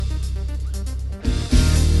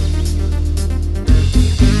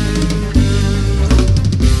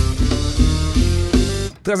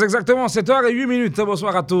Très exactement, 7h08.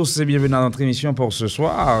 Bonsoir à tous et bienvenue dans notre émission pour ce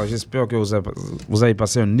soir. J'espère que vous avez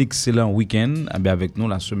passé un excellent week-end. Avec nous,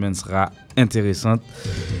 la semaine sera intéressante.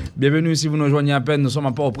 Bienvenue si vous nous rejoignez à peine. Nous sommes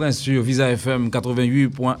à Port-au-Prince sur Visa FM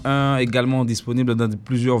 88.1, également disponible dans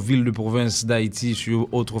plusieurs villes de province d'Haïti sur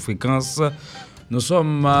autres fréquences. Nous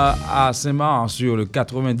sommes à Saint-Marc sur le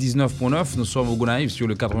 99.9, nous sommes au Gonaïve sur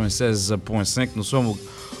le 96.5, nous sommes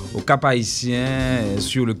au Cap-Haïtien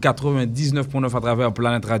sur le 99.9 à travers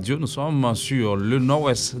Planète Radio, nous sommes sur le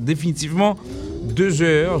Nord-Ouest, définitivement 2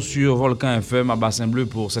 heures sur Volcan FM à Bassin Bleu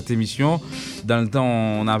pour cette émission. Dans le temps,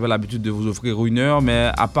 on avait l'habitude de vous offrir 1 heure,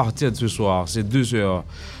 mais à partir de ce soir, c'est 2 heures.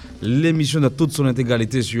 L'émission de toute son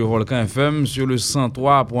intégralité sur Volcan FM, sur le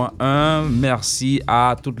 103.1. Merci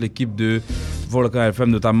à toute l'équipe de Volcan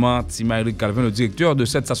FM, notamment Timaïri Calvin, le directeur de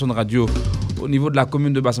cette station de radio au niveau de la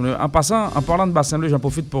commune de Bassin-Bleu. En parlant de Bassin-Bleu, j'en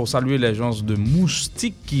profite pour saluer les gens de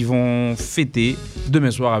Moustique qui vont fêter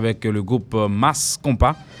demain soir avec le groupe Mas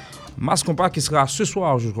Compa. Mas Compa qui sera ce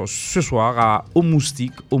soir au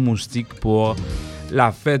Moustique pour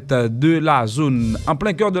la fête de la zone. En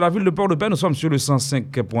plein cœur de la ville de Port-de-Paix, nous sommes sur le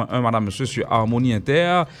 105.1, madame, monsieur, sur Harmonie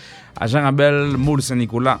Inter, à Jean-Rabel, Maule,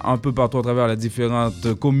 Saint-Nicolas, un peu partout à travers les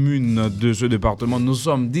différentes communes de ce département. Nous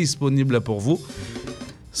sommes disponibles pour vous.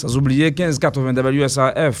 Sans oublier 1580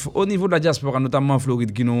 WSAF au niveau de la diaspora, notamment en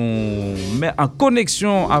Floride, qui nous met en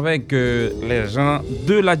connexion avec les gens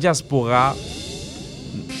de la diaspora.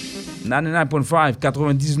 99.5,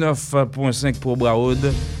 99.5 pour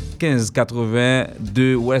Broward. 1580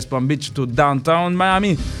 de West Palm Beach to Downtown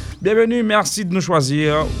Miami. Bienvenue, merci de nous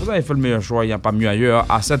choisir. Vous avez fait le meilleur choix, il n'y a pas mieux ailleurs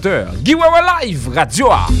à 7h. Wewe Live-Lundi.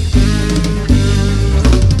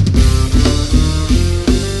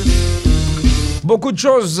 Beaucoup de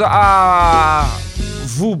choses à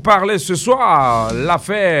vous parler ce soir.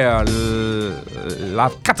 L'affaire,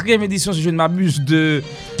 la 4e édition, si je ne m'abuse, de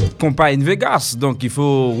Compa in Vegas. Donc il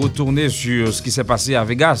faut retourner sur ce qui s'est passé à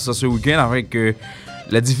Vegas ce week-end avec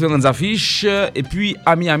les différentes affiches. Et puis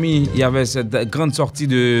à Miami, il y avait cette grande sortie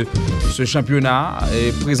de ce championnat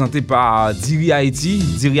présenté par Diri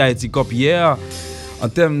Haïti Cup hier. En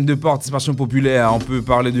termes de participation populaire, on peut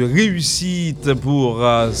parler de réussite pour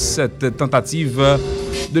cette tentative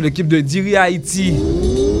de l'équipe de Diri Haïti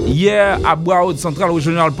hier à Broward Central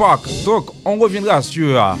Regional Park. Donc on reviendra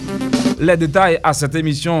sur les détails à cette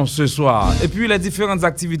émission ce soir. Et puis les différentes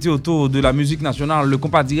activités autour de la musique nationale, le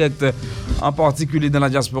compas direct en particulier dans la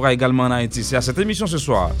diaspora également en Haïti. C'est à cette émission ce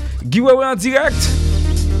soir. Wewe en direct.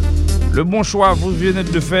 Le bon choix, vous venez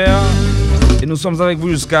de le faire. Et nous sommes avec vous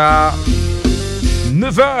jusqu'à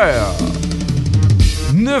 9h.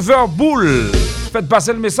 9h boule. Faites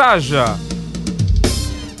passer le message.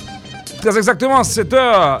 Très exactement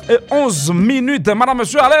 7h11. Madame,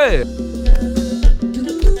 monsieur, allez.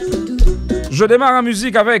 Je démarre en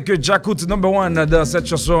musique avec Jakut No. 1 dans cette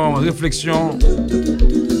chanson Réflexion.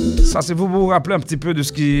 Ça, c'est vous rappeler un petit peu de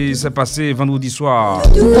ce qui s'est passé vendredi soir.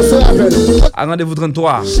 À Rendez-vous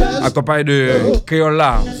 33, accompagné de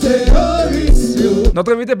Créola.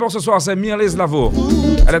 Notre invité pour ce soir, c'est Myrlise Lavo.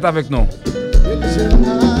 Elle est avec nous.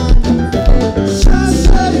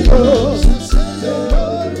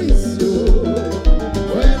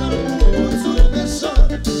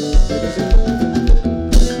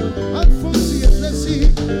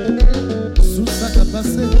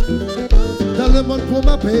 Dans le monde pour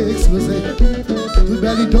ma paix exploser, tout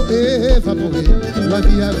belle idée évaporée, la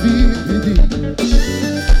vie à vivre,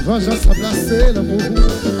 vengeance a placé l'amour,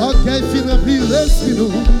 ok, fin remplir l'esprit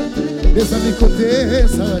nous, les amis côté,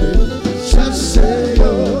 ça va aller, cherchez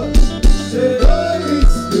yo,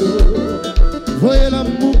 voyez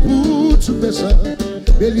l'amour pour tout pécheur,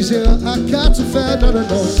 belligérant à quatre tout faire dans le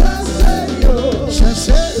nom,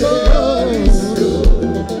 cherchez yo,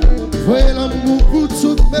 voyez l'amour pour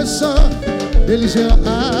tout méchant, belligérant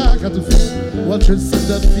à quatre filles. Watch une scène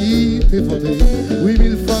de filles défendées,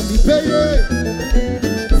 8000 familles payées.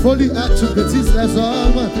 Folie à toutes bêtises les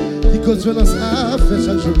hommes, qui cause violence à faire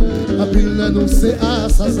chaque jour. À pile l'annoncer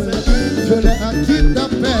assassin, violet à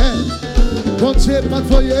kidnapper. Bon Dieu, pas de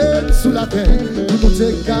voyer sous la terre.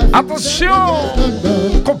 Attention,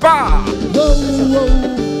 compas.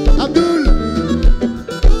 Abdul.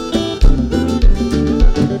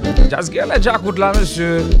 Jazz Girl est déjà à côté là,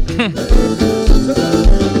 monsieur.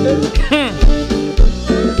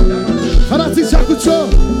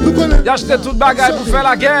 Il a acheté toute bagaille pour faire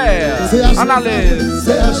la guerre. En allez.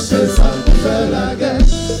 C'est acheté ça pour faire la guerre.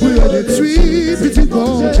 Pour détruire petit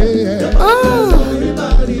bon Dieu.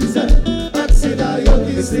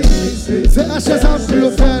 C'est acheté ça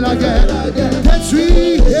pour faire la guerre.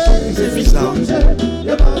 Détruire.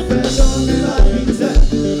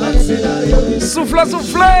 Souffle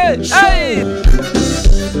Soufflez. Hey!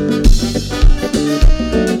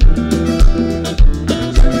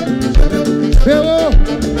 Pero,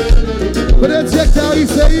 peut-être que t'as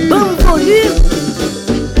essayé. Bon volume.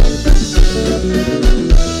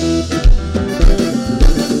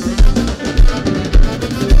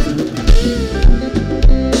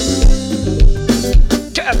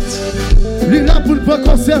 Lui là pour le prendre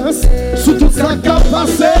conscience sous toute sa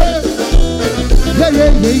capacité.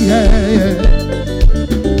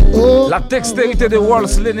 Oh, La dextérité de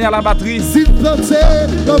Walls, l'aîné à la batterie. s'il plantait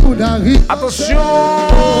comme on arrive. Attention!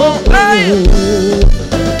 Hey!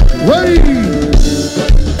 Oui.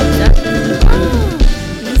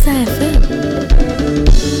 Ça a fait.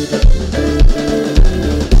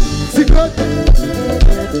 Cyclone.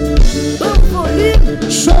 Bon volume.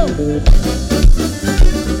 Chaud.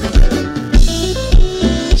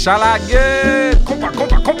 Chalagué! Compa!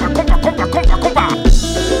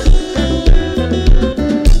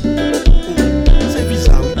 C'est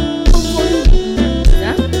bizarre.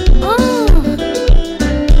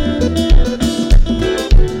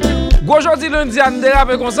 Aujourd'hui, lundi, on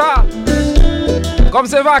dérape comme ça. Comme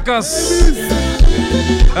c'est vacances.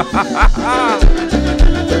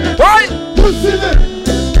 Oui!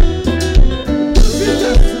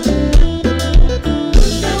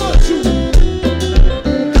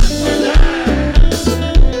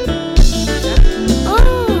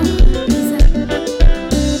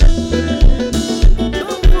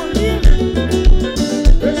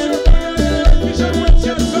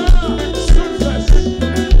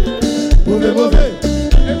 Mauvais.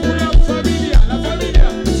 Et pour la familia,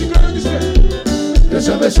 c'est quoi le lycée?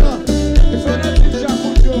 Méchant. Il faut la petite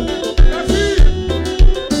Jacodio. La fille.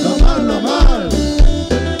 Normal.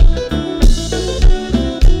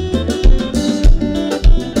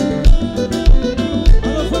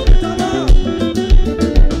 Alors, faut que t'en vas.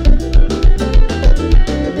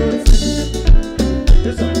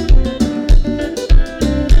 C'est ça.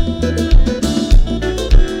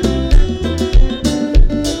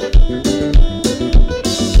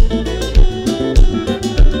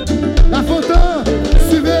 La photo,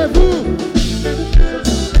 suivez-vous.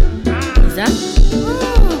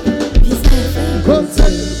 Côté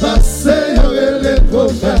passé, il y aurait les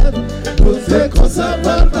prophètes. Côté quand ça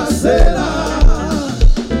va passer là.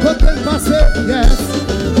 Côté passé, yes.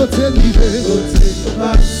 Côté livré. Côté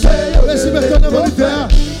passé, il y aurait les mettons dans mon terre.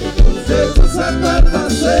 Côté quand ça va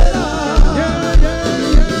passer là.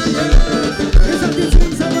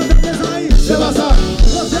 C'est pas ça.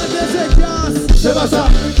 C'est pas ça.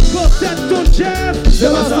 Peut-être ton chef.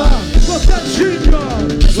 C'est pas ça. Peut-être Junior.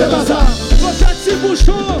 C'est pas ça. Peut-être si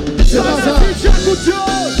bouchon. C'est pas ça. C'est Jacodio.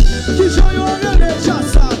 Qui joue déjà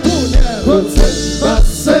ça. Côté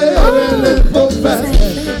passé, il y aurait les prophètes.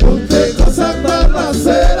 Côté quand ça va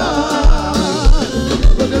passer là.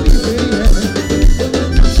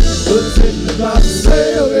 Côté passé,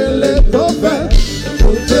 il y aurait les prophètes.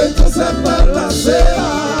 Côté quand ça va passer là.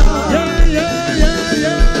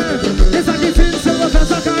 Et ça qui filme, c'est Prophète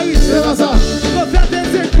Zacharie. C'est pas ça. Prophète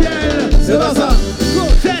Ézéchiel. C'est pas ça.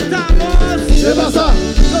 Prophète Amos. C'est pas ça.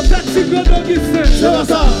 Prophète Cyclone Augustin. C'est pas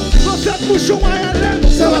ça. Prophète Bouchon Ayalem.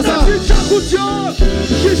 C'est pas ça. Prophète Jacodio.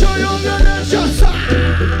 Qui joue déjà ça.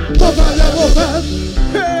 Papa les prophètes.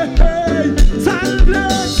 Hey, ça me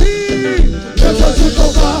plaît. Je te dis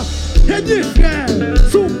qu'on va. Et dis frère,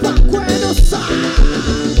 sous pas quoi de ça.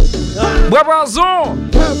 Bravo!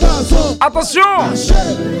 Préparation. Attention!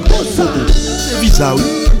 C'est bizarre.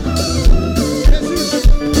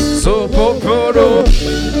 Sopopolo.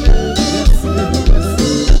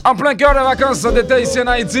 En plein cœur des vacances d'été ici en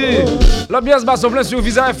Haïti. L'ambiance basse au plein sur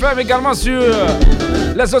Visa FM, également sur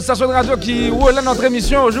les autres stations de radio qui roulent notre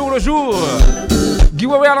émission au jour le jour. Guy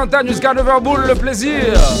Wewe à l'antenne jusqu'à 9h boule, le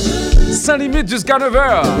plaisir. Sans limite jusqu'à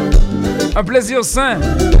 9h. Un plaisir sain.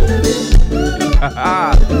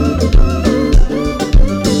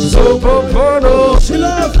 Sopopolo.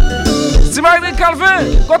 Simagri Calvin,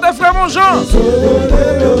 côté frère mon Jean.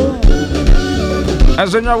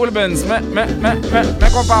 Ingénieur Wilbens, mais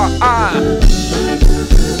compas. Ah.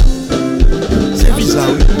 C'est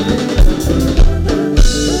bizarre.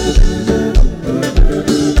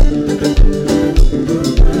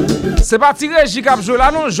 C'est pas tiré J Cap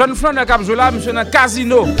là, non, jeune flaneur Cap là, monsieur dans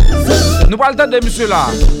casino. Nous parlons de monsieur là.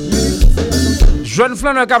 Jeune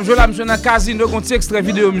flaneur Cap là, monsieur dans casino, un petit extrait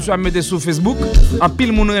vidéo monsieur a mis sur Facebook. En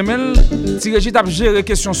pile moun remel, tiré J t'a géré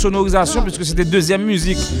question sonorisation puisque c'était deuxième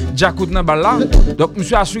musique Jacout dans balle là. Donc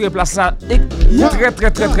monsieur a assuré place ça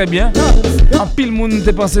très bien. En pile moun te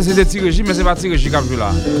pensé c'était tiré J mais c'est pas tiré J Cap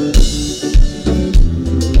là.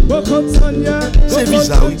 C'est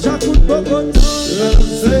bizarre.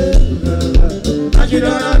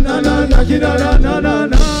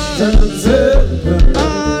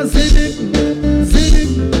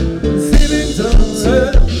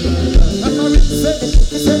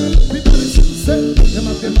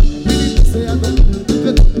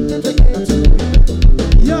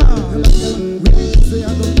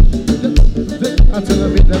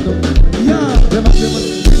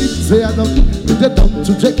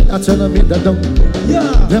 I tell them it that don't.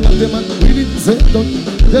 Yeah. Them really say don't.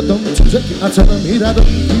 They don't to check it. I tell them it that don't.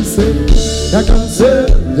 He say, I can say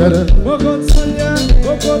that.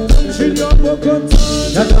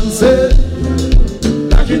 I can say.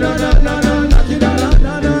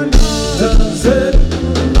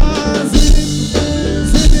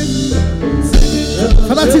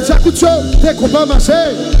 Fanatique Chakucho, t'es qu'on va marcher.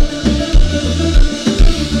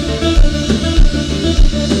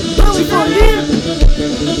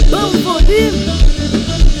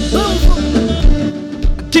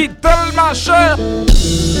 Quitte le marché.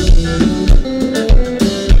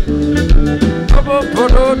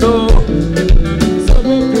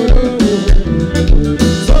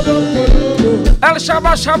 El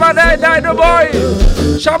Shaba Shaba Day Day the boy.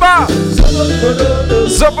 Shaba.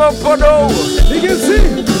 Zobo Podo. You can see.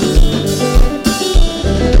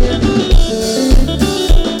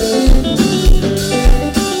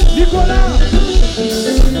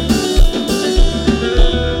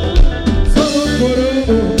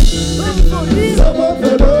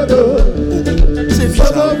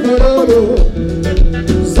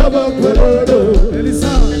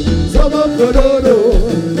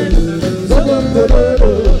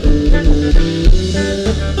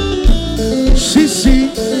 She see,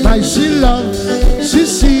 my she love. She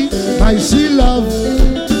see, my she love.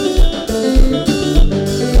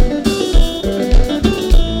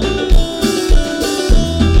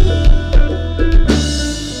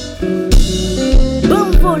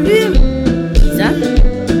 Bon volume. Ça.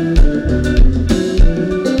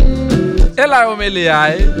 Elle a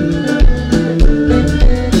Omelia.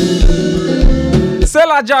 C'est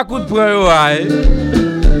la Jacout Preo.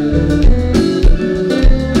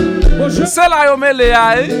 C'est la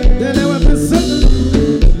Omelia.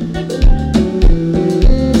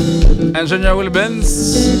 Ingénieur Wilbens,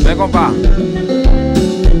 mais compas.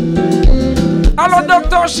 Allô,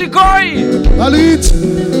 docteur Chicoy. Alit.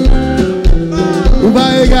 Uba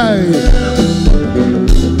egay.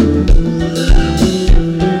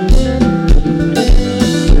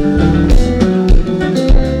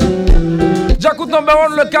 Jacout number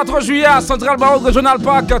 1 le 4 juillet à Central Baroque Regional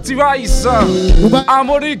Park, Tivaïs.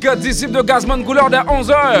 Harmonique, disciple de Gazman Couleur dès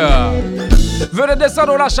 11h. Venez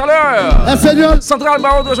descendre la chaleur. Central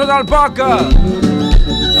Baroque Regional Park.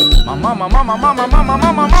 Maman.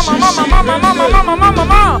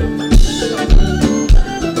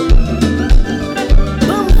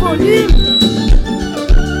 Bon volume.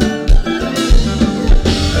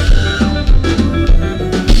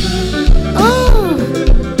 Oh.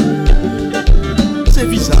 C'est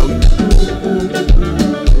bizarre.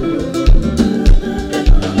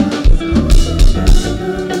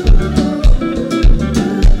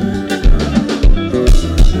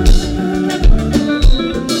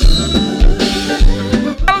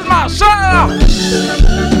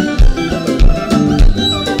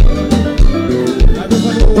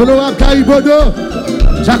 On a Kaibodo.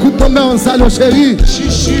 J'accoupe ton mère en salle, chérie.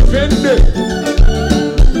 Chichi 22.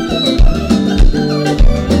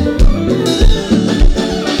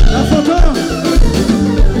 La photo.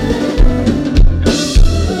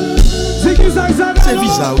 C'est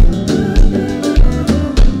bizarre.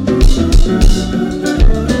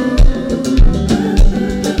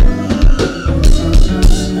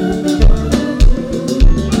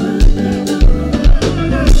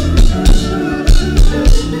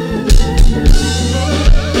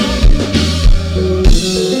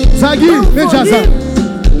 Zagui, mais Jaza.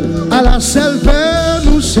 À la selve,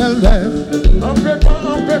 nous selve. On peut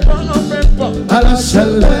pas. À la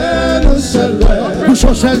selve, nous selve.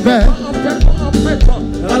 Bouchon selve. On peut pas.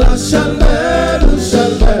 À la selve, nous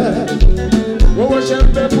selve. Wewe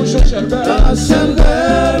Shelbe, Bouchon Shelbe. À la selve,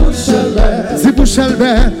 nous selve. Si vous selve,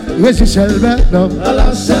 Régi selve, non. À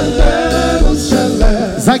la selve, nous selve.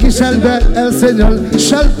 Zagui selve, El Seigneur.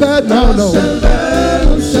 Selve, non.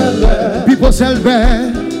 Pipo selve.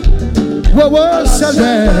 Wewe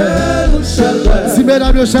selve. Si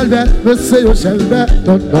mesdames yo selve, monsieur yo selve,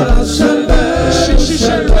 non. Chichi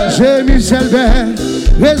Shelbe. Jémi selve.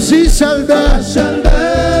 Régi selve.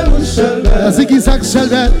 Si qui sac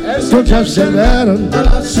selve, ton chef selve.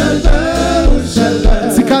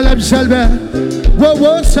 Si Caleb selve,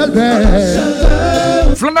 Wewe selve.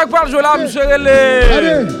 Flamek pas jouer là, monsieur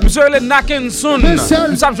le Nakensun. Nous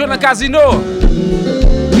sommes jouer dans le casino.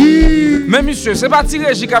 Mais monsieur, c'est pas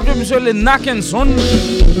tiré, j'ai capté monsieur le Nackenson.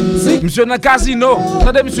 Monsieur dans casino.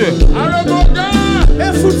 Attendez monsieur. Allô mon gars.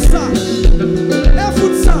 Et fout ça. Et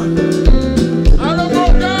fout ça. Allô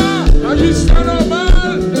mon gars. Magistrat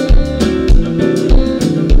normal.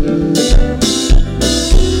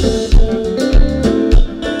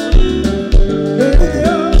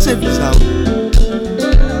 C'est bizarre.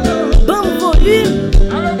 Bon volume.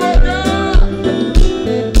 Allô mon gars.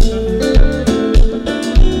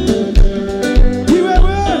 Oui, ouais,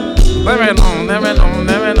 ouais. Never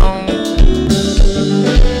non.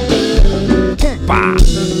 Compas.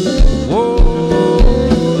 Oh,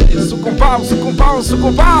 se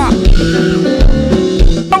compare.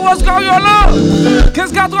 Oscar Yola,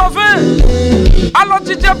 1580. Alors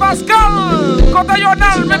DJ Pascal, Côté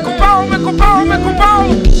Yonal, me compare.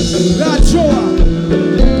 La joie.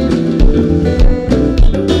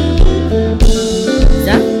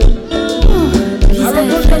 Ça? Allô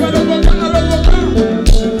mon gars. Allô mon gars. Allô mon gars.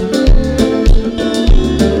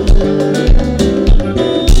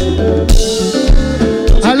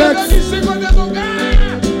 Alex. C'est quoi mon gars.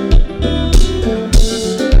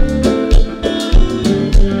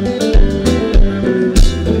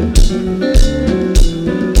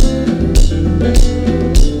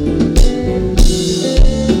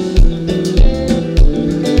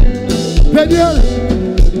 Pédiel.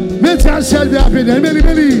 Mettez à Shelby à Pédiel.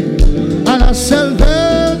 Méli. À la Shelby,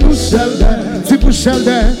 nous Shelby. Si pour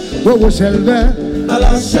Shelby, oh Shelby. À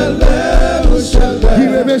la Shelby, nous Shelby. Qui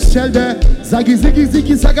bébé Shelby. Zagi,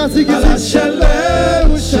 saga, zigi. À la Shelby,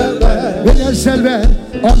 nous Shelby. Pédiel Shelby.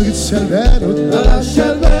 Henri Shelby. À la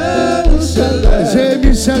Shelby, nous Shelby. J'ai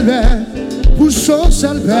mis Shelby. Bouchon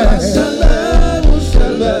Shelby. À la Shelby, nous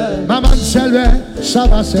Shelby. Maman Shelby.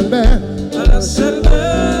 Chava Shelby. À la Shelby.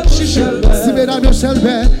 Si mesdames yo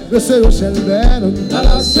Shelby, monsieur yo Shelby. À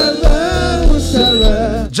la Shelby.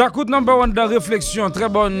 Jacout number one de réflexion, très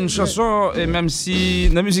bonne chanson. Et même si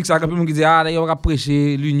dans la musique, ça a quelqu'un qui dit ah, d'ailleurs, on va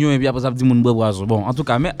prêcher l'union et puis après ça dit mon bois. Bon, en tout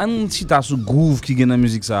cas, mais un petit tas sous groove qui gagne dans la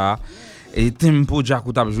musique, ça. Et tempo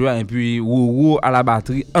Jacout a joué et puis wou à la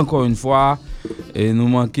batterie, encore une fois. Et nous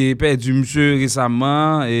manquons perdu monsieur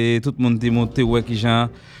récemment. Et tout le monde est monté, ouais, qui genre.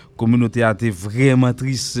 Communauté a été vraiment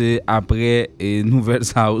triste après et nouvelle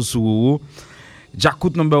ça sur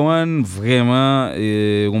Jacout number one vraiment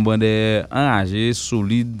on bandé enragé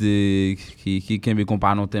solide qui kembe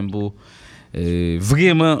comparé non tempo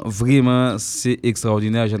vraiment c'est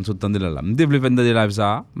extraordinaire j'aime tout tendre là me développer dans des live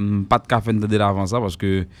ça pas de café dans des avant ça parce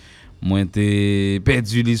que moi était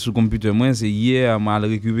perdu li sur computer moi c'est hier mal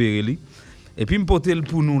récupéré li. Et puis me porter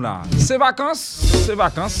pour nous là. C'est vacances.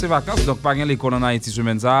 Donc pas rien l'école en Haïti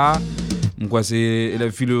semaine ça. Moi c'est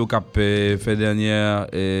les filles qui ont fait dernière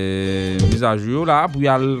mise à jour là pour y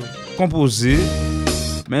aller composer.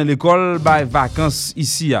 Mais l'école by vacances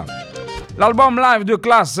ici. L'album live de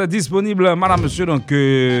classe disponible madame monsieur donc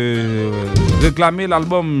réclamez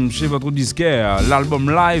l'album chez votre disquaire,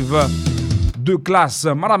 l'album live de classe.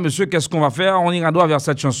 Madame, monsieur, qu'est-ce qu'on va faire? On ira droit vers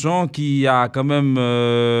cette chanson qui a quand même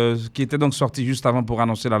qui était donc sortie juste avant pour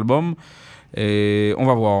annoncer l'album. Et on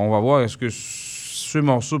va voir est-ce que ce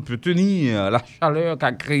morceau peut tenir la chaleur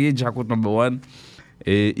qu'a créé Jacout number one.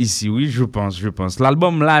 Et ici, oui, je pense.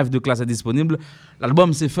 L'album live de classe est disponible.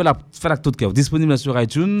 L'album c'est fait la tout de cœur. Disponible sur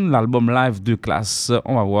iTunes. L'album live de classe,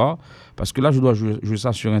 on va voir. Parce que là, je dois jouer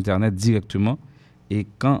ça sur Internet directement. Et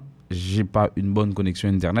quand j'ai pas une bonne connexion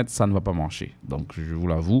internet, ça ne va pas marcher. Donc je vous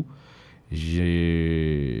l'avoue,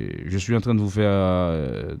 je suis en train de vous faire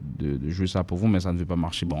de jouer ça pour vous, mais ça ne va pas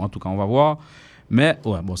marcher. Bon, en tout cas, on va voir. Mais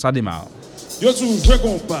ouais, bon, ça démarre.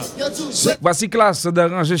 Voici classe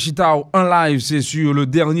d'Arranger Chitao en live, c'est sur le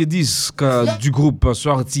dernier disque du groupe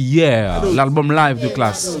sorti hier, l'album live de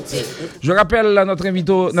classe. Je rappelle notre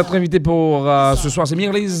invité pour ce soir, c'est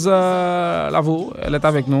Myrlise Lavaux. Elle est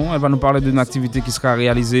avec nous, elle va nous parler d'une activité qui sera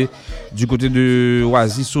réalisée du côté de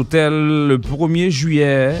Oasis Hotel le 1er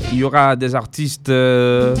juillet. Il y aura des artistes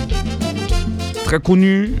très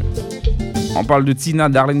connus. On parle de Tina,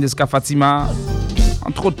 Darlene Desca, Fatima,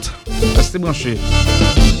 entre autres. Restez branchés.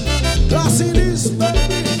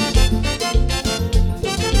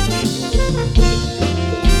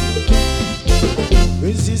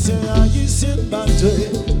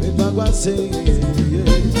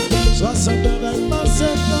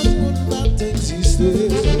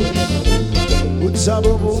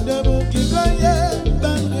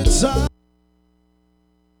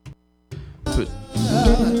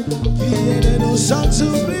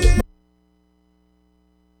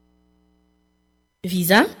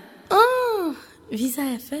 Visa? Oh, Visa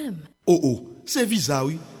FM. Oh, c'est Visa,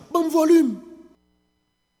 oui. Bon volume.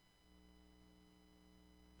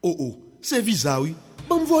 Oh, c'est Visa, oui.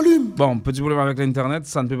 Bon volume. Bon, petit problème avec l'internet,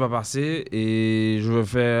 ça ne peut pas passer et je vais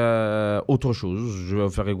faire autre chose. Je vais vous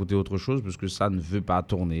faire écouter autre chose parce que ça ne veut pas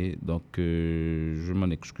tourner. Donc, je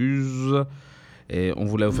m'en excuse. Et on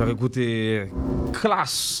voulait vous faire écouter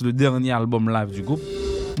Classe, le dernier album live du groupe.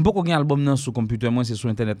 Beaucoup de albums non sur computer, moi c'est sur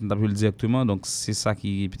internet, on peut le directement, donc c'est ça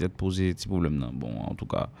qui peut-être posé petit problème non. Bon, en tout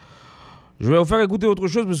cas, je vais vous faire écouter autre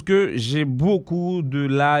chose parce que j'ai beaucoup de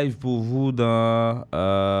live pour vous dans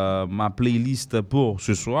ma playlist pour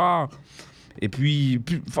ce soir. Et puis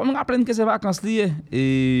faut me rappeler que c'est vacances liées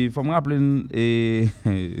et faut me rappeler et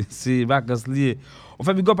c'est vacances liées. On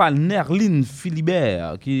fait big up à Nerline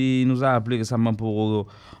Philibert qui nous a appelé récemment pour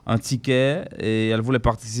un ticket et elle voulait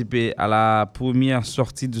participer à la première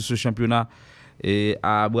sortie de ce championnat et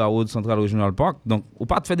à Broward Central Regional Park. Donc, on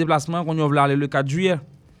pas de faire déplacement qu'on voulait aller le 4 juillet.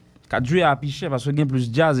 4 juillet à Pichet parce qu'il y a plus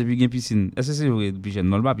jazz et puis il y a piscine. Est-ce que c'est vrai Pichet?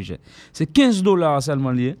 Non, pas Pichet. C'est $15 seulement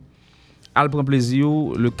lié. Elle prend plaisir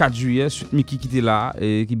le 4 juillet, suite Mickey qui était là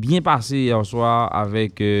et qui bien passé hier soir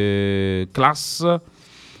avec Classe.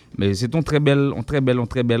 Mais c'est une très belle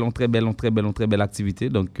activité.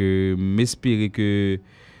 Donc, m'espérer que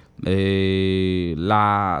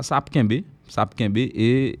là, ça a kembe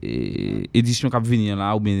et édition qui va venir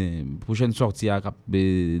là, ou bien prochaine sortie à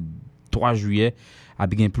 3 juillet,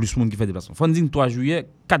 avec bien plus de monde qui fait des déplacements. Faut dire 3 juillet,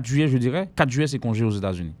 4 juillet, je dirais. 4 juillet, c'est congé aux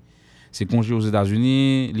États-Unis. C'est congé aux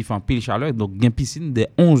États-Unis, il fait un pile chaleur, donc il y a une piscine dès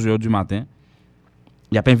 11h du matin.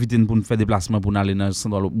 Il n'y a pas invité pour nous faire des déplacements pour aller dans le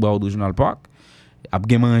Central Regional Park. A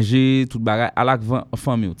bien manger tout bagay à la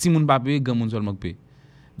famille. Si moun pa paye, grand moun seulement paye.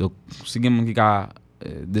 Donc si gen moun qui ka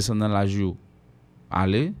descendre dans la jour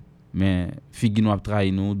aller, mais figi nou ap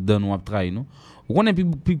trahi nou, dan nou ap trahi nou. Ou connaît pi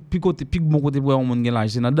côté pi bon côté pour moun gen la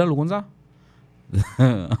c'est dans le comme ça.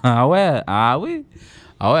 Ah oui.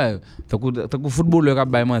 Tant que footballeur ka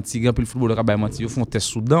bay menti, grand pile footballeur ka bay menti, yo font test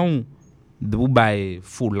sous dan de pou bay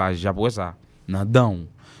full l'âge après ça, nan dan.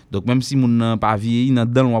 Donc même si moun nan pa vieilli, nan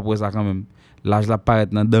dan après ça quand même. L'âge la paraît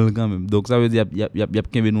dans le quand même. Donc ça veut dire y a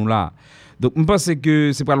qu'un nous là. Donc je pense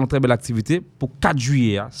que c'est pas une très belle activité pour 4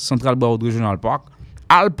 juillet Central Broward Regional Park.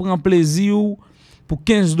 Elle prend plaisir pour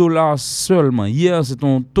 $15 seulement. Hier c'est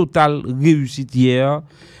un total réussite hier.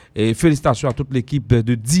 Et félicitations à toute l'équipe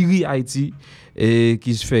de Diri Haïti et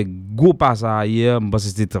qui se fait gros pas hier. Je pense que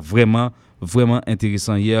c'était vraiment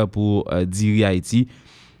intéressant hier pour Diri Haïti.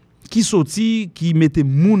 Qui sorti qui mettait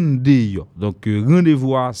moun d'ailleurs. Donc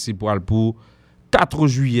rendez-vous c'est pour 4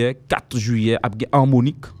 juillet avec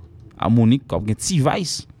harmonique avec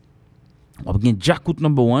T-Vice avec Jackut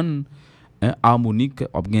number 1 harmonique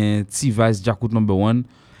avec T-Vice Jackut number 1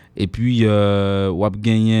 et puis on a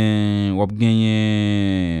gagné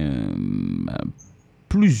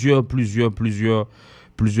plusieurs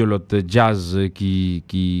autres jazz qui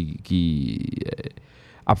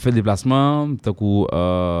a fait déplacement tant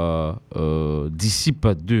que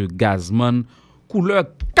disciple de Gazman couleur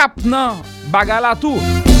cap nan bagala tout.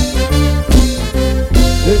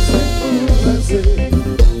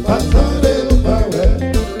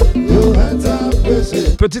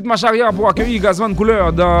 Petite marche arrière pour accueillir Gazman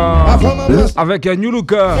couleur avec New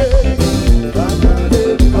Look.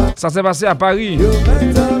 Ça s'est passé à Paris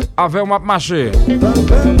avec m'a marché.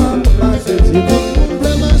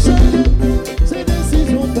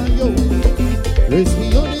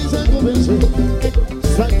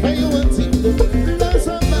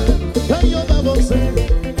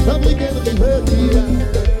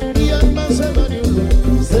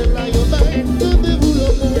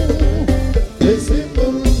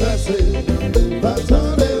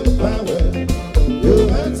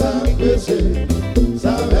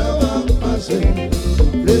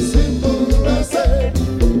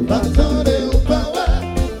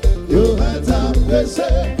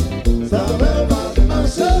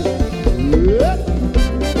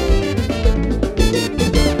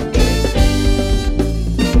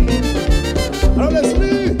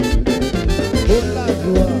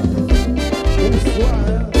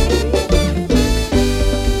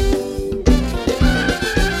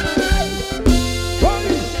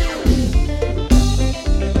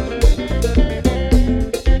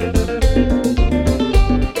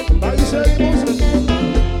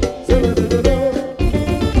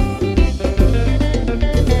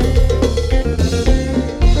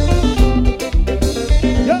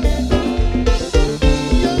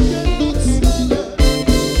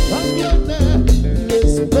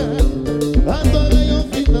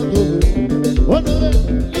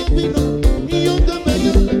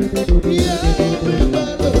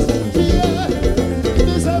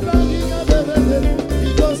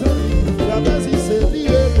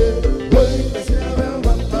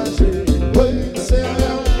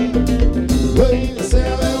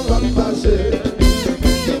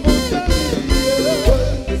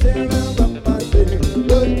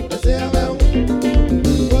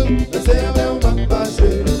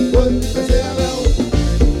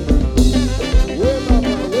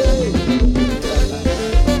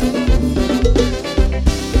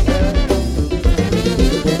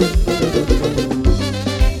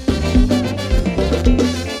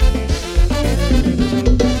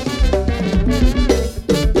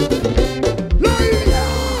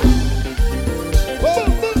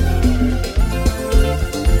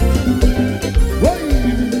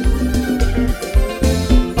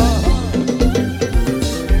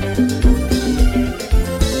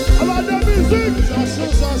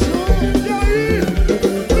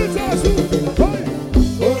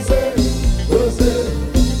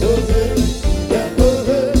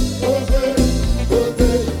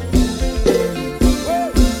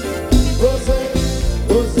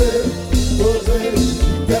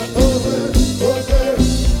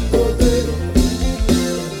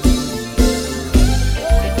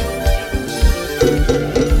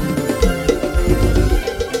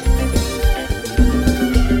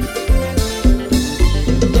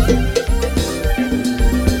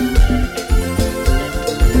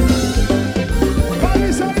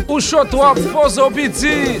 chaud trop, pose au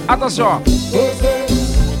petit. Attention.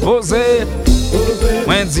 Poser.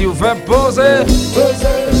 Moi dit vous faites poser.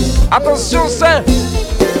 Attention c'est.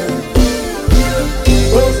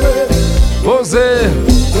 Poser.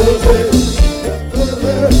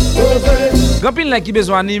 Grand pile là qui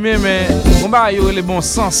besoin animer mais on va y avoir le bon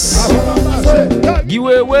sens.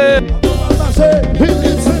 Wewe.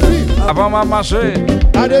 Avant ma marcher.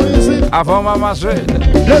 Avant ma marcher.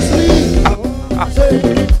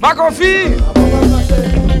 Ma confie.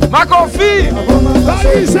 Ma confie.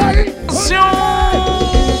 Attention.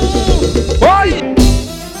 Oui.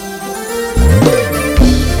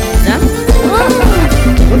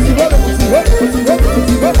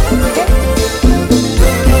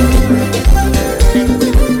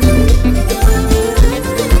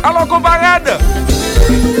 Alors comparade.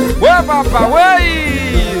 Ouais papa, ouais.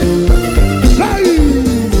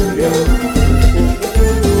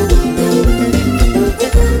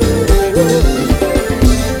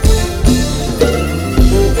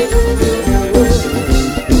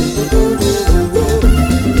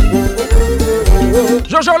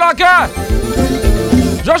 Jojo Lanka.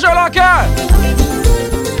 Jojo Lanka.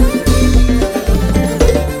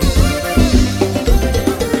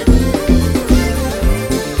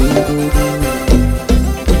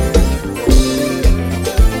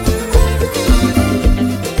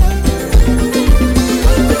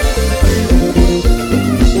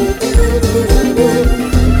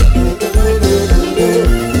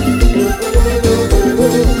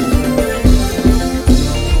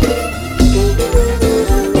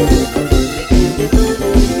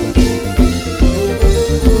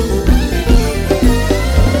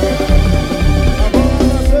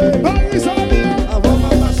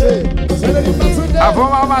 Avant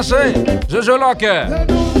ma marché, Jojo Lanka.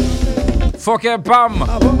 Fokke Pam.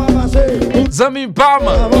 Zami Pam.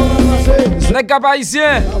 N'est qu'à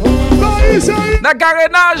haïtien. N'est qu'à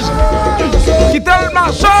renage. Qui tel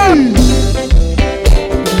marché.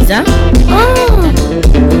 Visa? Oh!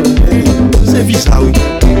 C'est visa, oui.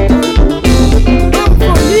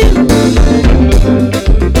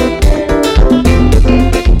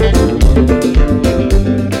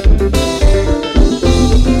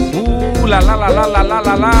 Ouh la la la la la la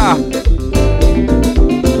la la.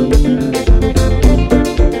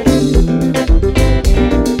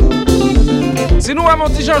 Si nous avons un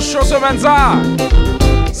petit chaud semaine ça,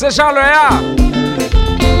 c'est Charles,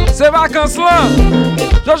 c'est vacances là.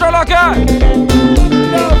 Jojo Lanka.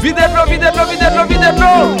 Vide de l'eau, vide de l'eau, vide de l'eau, vide de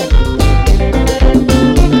l'eau.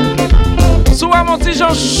 Si nous avons un petit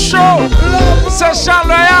chaud, c'est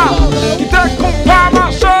Charles qui te combat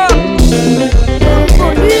marchand.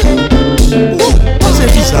 C'est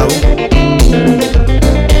visa, oui.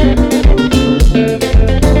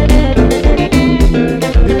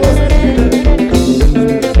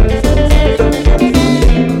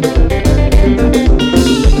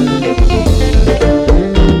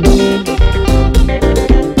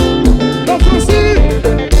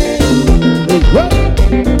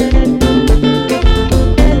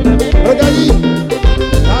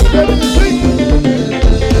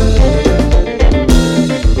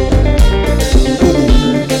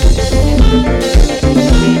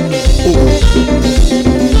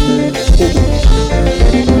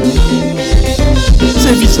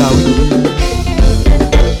 C'est visa, oui.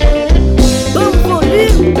 Bon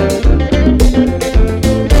volume.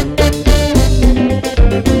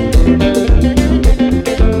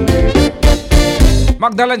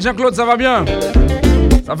 Magdalene Jean-Claude, ça va bien?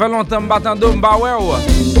 Ça fait longtemps que je m'attends de me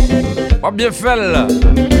pas bien fait là.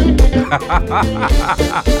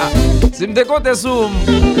 Si je me décompte sous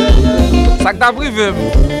ça que t'as privé.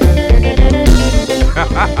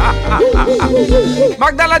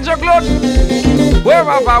 Magdalene Jean-Claude. Ouais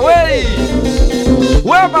papa, ouais.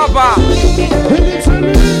 Ouais papa.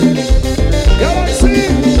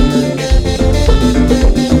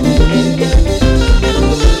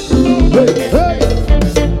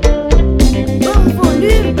 Bon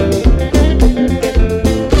volume.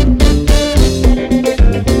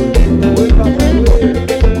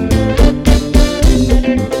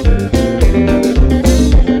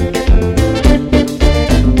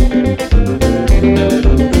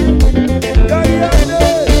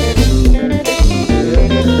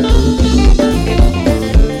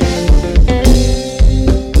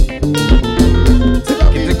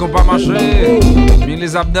 Mais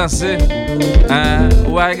les abs danser, hein,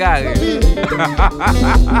 ou à regarder.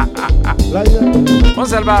 On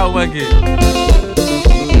se va au manquer.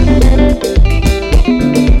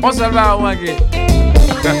 On se va au manquer.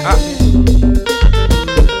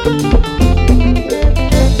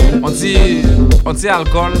 On dit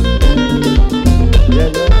alcool.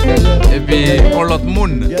 Et puis, on l'autre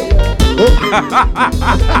monde.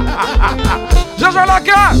 Jean-Jean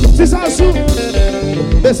Lacan. C'est ça, sous.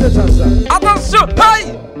 Et c'est ça. Attention, aïe.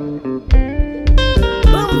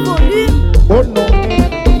 Bon volume. Oh non.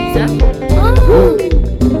 Ça.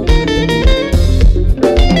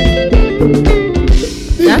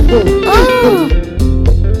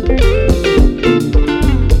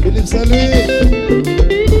 Philippe, salut.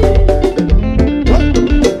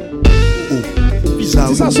 Bizarre.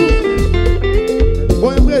 C'est ça, sous.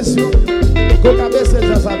 Bonne impression. Qu'on a baissé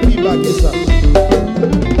ça plus bas que ça.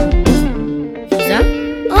 Ça.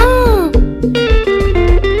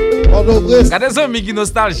 On devrait. Regardez ce Mickey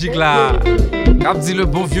nostalgique là. Cap dit le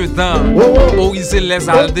bon vieux temps. Oh, oh. Oh, il se laisse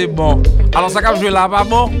aller bon. Alors ça cap jouer là pas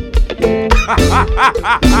bon.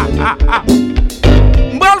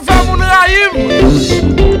 M'bral faire mon Rahim.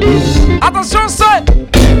 Attention c'est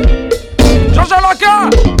Jean-Jean Lacan.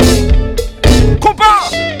 Compas.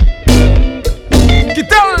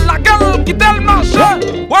 Quittez la gueule, quittez le marché.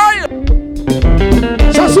 Ouais.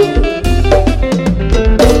 Ça sous.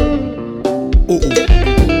 Oh, oh.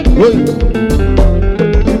 Oui.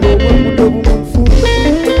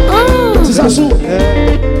 C'est ça sous.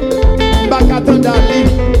 Bakatan d'Ali.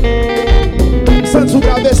 Sans sous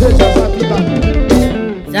cabeça ça plus bas.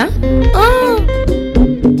 Ça.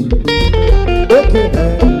 Ok.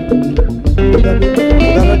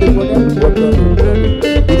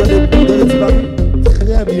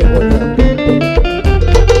 Très bien.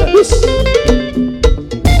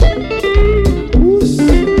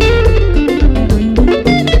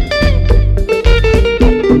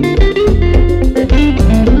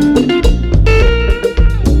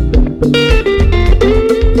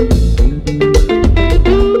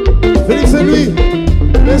 Félix, c'est lui.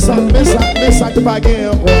 Mais ça qui pas gagné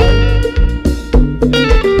encore.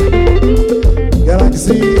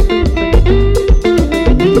 Galaxy.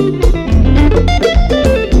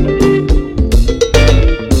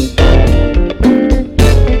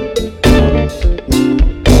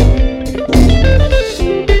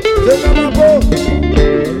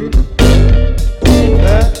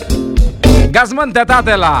 Gazman tête à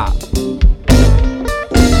tête là.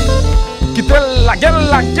 Quittez la gueule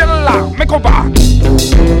là. Mais compas.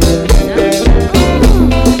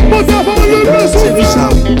 C'est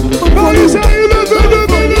bizarre.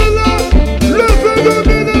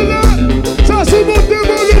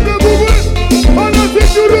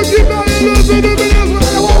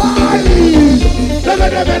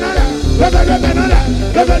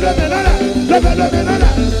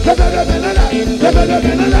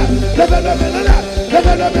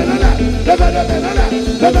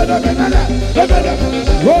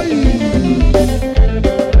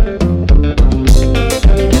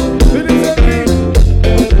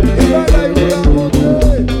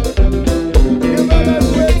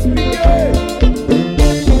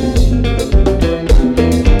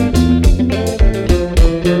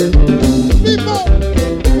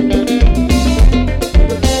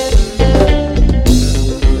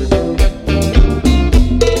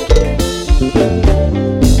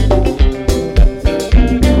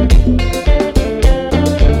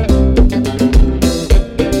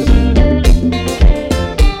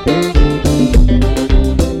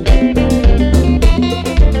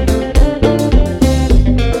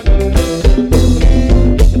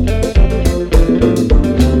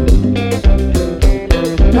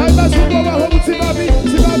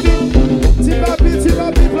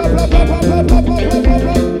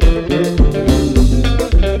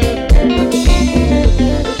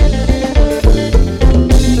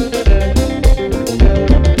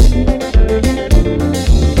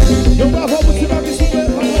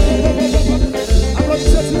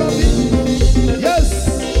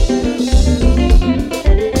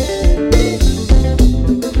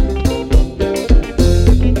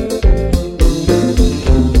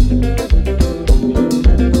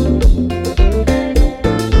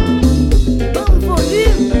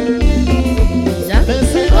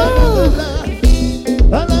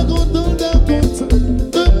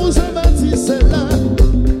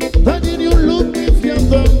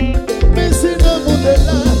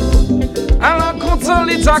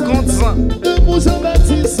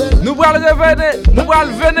 Nous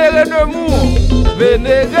allons vénérer de mou.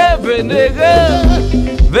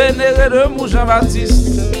 Vénérer de mou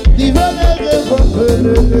Jean-Baptiste.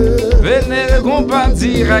 Vénérer compas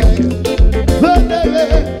direct.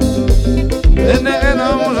 Vénérer de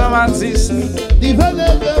mou Jean-Baptiste.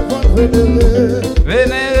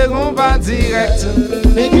 Vénérer compas direct.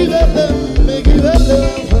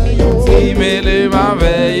 Qui mêle ma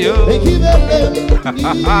veille. Et qui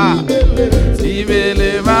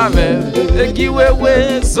Ivele ma mère, et qui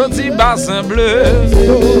wewe, sorti bassin bleu.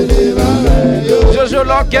 Jojo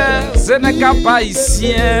Loquet, ce n'est qu'un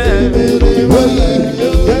païsien.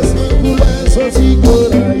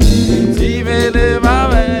 Ivele ma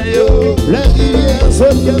mère,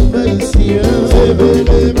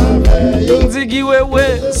 dit qui wewe,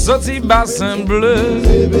 sorti bassin bleu.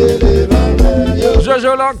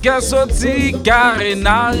 Jojo Loquet, sorti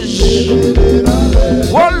carénage.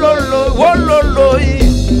 Wololo, wololo.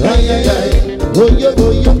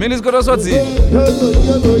 Ministre, qu'est-ce que tu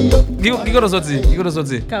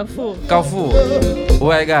dis? Carrefour.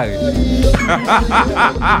 Ouais, gars.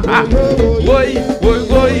 Oui.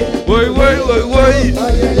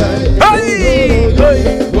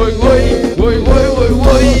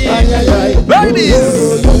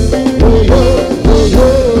 Ladies.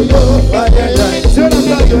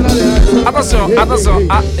 Attention.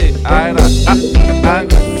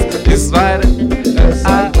 It's right.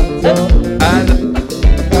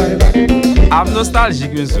 I'm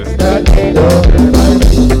nostalgique, monsieur.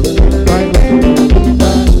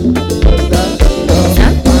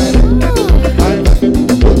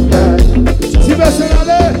 Si personne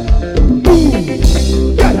allait, boum,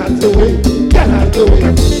 get out the way, get out the way,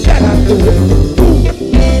 get out the way, boom,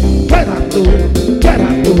 get out the way, get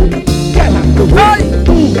out the way, get out the way,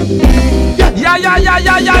 boom,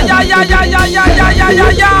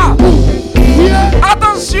 Ya.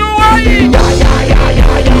 Attention, aïe.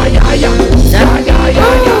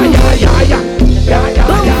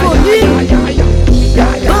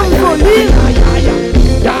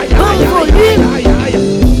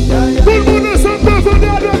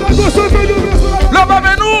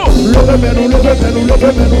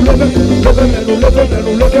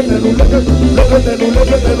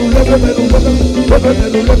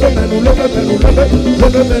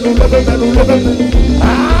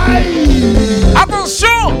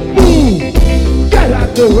 Attention! get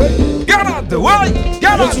out the way. Get out the way!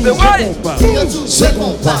 Get out the way!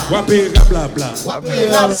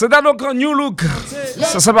 C'est donc un New Look.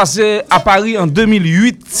 Ça s'est passé à Paris en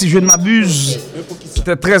 2008, si je ne m'abuse.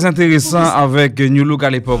 C'était très intéressant avec New Look à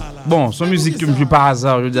l'époque. Bon, son musique que je joue par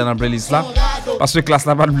hasard, je dis dans la playlist là. Parce que classe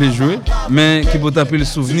n'a pas de blé jouer. Mais qui peut taper le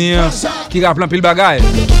souvenir, qui rappelle un peu le bagaille.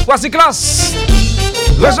 Voici classe!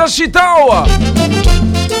 Réjean Chitao!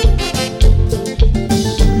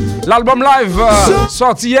 L'album live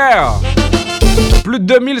sorti hier. Plus de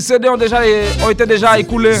 2000 CD ont été déjà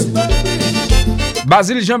écoulés.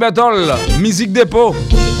 Basile Jean Bertol, musique dépôt.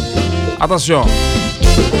 Attention.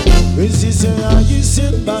 Musicien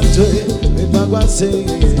haïtien battu, mais pas quoi c'est.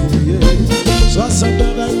 60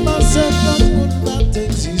 ans, 50 ans, n'a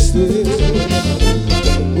existé.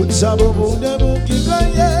 Pour ça, beaucoup de monde qui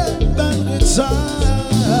gagnent dans le ça.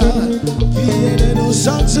 Qui est nous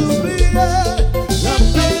sans oublier. La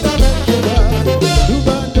paix dans le cœur. Nous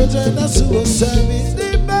battons dans ce service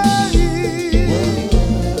des pays.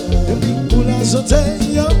 Et puis pour la sauter,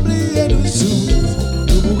 oublier nous sous.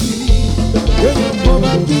 Nous mourir. Et nous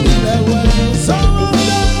pouvons qui la voix nous s'en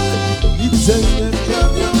il s'est bien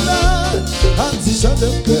là. Anti-chant de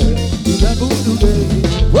cœur, il a beaucoup de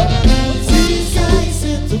si ça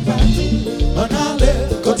c'est tout partout. On allait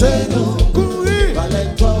côté nous courir. Fallait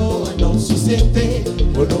toi dans société.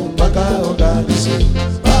 Pour nous pas organiser.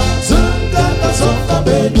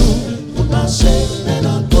 Pour marcher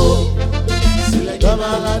maintenant, si les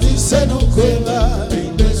maladies c'est nous créera,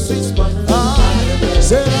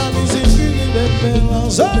 c'est la musique qui nous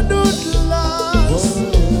mélange en doute là.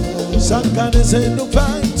 Chaque année c'est nous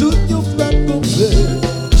failles, tout nous fait complet.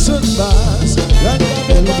 Se passe, la gamme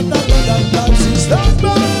est pas la système là.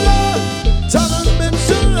 Ça va même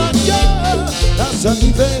sur la gueule, la seule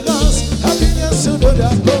différence, happiness sur le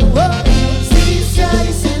d'accord. Si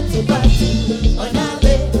c'est tout parti, on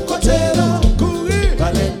allait côté là, courir,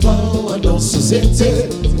 fallait toi dans société,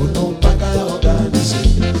 pour nous pas qu'à organiser.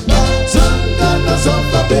 Dans son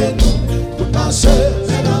papé, pour marcher,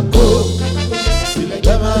 c'est d'accord. Si les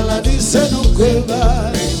maladies, c'est nous créva,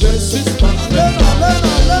 je suis pas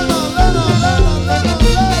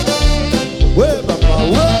ouais, papa,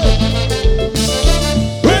 ouais.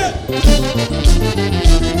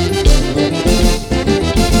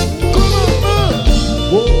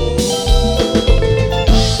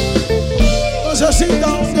 Je suis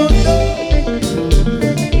dans le dos.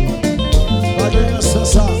 Pas de reste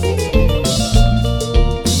ça.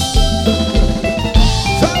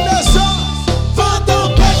 Fais de ça.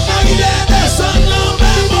 Fantôme, pète, il est descend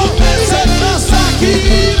l'envers. Mon père, c'est dans ça qui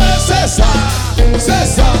c'est ça. C'est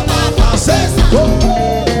ça, maman, c'est ça. Oh,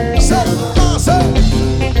 c'est maman, c'est.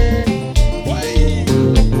 Oui.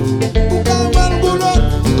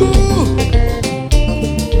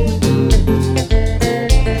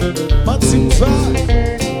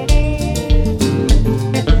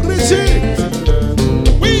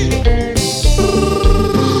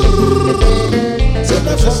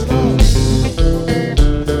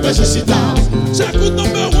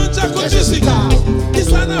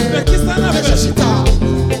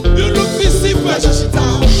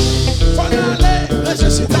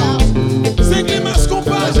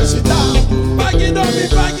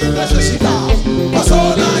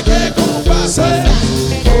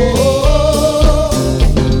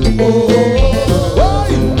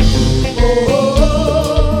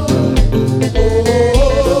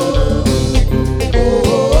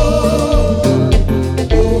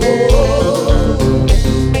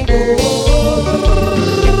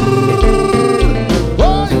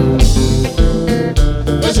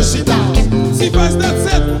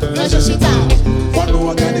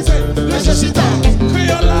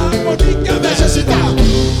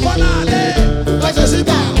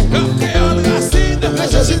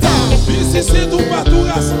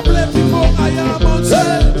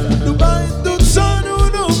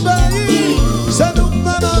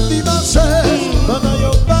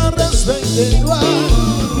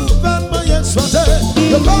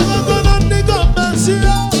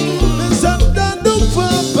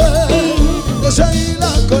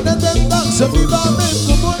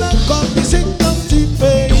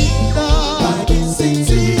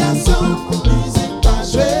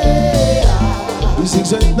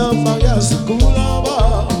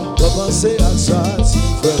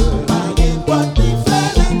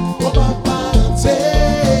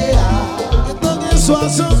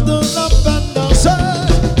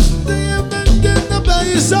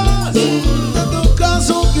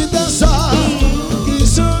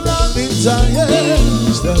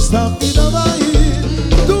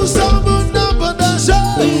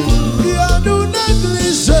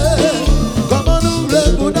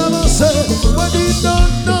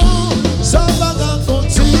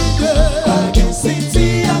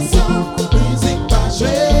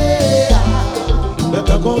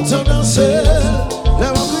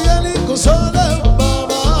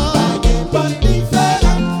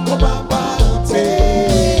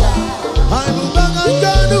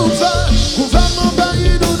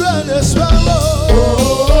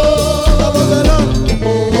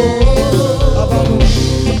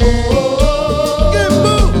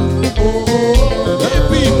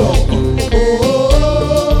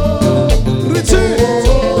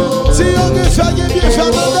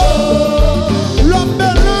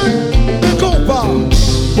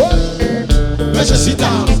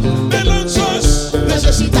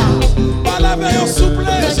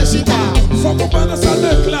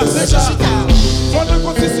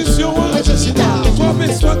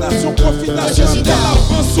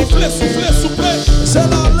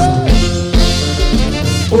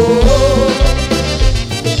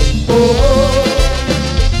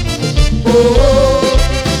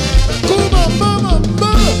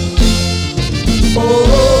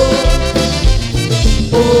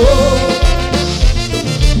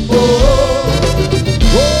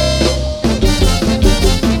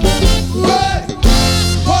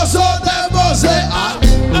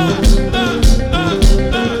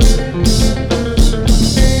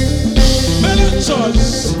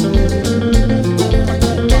 Choice.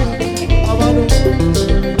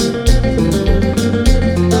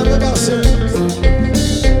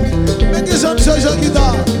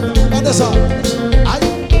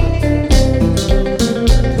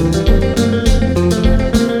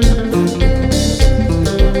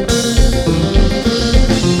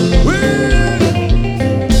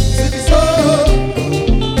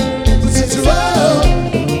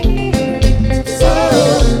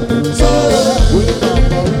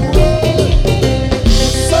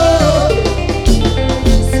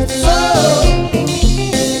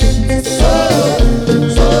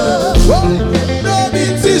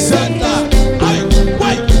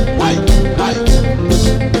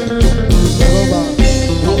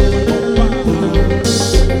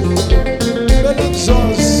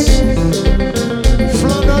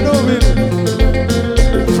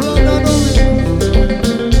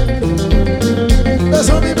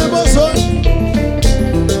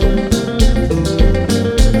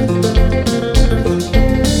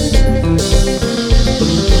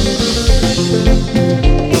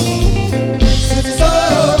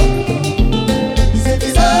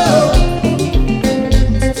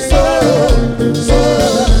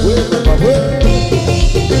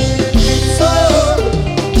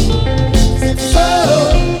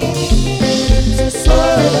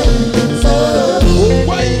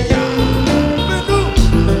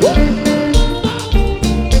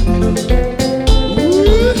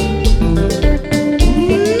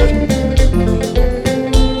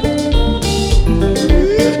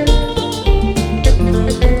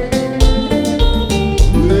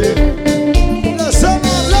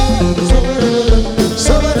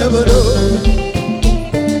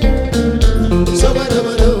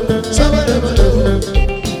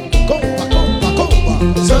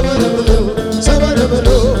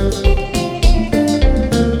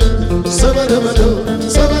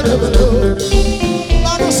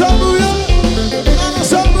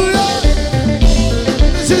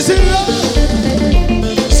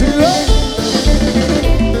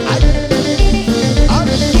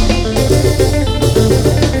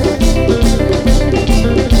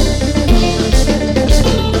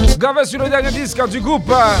 Gravé sur le dernier disque du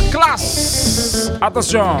groupe Classe.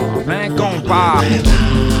 Attention, un compas.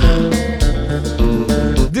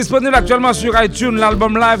 Disponible actuellement sur iTunes,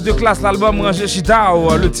 l'album live de Classe, l'album Rangé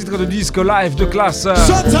Chitao, le titre de disque live de Classe.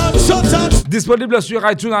 Disponible sur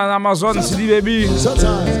iTunes, en Amazon, CD Baby.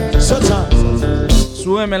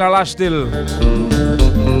 Souhait, mais la lâche tel.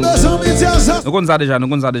 Nous connaissons déjà. Nous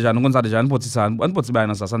petit ça, nous petit bain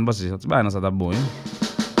dans ça, ça ne passe pas, tu bain dans ça d'abord.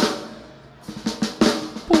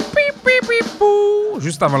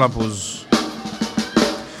 Juste avant la pause.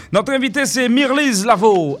 Notre invitée, c'est Myrlise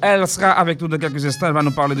Lavo. Elle sera avec nous dans quelques instants. Elle va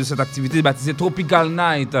nous parler de cette activité baptisée Tropical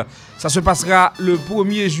Night. Ça se passera le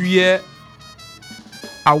 1er juillet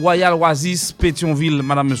à Royal Oasis, Pétionville.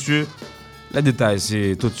 Madame, monsieur, les détails,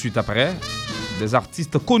 c'est tout de suite après. Des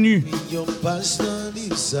artistes connus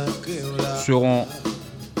seront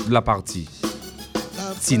de la partie.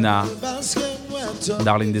 Tina,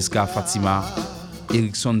 Darlene Desca, Fatima,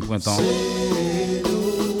 Erickson Printemps,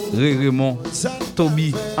 Raymond,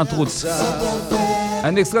 Toby, entre autres.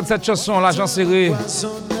 Un extrait de cette chanson, L'Agent Serré,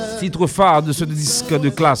 titre phare de ce disque de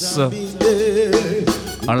Classe,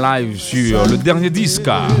 en live sur le dernier disque.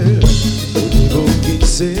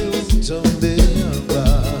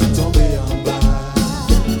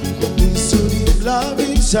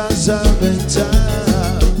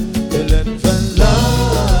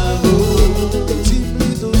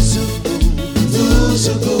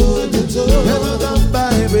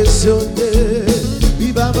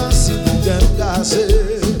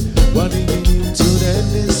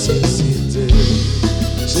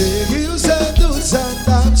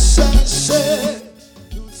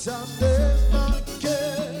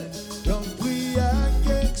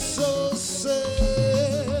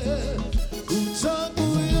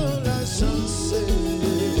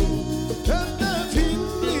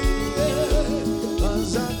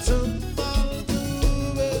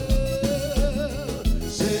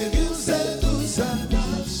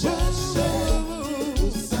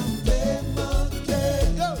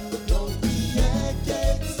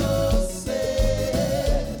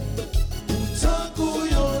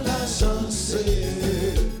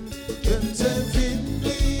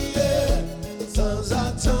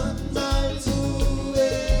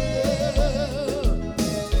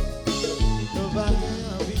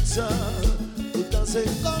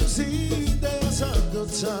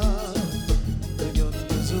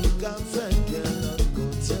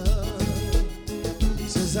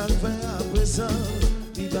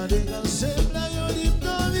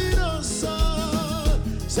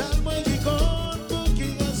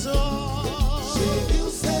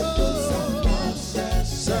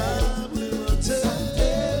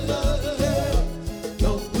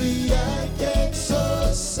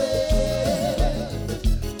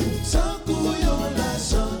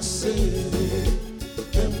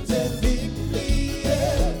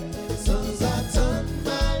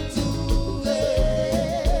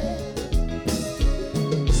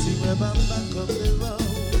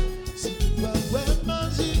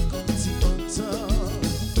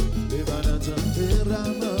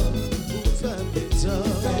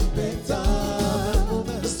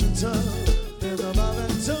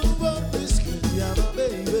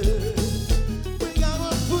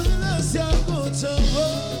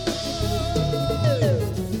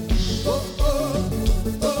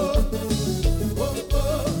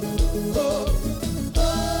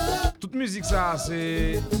 Ça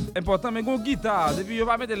c'est important, mais gon guitare depuis on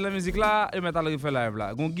va mettre la musique là et mettre le faire live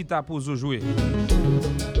là gon guitare pour jouer.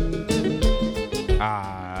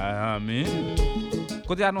 Ah mais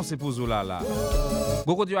côté annoncer pozo là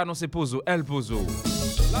gon côté annoncer pozo elle pozo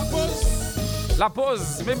la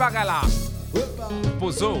pause mais baga là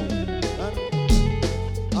pozo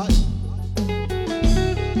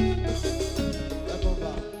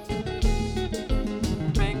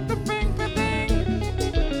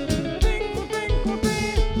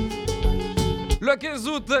le 15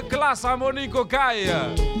 août, Classe harmonique au Caille.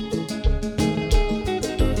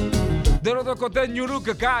 De l'autre côté, New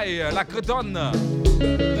Look Caille, la Cretonne.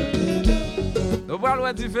 Nous voyons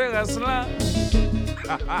la différence là.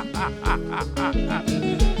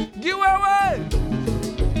 Guy Wewe,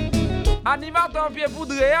 animateur pied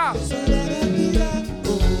poudré.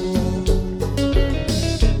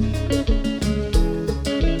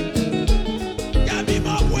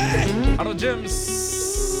 Alors James.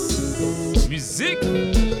 Musique.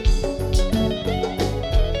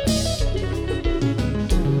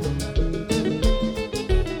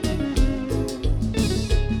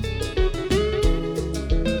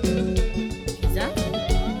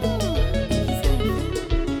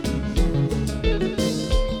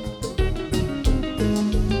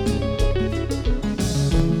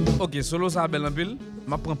 OK, solo ça belle en pile.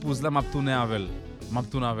 M'a prend pause là, m'a tourner avec.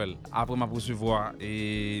 Après m'a recevoir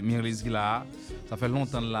et Mirlis qui là, ça fait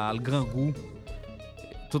longtemps là, le grand goût.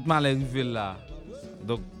 Tout mal arrivé là.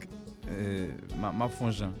 Donc m'a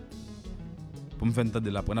fongeant. Pour me faire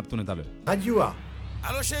entendre là, pour n'a tourner tout à l'heure. Radio A.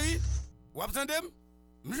 Allô chérie, ou attendez?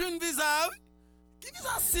 M'jou une visa. Qui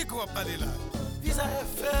visa c'est qu'on va parler là? Visa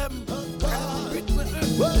FM.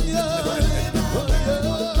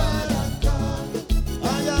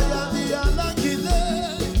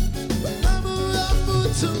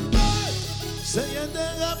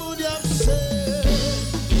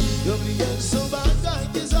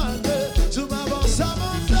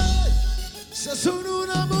 C'est sous nous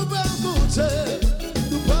n'a pas goûté,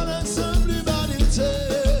 nous parlons ensemble l'humanité.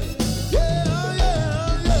 Yeah,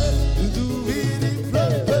 yeah, yeah, nous vivons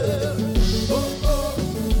fleurs. Oh, oh,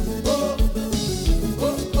 oh,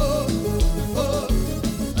 oh, oh, oh,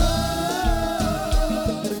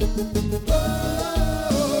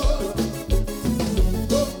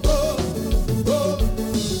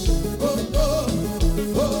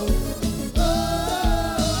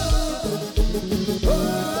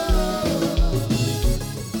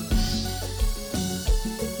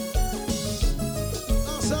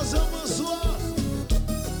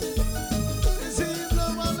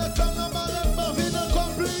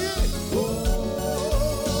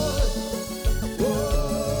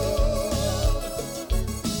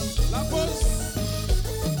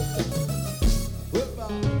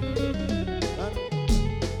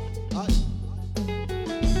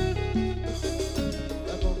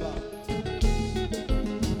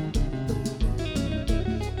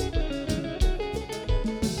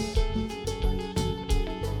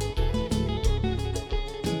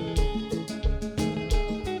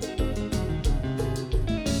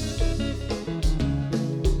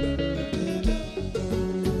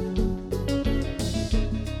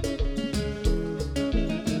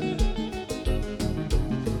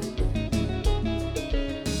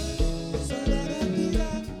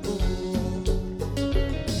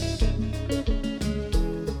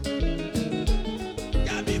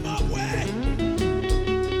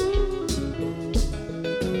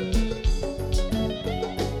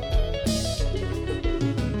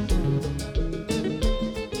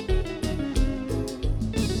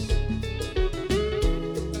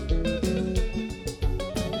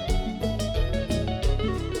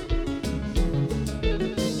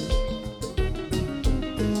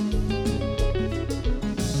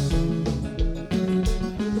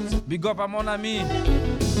 Big up à mon ami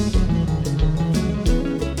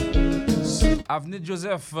Avenue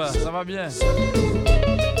Joseph, ça va bien?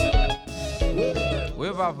 Oui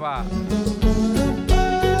papa.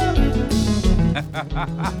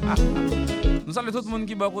 Nous saluons tout le monde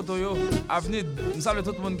qui bat au Toyo. Avenue, nous saluons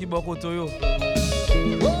tout le monde qui bat au Toyo.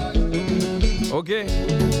 OK.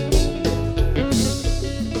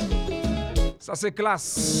 Ça c'est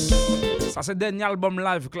classe. Ça c'est dernier album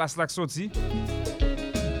live classe là qui sorti.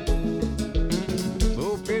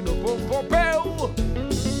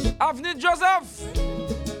 Avenue Joseph.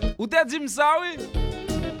 Ou t'as dit ça oui?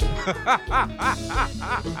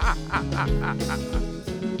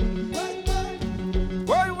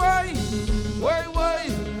 Oui.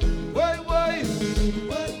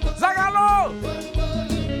 Zagalo.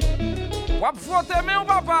 Wap frotte mais ou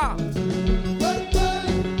papa?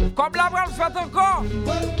 Comme la bral fait encore.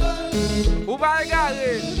 Ou va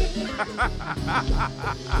égarer.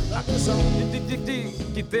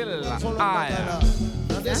 Quittez là.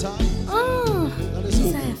 Oh, Visa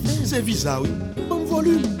FM. C'est Visa, oui. Bon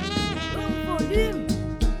volume. Bon volume.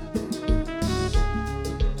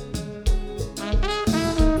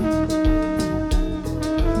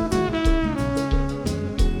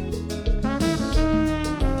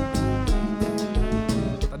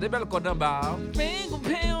 T'as des belles cordes en bas. Ping,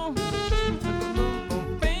 ping.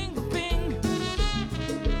 Ping, ping.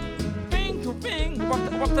 Ping, ping. On va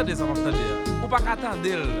attendre ça, on va attendre. On va pas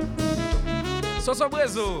attendre. Soso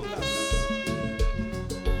Brezo.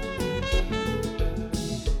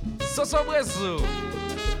 Soso Brezo.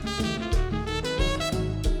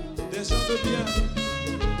 Descendez bien.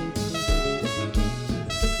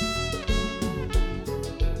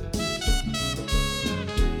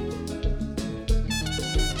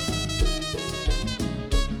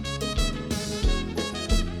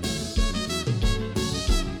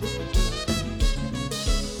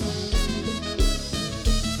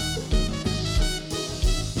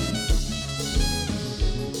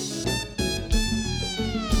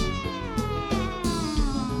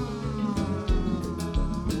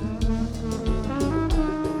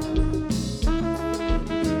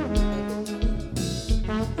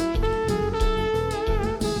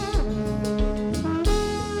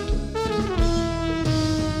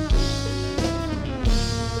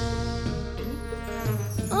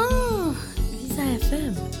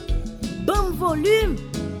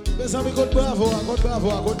 God bravo, God bravo,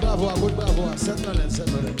 God bravo, God bravo. C'est malin.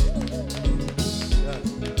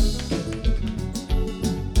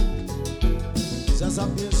 Ça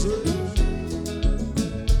bien sûr.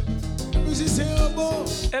 Musicien bon.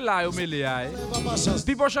 Et là, yo mêlé aïe. Pas chance.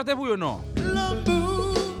 Puis pour chanter pour yo non.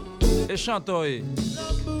 L'amour. Et chanteur.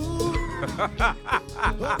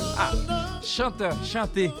 Chanteur,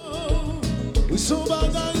 chanter. Où sont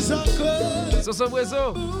bagages sacrés. Sur ce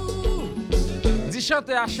réseau. Dis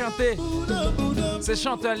chanteur à chanter. C'est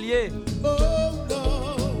chanteur lié. Oh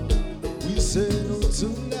non. Oui, c'est nous tous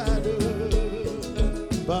là deux.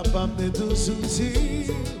 Papa me tout souci.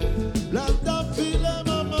 La dame file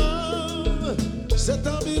maman. C'est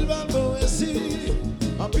un pile bal poésie.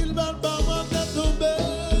 Un pile bal par moi t'es tombé.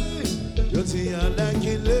 Je tiens là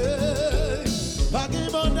qu'il est. Pas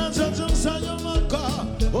qu'il m'en a j'en ça y'en encore.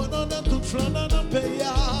 On en a toute flan dans le pays.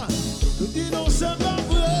 Nous disons non c'est pas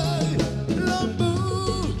vrai.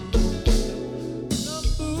 L'amour.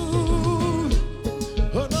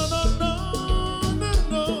 Oh non non non non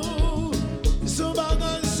non. Ils sont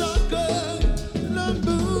bagages sacrés.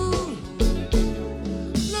 L'amour.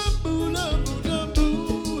 Oh non.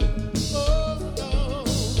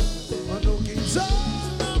 On nous quitte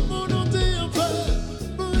l'amour nous dit en fait.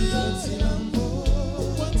 Bouillon.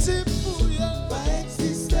 What's bouillon. Pas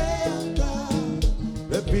exister encore.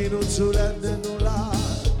 Et puis nous tous là de nous là.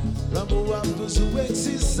 L'amour a toujours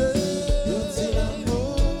existé.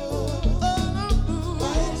 L'amour. Oh l'amour.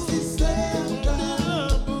 Pas exister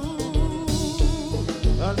encore.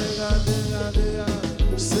 Allez.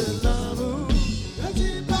 C'est l'amour. Je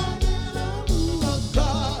dis pas de l'amour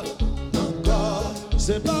encore.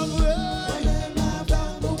 C'est pas vrai.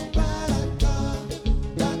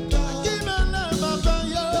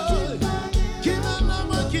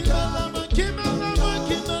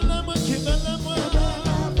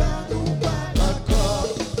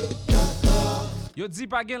 Yo dit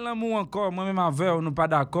pas gen l'amour encore, moi-même avec nous pas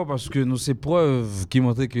d'accord parce que nous c'est preuve qui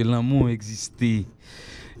montre que l'amour existait.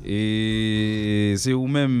 Et c'est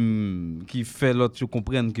vous-même qui fait l'autre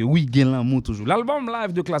comprendre que oui, gen l'amour toujours. L'album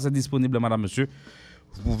live de classe est disponible, madame, monsieur.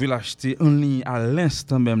 Vous pouvez l'acheter en ligne à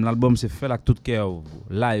l'instant même. L'album c'est fait avec tout cœur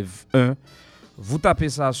live 1. Vous tapez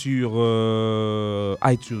ça sur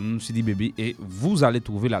iTunes, CD Baby et vous allez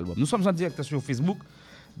trouver l'album. Nous sommes en direct sur Facebook.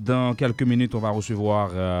 Dans quelques minutes, on va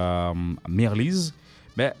recevoir Merlise.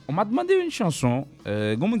 Mais on m'a demandé une chanson.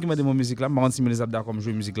 Comment qui m'a demandé mon musique là, m'a dit les abdas comme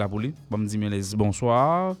jouer musique là pour lui. M'a dit Merlise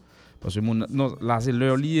bonsoir parce que non là c'est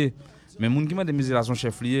l'heure liée. Mais mon qui m'a demandé musique là son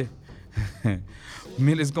chef lié.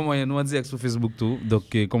 Merlise comment on a direct sur Facebook tout. Donc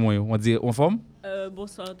comment on dit en forme?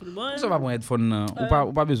 Bonsoir tout le monde. Ça va prendre headphone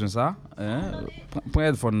ou pas besoin ça hein? Prendre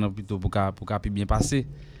headphone plutôt pour qu'a bien passer.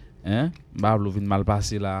 Hein? Bah, l'eau vient mal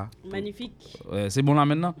passer là. Magnifique. C'est bon là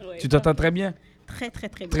maintenant? Ouais, tu t'entends très bien? Très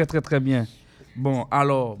bien. Très bien. Bon,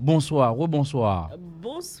 alors, bonsoir, rebonsoir.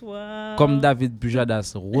 Bonsoir. Comme David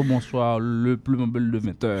Pujadas, rebonsoir, le plus mobile de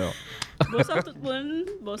 20h. Bonsoir tout le monde.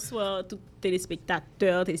 Bonsoir tous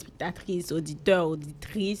téléspectateurs, téléspectatrices, auditeurs,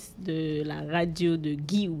 auditrices de la radio de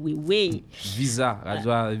Guy Wewe.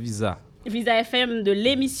 Radio Visa. Visa FM de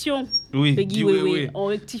l'émission de Guy Wewe. On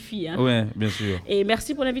rectifie. Hein? Oui, bien sûr. Et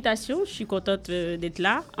merci pour l'invitation. Je suis contente d'être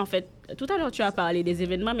là. En fait, tout à l'heure, tu as parlé des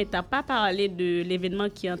événements, mais tu n'as pas parlé de l'événement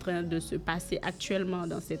qui est en train de se passer actuellement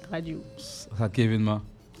dans cette radio. Ça, quel événement?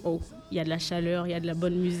 Oh, il y a de la chaleur, il y a de la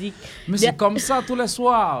bonne musique. Mais c'est comme ça tous les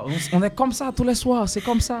soirs. On est comme ça tous les soirs. C'est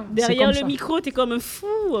comme ça. Derrière le micro, tu es comme un fou.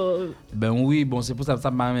 Ben oui, bon, c'est pour ça que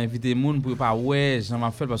ça m'a invité moun pour pas j'en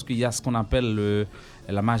m'a fait parce qu'il y a ce qu'on appelle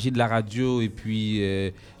la magie de la radio et puis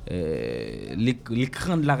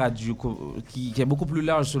l'écran de la radio qui est beaucoup plus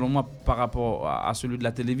large selon moi par rapport à celui de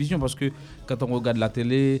la télévision parce que quand on regarde la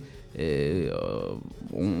télé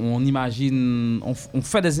on imagine on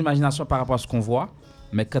fait des imaginations par rapport à ce qu'on voit.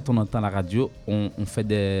 Mais quand on entend la radio, on fait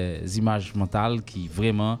des images mentales qui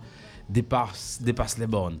vraiment dépassent les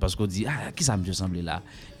bornes. Parce qu'on dit, qui ça me semble là?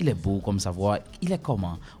 Il est beau comme sa voix. Il est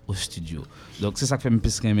comment au studio? Donc c'est ça qui fait me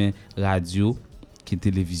plus aimer radio qui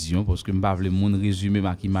télévision. Parce que je ne veux pas le monde résumer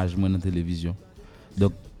ma image dans la télévision.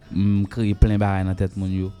 Donc je crée plein de barres dans la tête,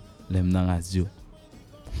 l'aime dans la radio.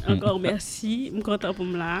 Encore merci. Je suis content pour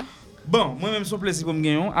me là. Bon, moi-même, c'est un plaisir pour me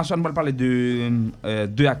gagner. Achille, on va parler de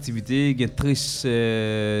deux activités. Triss,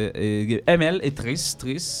 ML et Triss.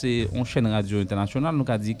 Triss, c'est une chaîne radio internationale, nous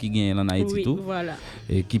a dit qui gagne en Haïti oui, tout. Voilà.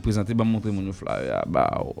 Et qui présentait, montrer mon flyer.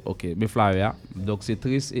 Ok, mes flyers. Donc c'est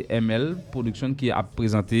Triss et ML Production qui a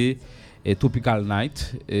présenté Tropical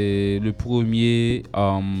Night le 1er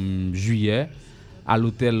juillet à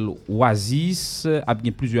l'hôtel Oasis. Il y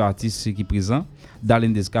a plusieurs artistes qui sont présents.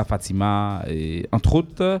 Darlene Desca, Fatima, entre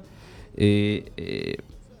autres. Et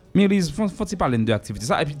Mélise, faut-il parler de activité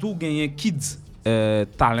ça et puis tout gagner Kids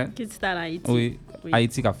Talent. Kids Talent Haïti. Oui,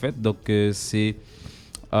 Haïti qu'a fait. Donc c'est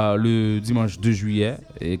le dimanche 2 juillet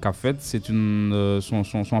et qu'a fait c'est son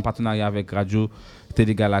en partenariat avec Radio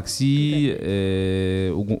Télé Galaxy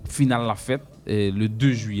au final la fête le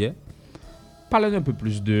 2 juillet. Parlez un peu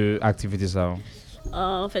plus de activité ça.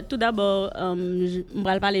 En fait, tout d'abord, on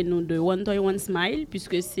va parler de One Toy One Smile,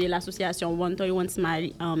 puisque c'est l'association One Toy One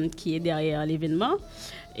Smile qui est derrière l'événement.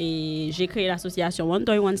 Et j'ai créé l'association One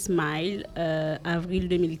Toy One Smile avril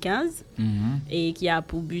 2015 et qui a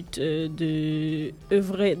pour but de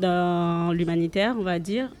œuvrer dans l'humanitaire, on va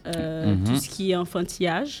dire, tout ce qui est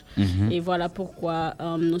enfantillage. Et voilà pourquoi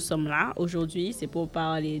nous sommes là aujourd'hui. C'est pour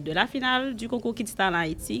parler de la finale du concours Kids Talent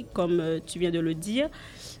Haïti, comme tu viens de le dire.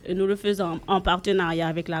 Nous le faisons en partenariat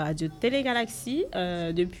avec la Radio Télé Galaxy.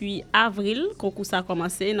 Depuis avril, le concours a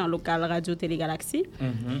commencé dans le local Radio Télé Galaxy.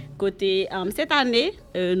 Côté cette année,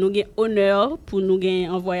 nous avons honneur pour nous gagner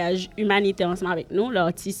un voyage humanitaire ensemble avec nous,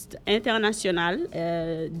 l'artiste international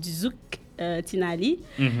du Zouk Tinali,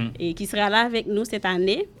 et qui sera là avec nous cette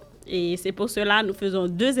année. Et c'est pour cela que nous faisons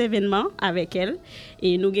 2 événements avec elle.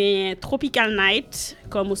 Et nous gagnons Tropical Night,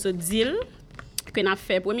 comme on se dit, que nous avons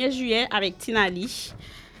fait le 1er juillet avec Tinali.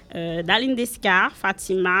 Daline Descar,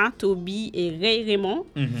 Fatima, Toby et Ray Raymond.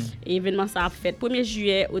 Et l'événement ça a fait 1er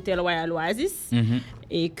juillet Hôtel Royal Oasis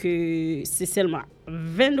et que c'est seulement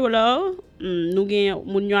 $20.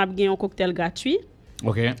 Nous avons un cocktail gratuit.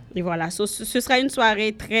 OK. Et voilà, ce sera une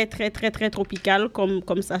soirée très très très très tropicale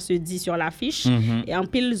comme ça se dit sur l'affiche. Et en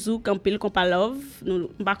pile zouk, en pile compa love.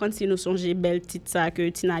 Par contre si nous songeons belle petite ça que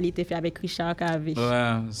Tinali t'a fait avec Richard Kavé.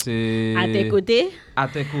 Ouais, c'est à tes côtés. À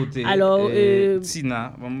tes côtés. Alors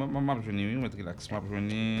Tina, m'a joindre, mettre relax, m'a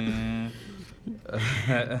joindre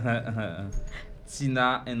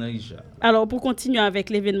Tina et Richard. Alors, pour continuer avec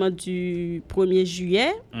l'événement du 1er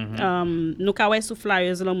juillet, nous avons sur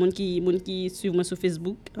flyers, les gens qui suivent moi sur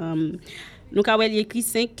Facebook, nous avons écrit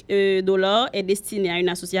 $5 est destiné à une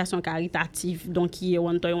association caritative, donc qui est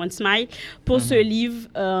One Toy One Smile. Pour ce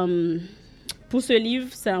livre,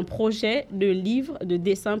 c'est un projet de livre de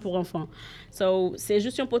dessin pour enfants. So, c'est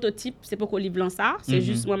juste un prototype, c'est pour qu'on livre ça. C'est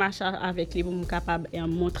juste moi marcher avec les pour me capable et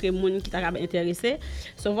montrer monde qui t'a intéressé.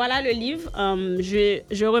 So, voilà le livre.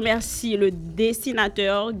 Je remercie le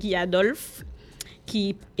dessinateur Guy Adolphe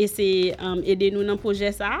qui essaie d'aider nous dans le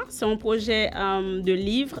projet ça. C'est un projet de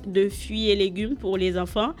livre de fruits et légumes pour les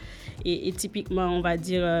enfants et typiquement on va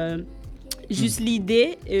dire juste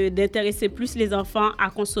l'idée d'intéresser plus les enfants à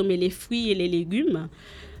consommer les fruits et les légumes.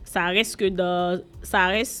 Ça reste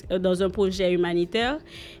dans un projet humanitaire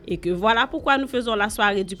et que voilà pourquoi nous faisons la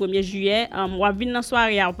soirée du 1er juillet. On va venir dans la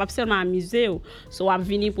soirée, on va pas seulement amuser, on va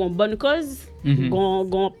venir pour une bonne cause.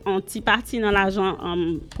 On un petit parti dans l'argent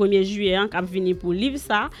 1er juillet qui va venir pour livre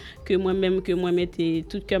ça que moi mettais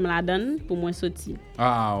tout comme la donne pour moi sortir.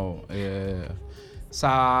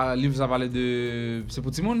 Ça livre ça parle de c'est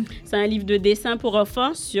pour tout le monde. C'est un livre de dessin pour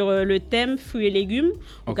enfants sur le thème fruits et légumes.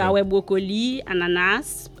 Okay. On a brocoli,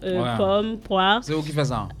 ananas, pommes, poires. C'est vous qui fait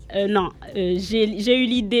ça? Non, j'ai eu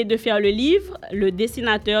l'idée de faire le livre. Le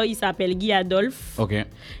dessinateur, il s'appelle Guy Adolphe. OK.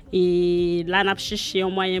 Et là, on a cherché un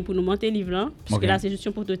moyen pour nous monter le livre là, puisque là c'est juste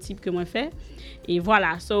un prototype que moi fait. Et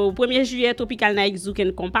voilà, so 1er juillet, Tropical Night Zouk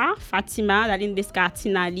and Compa, Fatima, Daline Descar,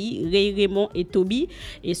 Tinali, Ray Raymond et Toby,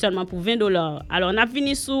 et seulement pour $20. Alors, on a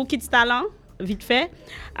fini sur Kids Talent, vite fait.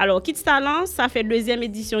 Alors, Kids Talent, ça fait 2e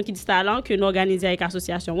édition Kids Talent que nous organisons avec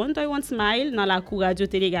l'association One Toy One Smile dans la cour Radio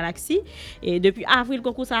Télé Galaxy. Et depuis avril, le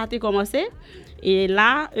concours a été commencé. Et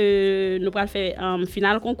là, nous allons faire un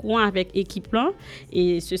final concours avec équipe là.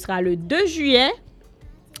 Et ce sera le 2 juillet,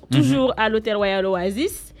 toujours à l'Hôtel Royal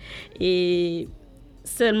Oasis. Et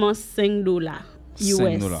seulement $5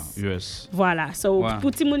 US. US. Voilà. So,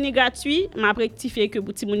 pour petit monde gratuit, m'a rectifié que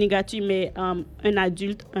pour petit monde gratuit, mais un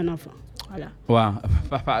adulte, un enfant. Voilà. Ouais.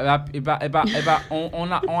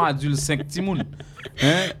 On a adulte 5 petits moun.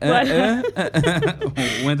 Voilà.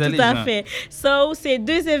 Tout à fait. So, ces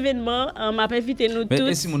 2 événements, m'a invité nous tous.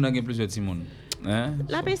 Mais si moun a plusieurs petits moun.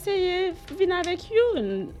 La PCE vient avec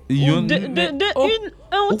Youn. Youn. Un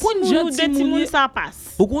petit moun ou 2 petits moun ça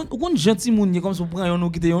passe. Ou kon gentil moun comme ça prend yon ou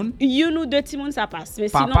quitte yon. Youn ou 2 petits moun ça passe. Mais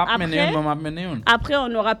sinon après on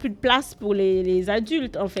n'aura plus de place pour les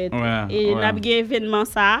adultes en fait. Et n'a gagné événement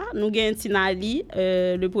ça, nous gagne Tinali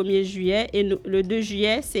le 1er juillet et le 2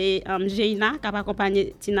 juillet c'est Jeina qui va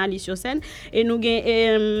accompagner Tinali sur scène et nous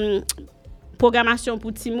gagne programmation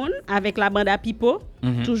pour Timoun avec la bande à Pipo,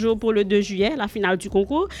 toujours pour le 2 juillet, la finale du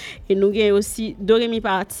concours. Et nous avons aussi Doremi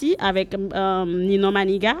Party avec Nino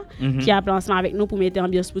Maniga qui a appelé ensemble avec nous pour mettre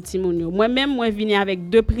ambiance pour Timoun. Moi-même, moi, je viens avec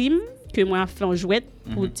 2 primes que moi fait en jouet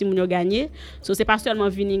pour ti moun yo gagner. So c'est pas seulement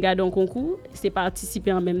venir garder un concours, c'est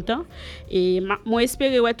participer en même temps et moi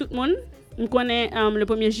espérer ouais tout le monde. On connaît le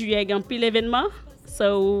 1er juillet il y a un pile événement.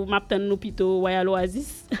 So m'attend nous plutôt Royal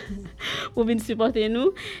Oasis pour venir supporter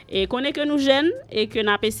nous et connaît que nous jeunes et que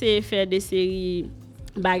n'a essayé faire des séries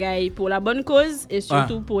bagaille pour la bonne cause et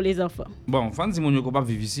surtout pour les enfants. Bon, fan si mon yo capable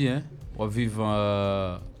vivre ici hein. On vivre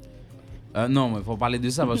non, mais faut parler de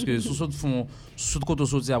ça parce que sous côté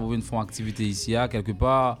sortir pour venir faire une activité ici quelque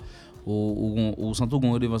part ou sans tout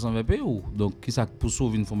qu'on redevance envers pays ou donc qui ça pour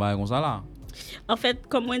sauver une forme comme ça là. En fait,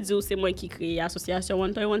 comme moi dis, c'est moi qui crée l'association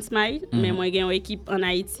One Toy One Smile, mais moi j'ai une équipe en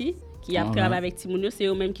Haïti qui a travaillé avec Timounio, c'est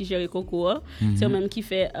eux même qui gèrent le concours, c'est eux même qui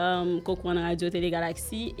fait concours en radio Télé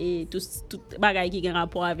Galaxy et tout bagaille qui a un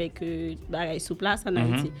rapport avec bagaille sous place en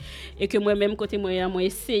Haïti. Et que moi-même côté moi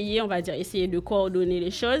essayer de coordonner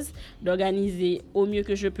les choses, d'organiser au mieux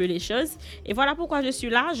que je peux les choses. Et voilà pourquoi je suis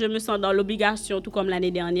là, je me sens dans l'obligation tout comme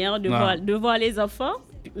l'année dernière de voir les enfants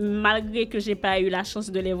malgré que j'ai pas eu la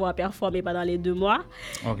chance de les voir performer pendant les 2 mois.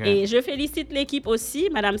 Et je félicite l'équipe aussi,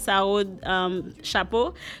 Madame Sarod,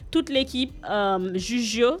 chapeau, toute l'équipe,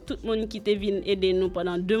 Jujio, tout le monde qui était venu aider nous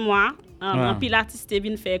pendant 2 mois. Un pile artiste est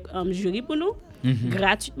venu faire jury pour nous.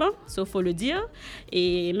 Gratuitement, sauf faut le dire.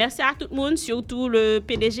 Et merci à tout le monde, surtout le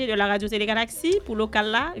PDG de la radio Télé Galaxy pour local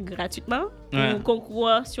là, gratuitement. Pour concours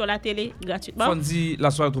sur la télé, gratuitement. Fondi, la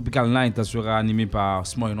soirée Tropical Night sera animée par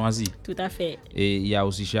Smoy Noisy. Tout à fait. Et il y a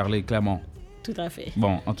aussi Charlie Clément. Tout à fait.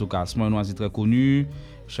 Bon, en tout cas, Smoy Noisy très connu.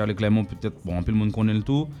 Charlie Clément, peut-être, bon, un peu le monde connaît le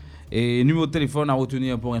tout. Et numéro de téléphone à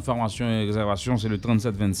retenir pour information et réservation, c'est le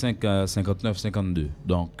 37 25 59 52.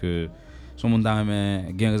 Donc, son monde a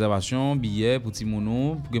une réservation, billet pour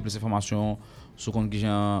Timounou, pour gagner plus d'informations sur compte qui j'ai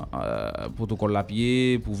un protocole à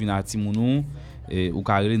pied pour venir à Timounou et ou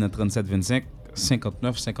carré dans 37 25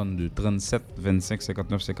 59 52 37 25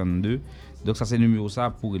 59 52. Donc ça c'est le numéro ça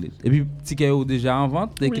pour les. Et puis ticket est déjà en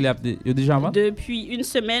vente, déjà en vente. Depuis une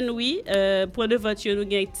semaine oui, point de vente nous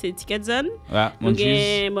gagne c'est Ticket Zone. Nous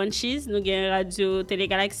gagne Moncheese, nous gagne Radio Télé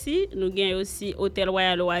Galaxy, nous gagne aussi Hôtel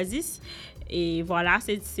Royal Oasis. Et voilà,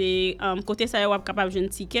 c'est côté ça vous capable de jouer un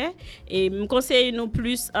ticket et me conseille nous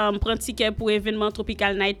plus prendre ticket pour événement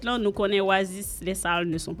Tropical Night là, nous connaît Oasis, les salles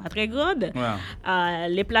ne sont pas très grandes.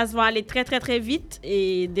 Les places vont aller très très très vite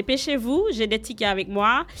et dépêchez-vous, j'ai des tickets avec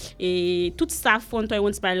moi et tout ça One Toy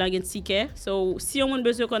One Smile un ticket. So si on a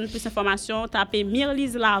besoin de plus d'informations, tapez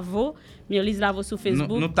Mirlise Lavo sur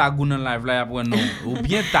Facebook. Nous tagons dans live là après nous ou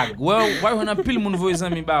bien tag. Ouais, on a pile mon voisin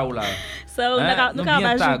mi ba ou là. So nous va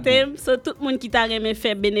ajouter tout le monde qui t'a aimé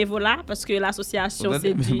faire bénévolat parce que l'association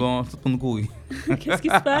c'est dit. Bon, tout le monde courir. Qu'est-ce qui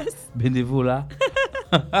se passe? Bénévolat.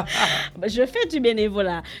 Je fais du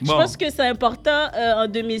bénévolat. Je pense que c'est important en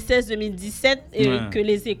 2016-2017 que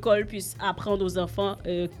les écoles puissent apprendre aux enfants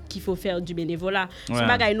qu'il faut faire du bénévolat. Ce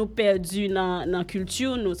bagay nous perdu dans la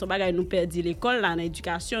culture, nous, ce bagay nous perdu l'école, dans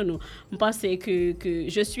l'éducation. Nous, on pense que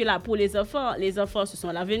je suis là pour les enfants. Les enfants, ce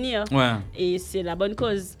sont l'avenir. Et c'est la bonne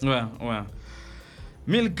cause.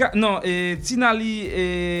 Non, et Tinali,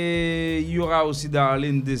 et il y aura aussi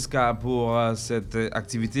Darlene Desca pour cette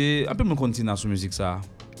activité. Un peu me continuer sur musique ça.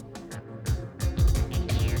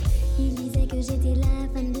 Il disait que j'étais la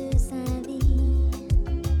femme de sa vie.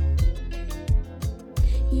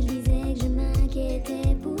 Il disait que je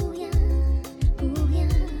m'inquiétais pour rien, pour rien.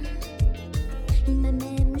 Il m'a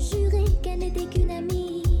même juré qu'elle n'était qu'une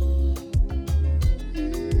amie.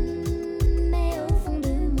 Mais au fond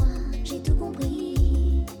de moi, j'ai tout compris.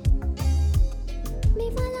 Mais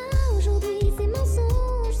voilà, aujourd'hui, ces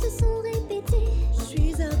mensonges se sont répétés. Je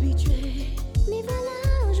suis habituée. Mais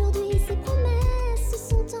voilà, aujourd'hui, ces promesses se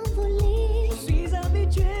sont envolées. Je suis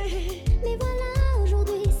habituée. Mais voilà,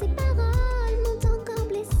 aujourd'hui, ces paroles m'ont encore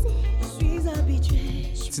blessée. Je suis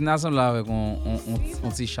habituée. Tina ensemble là avec on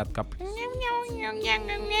petit chat cap.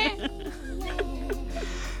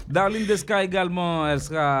 Darlene Desca également, elle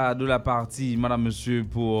sera de la partie Madame Monsieur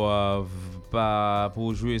pour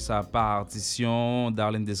jouer sa partition.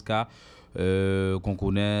 Darlene Desca, qu'on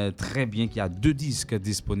connaît très bien, qui a 2 disques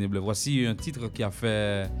disponibles. Voici un titre qui a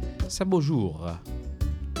fait C'est beau jour.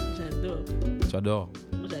 J'adore. Tu adores?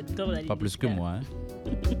 J'adore la Pas plus que moi, hein?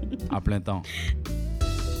 À plein temps.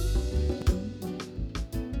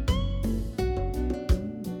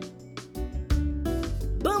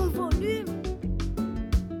 Bon volume.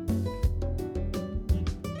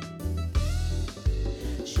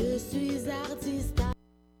 Je suis artiste.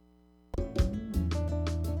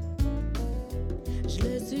 Je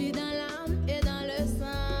le suis dans l'âme et dans le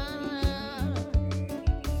sang.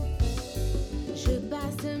 Je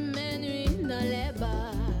passe mes nuits dans les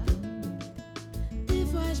bars. Des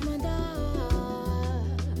fois je m'endors.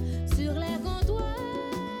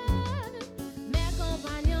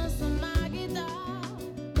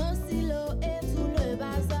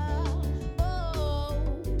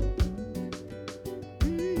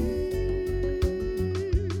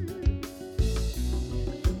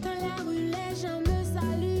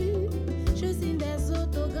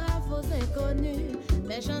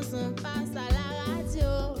 les chansons passent à la radio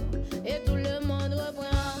et tout le monde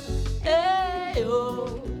reprend. Hey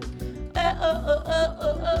oh, hey oh oh oh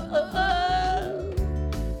oh oh oh oh,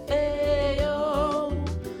 hey oh,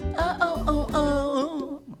 oh oh oh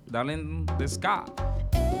oh. Darling, the sky.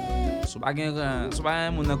 So pas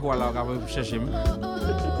un monde quoi là qui va chercher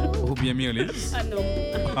ou bien Mirlis. Ah non.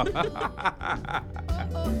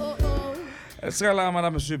 Elle sera là,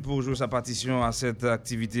 madame, monsieur, pour jouer sa partition à cette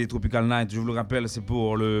activité Tropical Night. Je vous le rappelle, c'est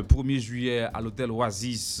pour le 1er juillet à l'hôtel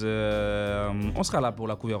Oasis. On sera là pour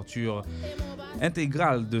la couverture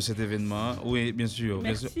intégrale de cet événement. Oui, bien sûr.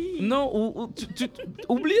 Merci. Bien sûr. Non,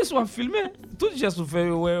 oubliez soit filmé. Tout geste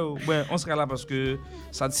fait, ouais, on sera là parce que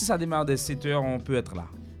si ça démarre dès 7h, on peut être là.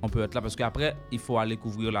 On peut être là parce qu'après, il faut aller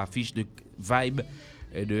couvrir l'affiche de Vibe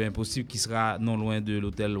et de Impossible qui sera non loin de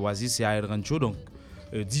l'hôtel Oasis et à El Rancho. Donc,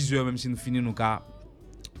 10h, même si nous finissons, nous avons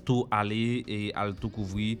tout aller et à tout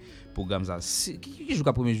couvrir pour Gamza. Qui joue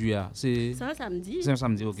le 1er juillet? C'est un samedi. C'est un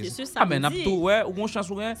samedi, ok. C'est ce samedi. Ah, mais nous tout, ouais, ou bon chance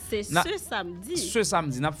ou rien. C'est ce samedi. Ce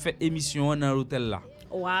samedi, nous avons fait émission dans l'hôtel là.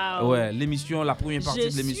 Waouh. Ouais, l'émission, la première partie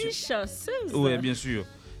de l'émission. Je suis chanceuse. Ouais, bien sûr.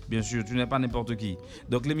 Bien sûr, tu n'es pas n'importe qui.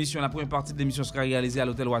 Donc la première partie de l'émission sera réalisée à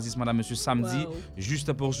l'hôtel Oasis, madame, monsieur, samedi,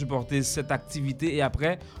 juste pour supporter cette activité. Et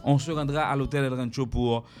après, on se rendra à l'hôtel El Rancho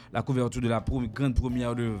pour la couverture de la grande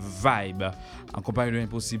première de Vibe, en compagnie de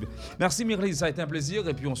Impossible. Merci Mirly, ça a été un plaisir.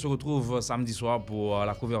 Et puis on se retrouve samedi soir pour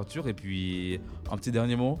la couverture. Et puis, un petit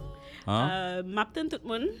dernier mot. M'attends tout le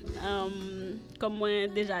monde. Comme moi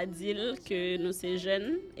déjà dit que nous sommes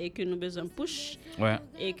jeunes et que nous avons besoin de push. Ouais.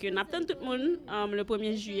 Et que nous attendons tout le monde le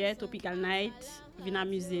 1er juillet, Tropical Night, venez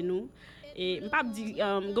amuser nous. Et je ne pas dire,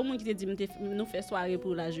 qui te dit nous faire soirée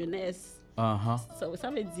pour la jeunesse. Ça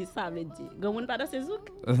veut dire. Gomoun pas dans ses zouk.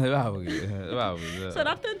 Oui. Ça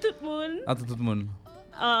attend tout le monde. Attends tout le monde.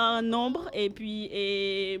 En nombre et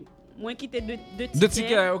puis moi qui était deux tickets. Deux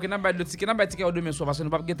tickets, ok, n'a pas de tickets, n'a pas de tickets au demain soir parce que nous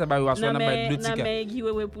pas gagner tabac au soir, n'a pas de tickets. Mais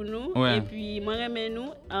giveaway pour nous. Ouais. Et puis moi remet nous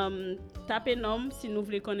tapez nom si nous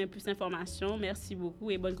voulez connaître plus d'informations. Merci beaucoup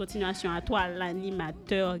et bonne continuation à toi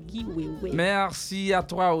l'animateur giveaway. Merci à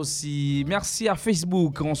toi aussi. Merci à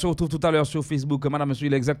Facebook. On se retrouve tout à l'heure sur Facebook. Madame, monsieur,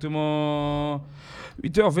 il est exactement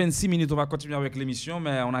 8h26. On va continuer avec l'émission,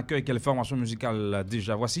 mais on accueille quelle formation musicale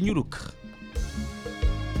déjà. Voici New Look.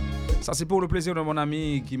 Ça, c'est pour le plaisir de mon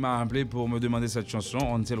ami qui m'a appelé pour me demander cette chanson.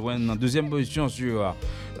 Until When, en deuxième position sur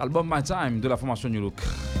l'album My Time de la formation New Look.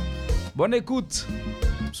 Bonne écoute.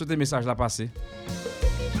 Ce message là passé.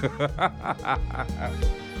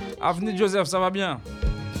 Avenue Joseph, ça va bien?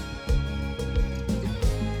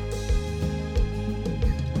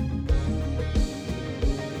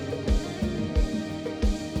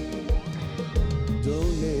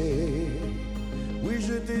 Donné, oui,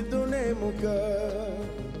 je t'ai donné mon cœur.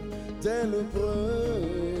 Dès le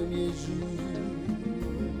premier jour,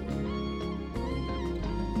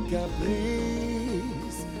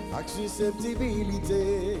 caprice, avec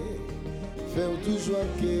susceptibilité, faire toujours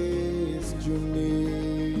questionner.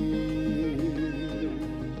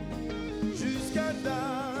 Jusqu'à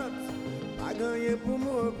date, pas gagné pour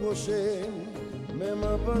me reprocher, même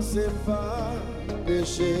en pensée pas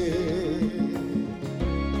péché.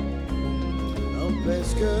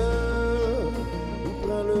 N'empêche que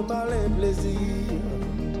le malin plaisir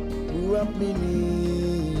pour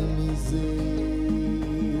minimiser.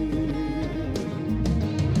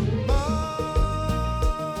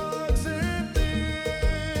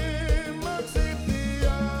 M'accepter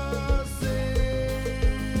assez.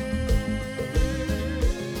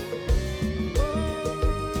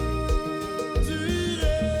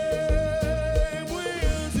 Endurer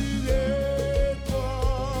toi.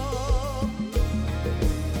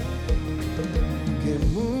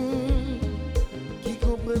 Qui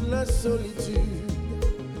comprennent la solitude,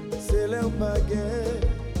 c'est leur baguette,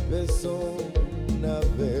 personne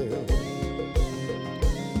n'avait.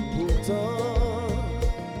 Pourtant,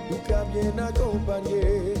 nous qu'a bien accompagné,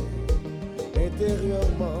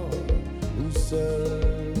 intérieurement ou seul.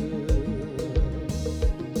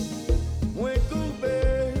 Moins courbé,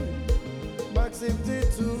 m'accepter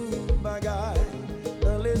tout bagaille,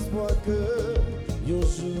 dans l'espoir que yon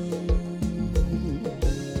jour.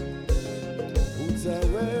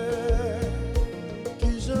 Qui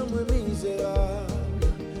j'aime misérable,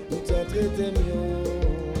 ou t'as traité mieux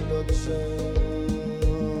notre chien.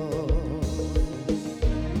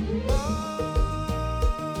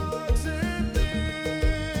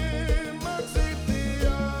 M'accepter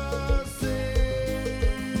assez.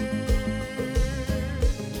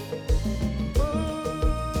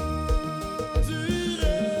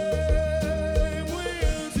 Endurer,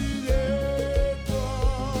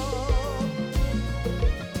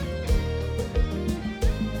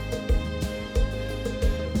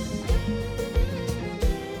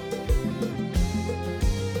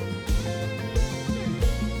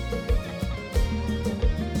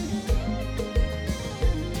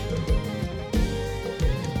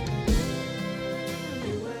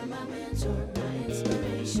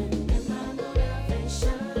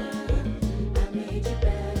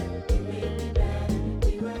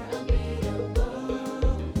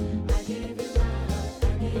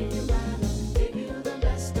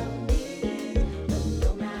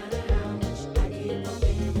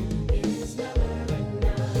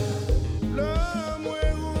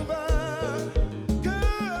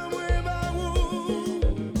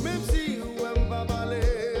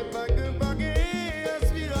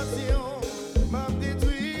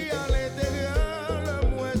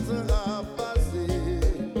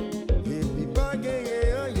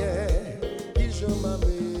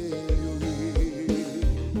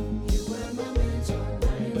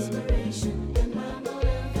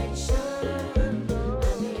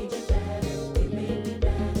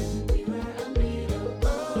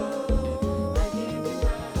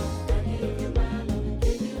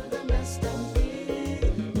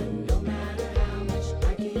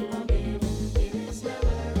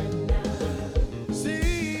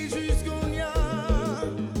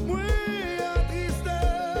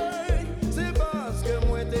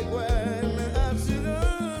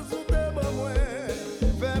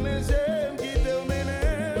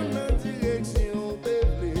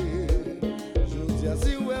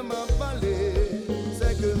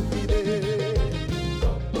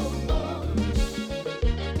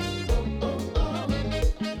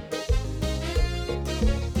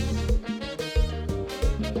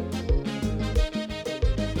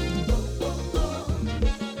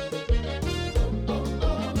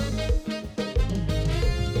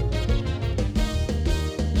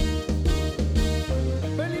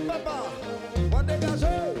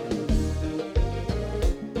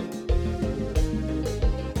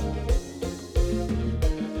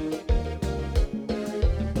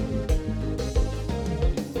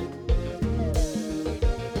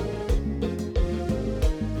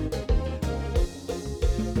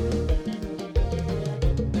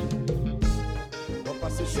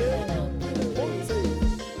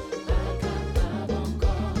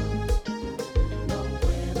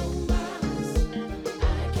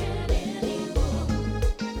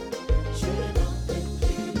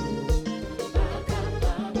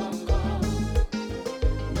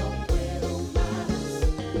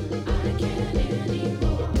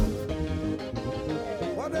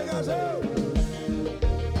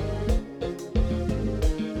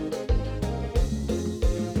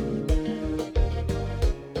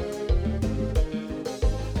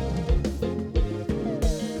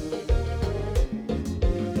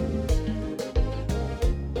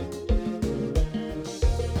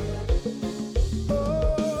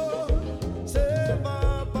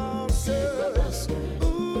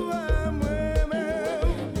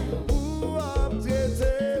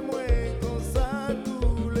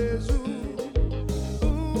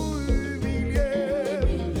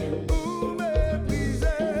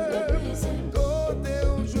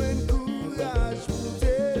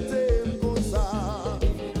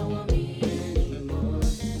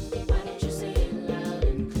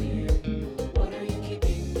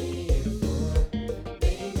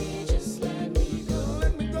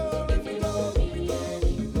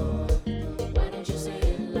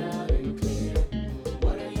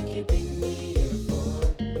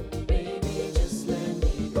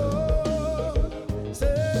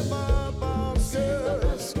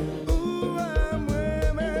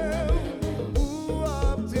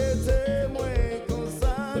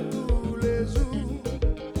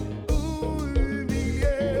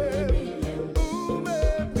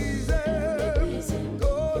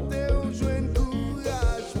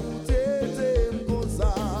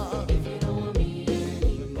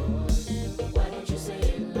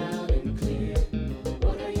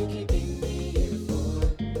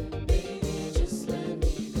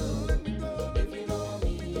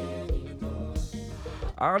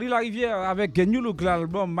 Harley La Rivière avec New Look,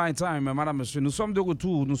 l'album My Time. Madame, monsieur, nous sommes de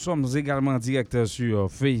retour. Nous sommes également directs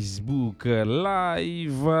sur Facebook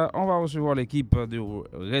Live. On va recevoir l'équipe de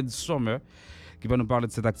Red Summer qui va nous parler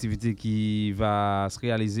de cette activité qui va se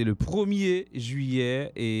réaliser le 1er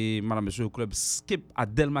juillet. Et madame, monsieur, au club Skip à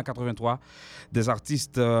Delma 83. Des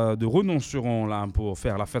artistes de renom seront là pour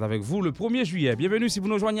faire la fête avec vous le 1er juillet. Bienvenue si vous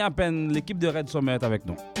nous rejoignez à peine. L'équipe de Red Summer est avec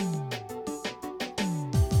nous.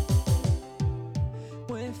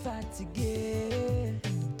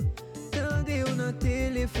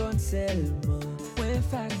 Téléphone seulement, moins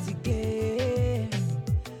fatigué.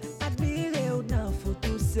 Admiré ou dans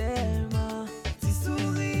photo seulement. Si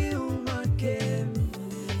souris ou manqué,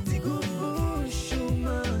 si goût bouche ou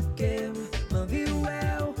manqué. Ma vie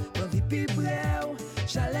ouais, ma vie pibré,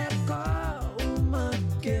 chaleur corps ou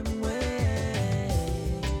manqué moi.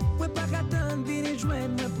 Ouais pas qu'attendre venir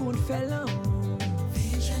joindre pour le faire l'amour.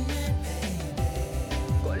 Viens joindre baby.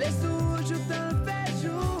 Coller sous jour dans le fait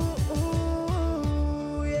jour.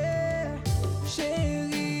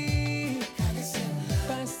 Chérie,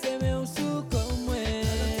 passe-moi un sou comme moi.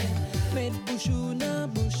 Mets bouchou dans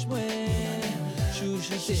bouche moi.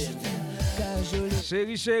 Chouchou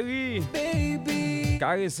t'aime, Chérie, baby.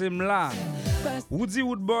 caressez-moi là. Woody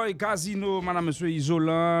Woodboy, Casino, madame, monsieur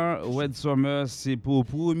Isolant, Red Summer, c'est pour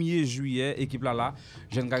 1er juillet, équipe là.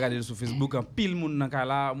 Je viens de regarder sur Facebook, un pile monde dans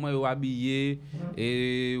là, moi yo habillé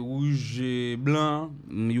et rouge et blanc,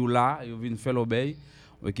 yo là, yo vinn faire l'obéi.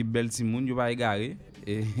 Équipe belle Timoun, yo va égarer.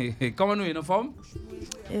 Et comment nous en forme?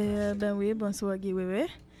 Ben oui, bonsoir Wewe.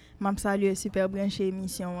 M'am salue super branché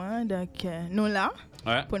émission donc nous là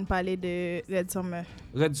pour nous parler de Red Summer.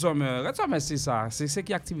 Red Summer c'est ça, c'est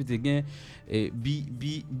qui activité gain et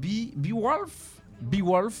B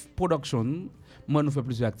Wolf Production. Moi nous fait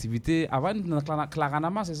plusieurs activités avant dans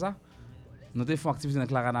Claranama, c'est ça? Nous te font activité dans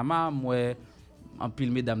Claranama, moi en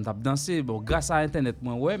pile mesdames tap danser bon grâce à internet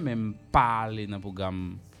moi ouais même parler dans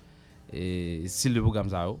programme et si le programme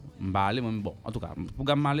ça m'parler moi bon en tout cas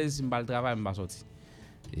programme malais si m'pa le travail m'pa sorti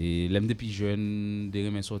et l'aime depuis jeune de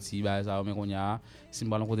remen sorti bah ça mais qu'on y a si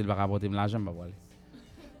m'pa côté va rapporter l'argent m'pa aller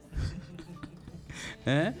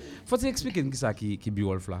hein faut expliquer qui ça qui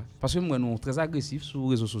Beowulf là parce que moi nous très agressif sur les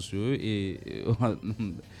réseaux sociaux et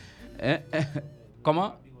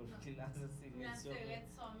comment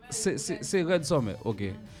c'est Red Summer, ok.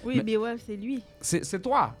 Oui, Beowulf, c'est lui. C'est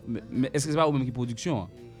toi. Mais est-ce que c'est pas au même qui production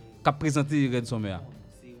qui a présenté Red Summer?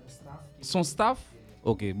 Son staff?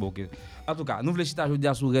 Ok, bon, ok. En tout cas, nous voulons chita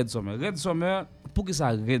aujourd'hui sur Red Summer. Red Summer, pour que ça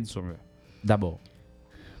Red Summer? D'abord.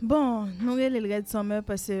 Bon, nous avons le Red Summer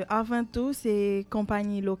parce que avant tout, c'est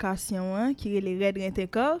compagnie location qui est le Red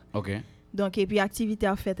Rent-A-Car. Ok. Donc, et puis, activité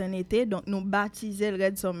à fait en été. Donc, nous baptisons le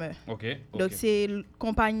Red Summer. Ok. Donc, c'est la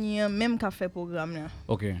compagnie même qui a fait le programme là.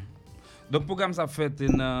 Ok. Donc, le programme ça fait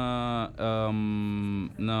dans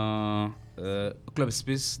Club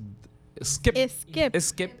Space. Escape.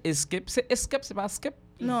 C'est Escape, c'est pas Escape?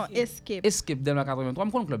 Non, Escape. Escape, dans la 83.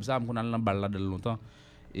 Je connais le club ça, je connais le bal là de longtemps.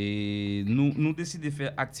 Et nous décidons de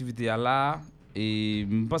faire activité là. Et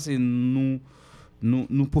je pense que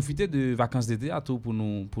nous profiter de vacances d'été à tout pour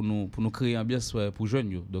nous créer une ambiance pour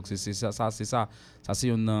jeunes yo. Donc c'est ça c'est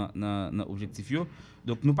un objectif yo.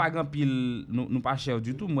 Donc nous pas grand pile nous pas cher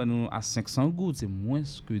du tout, moi nous à 500 gouttes, c'est moins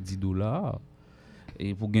que $10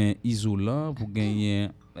 et pour gagner isolant, pour gagner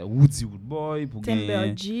Woody Woodboy, pour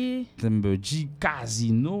gagner Timberg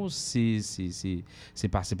Casino, c'est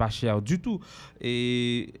pas cher du tout.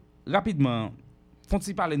 Et rapidement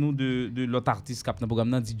faut-il parler nous de l'autre artiste qui a dans le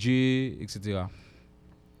programme DJ etc.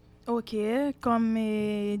 Ok, comme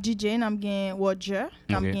DJ, nous avons Roger,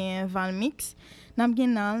 nous avons Valmix, nous avons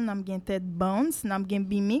Nal, nous avons Ted Bounce, nous avons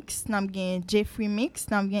B-Mix, nous avons Jeffrey Mix,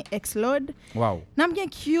 nous avons X-Lord, nous avons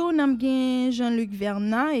Q, nous avons Jean-Luc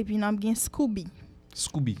Verna et puis nous avons Scooby.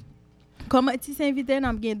 Comme artiste invité, nous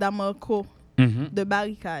avons Damarco de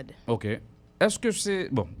Barricade. Ok. Est-ce que c'est...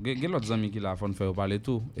 Bon, il y a d'autres amis qui l'ont fait parler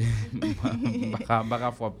tout.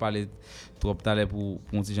 Barra fois parler trop tard pour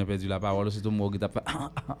un petit Jean perdu la parole, c'est tout le monde qui t'a fait...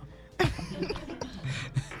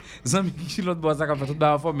 Zami qui l'autre bois ça fait tout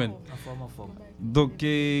dans la forme. En forme. Donc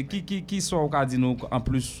qui sont au dit nous en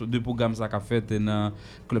plus de programme ça qu'a fait dans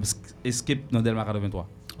club Escape dans Delma 83.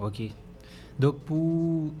 OK. Donc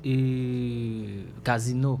pour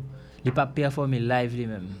Casino, il pas performer live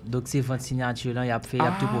lui-même. Donc c'est votre signature là, il a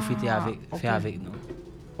tout profiter avec nous.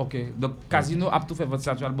 OK. Donc Casino a tout fait votre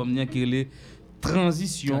signature album qui est les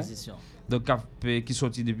Transition. Donc qui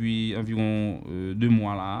sorti depuis environ 2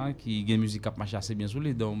 mois là, qui gagne musique qui marche assez bien sur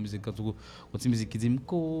les donc musique musique qui dit me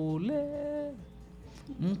coller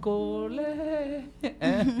M'coller.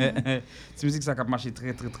 C'est musique ça qui a marché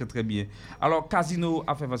très bien. Alors Casino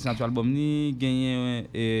a fait votre signature album ni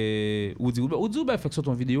gagné ou dit fait sur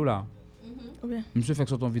ton vidéo là. Monsieur fait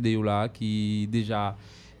sur ton vidéo là qui déjà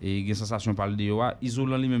et une sensation par le vidéo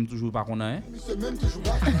isolant lui-même toujours pas connaît hein.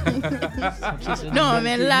 Non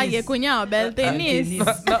mais là il connaît un bel tennis.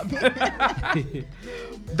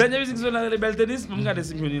 Dernière musique sur le bel tennis, on regarde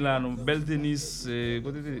si on là non bel tennis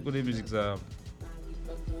côté musique ça.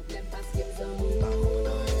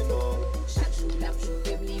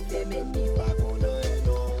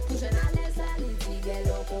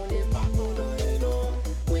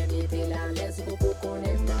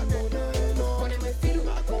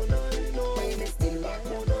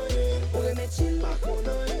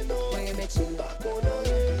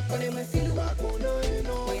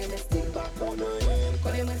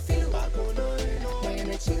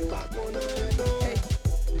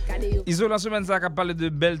 Iso la semaine ça a parlé de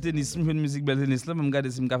bel tennis, une musique bel tennis là, me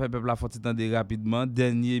regarder si me fait peuple la forte tendre rapidement,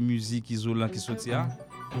 dernier musique isolant qui sorti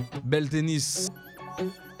bel tennis.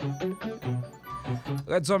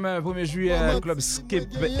 Red Summer 1er juillet club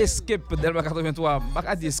Escape Delma 83,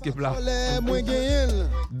 pas dire Escape là.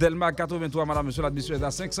 Delma 83 madame monsieur l'admission est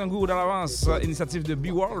à 500 gourds dans l'avance, initiative de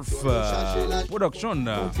B-Wolf Production.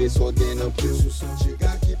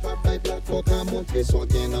 Faut qu'à montrer son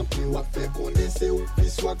gain en plus, ou à faire connaître ou plus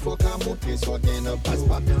soit faut qu'à montrer son gain en passe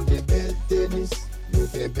pas bien de bel tennis, nous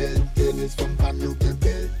fait bel tennis, comme pas nous fait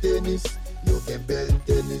bel tennis, nous fait bel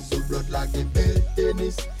tennis, sous bloc là que bel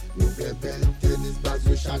tennis, nous fait bel tennis, base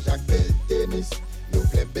de change avec bel tennis, nous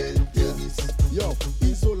fait bel tennis. Yo,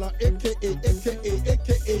 isolant aka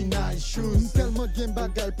nice shoes. Tellement game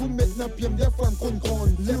bagay pour maintenant pied des fois m'kon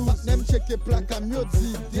grande. Les partenaires checker plaque mieux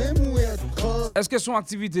dit dem ou être. Est-ce que son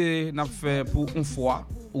activité n'a fait pour une fois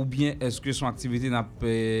ou bien est-ce que son activité n'a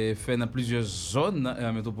fait dans plusieurs zones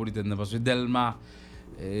métropolitaines parce que Delma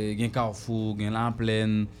gen Carrefour, gen La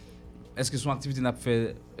Plaine. Est-ce que son activité n'a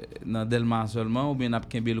fait dans Delma seulement ou bien n'a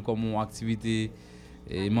kembel comme une activité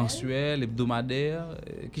mensuelle, hebdomadaire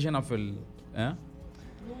qui j'en a fait hein?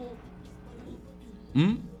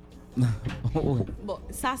 Bon,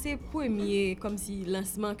 ça c'est premier comme si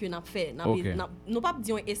lancement que n'a fait. Nous pas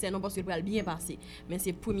dire un essai non parce que ça va bien passer, mais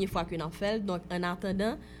c'est première fois que n'a fait. Donc en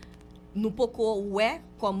attendant, nous pas ouais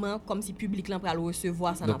comment comme si public là pour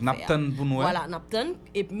recevoir ça n'a fait. Donc n'attend pour nous. Voilà, n'attend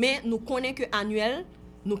et mais nous connaît que annuel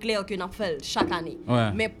nous clair que n'a fait chaque année.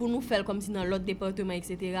 Ouais. Mais pour nous faire comme si dans l'autre département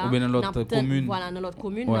etc. Ou bien dans l'autre commune. Voilà, dans l'autre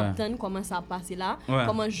commune, n'attend comment ça passer là,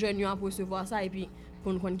 comment jeunes a recevoir ça et puis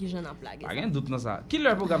pour nous connaître qui j'en a plagué. Pas de doute dans ça. Qui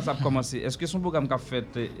leur programme ça a commencé? Est-ce que son programme qu'a fait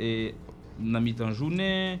dans mi-temps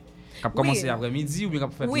journée, qu'a commencé après-midi ou bien qu'a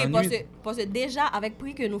fait la nuit? Oui, parce que déjà avec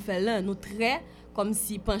prix que nous fait là, nous très comme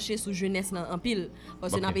si pencher sur jeunesse en pile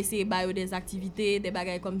parce que n'a essayé bailler des activités, des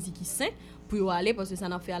bagages comme si qui sain pour aller parce que ça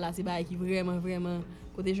n'a fait là c'est bail qui vraiment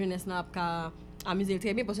côté jeunesse n'a pas amuser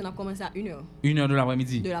très bien parce qu'on a commencé à 1h. 1h de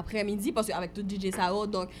l'après-midi. De l'après-midi parce que avec tout DJ ça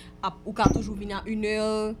donc ou ka toujours venir à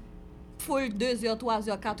 1h full 2h,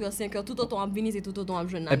 3h, 4h, 5h, tout autant venir et tout autant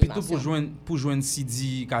jeune. Et puis tout pour joindre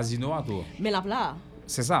Sidi Casino à toi. Mais la plat.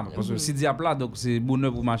 C'est ça parce que Sidi à plat donc c'est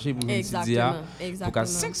bonheur pour marcher pour joindre Sidi à. Exactement.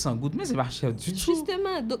 Donc 500 gouttes mais c'est pas cher du tout.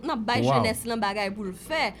 Justement donc n'a bail jeunesse là bagaille pour le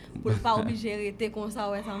faire pour pas obligé rester comme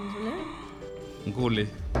ça ouais ça me Golé.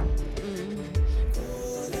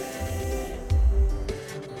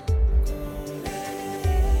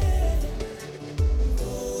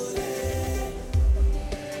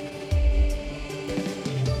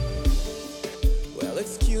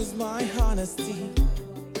 Excuse my honesty,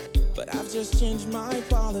 but I've just changed my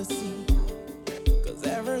policy. Cause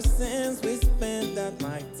ever since we spent that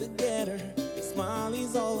night together, your smile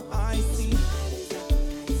is all I see.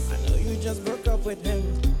 I know you just broke up with him.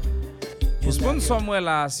 Pour sponsor moi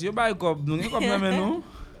là, si yo bay comme nous comme nous.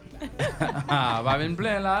 Ah, va venir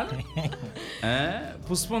plein là. Hein?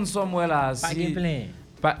 Pour sponsor moi là, si pas plein.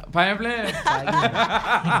 Pas un plein.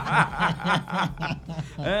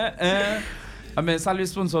 Ah mais salut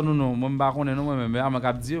sponsor nous non, moi pas connais non moi même, mais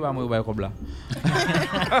cap dire va moi bay comme là.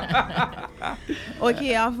 OK,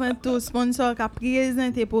 avant tout sponsor qui a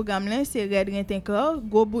présenté programme là, c'est Red Rintinker,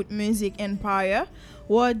 Go Boot Music Empire,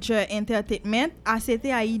 Roger Entertainment, ACT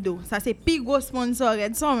Aido. Ça c'est plus gros sponsor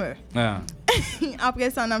Red Summer. Après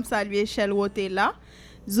ça on a salué Shell Rotella,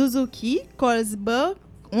 Suzuki, Colesberg,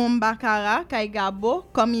 Wombakara, Kaigabo,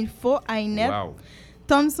 Comme il faut, Ainet,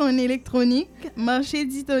 Thomson Électronique, Marché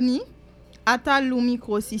Ditoni, Atalou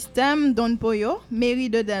Microsystem, Don Poyo, Mairie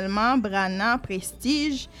de Delma, Brana,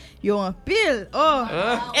 Prestige, yo en pile. Oh,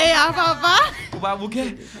 et à papa. Ou pas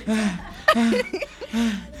bouquet.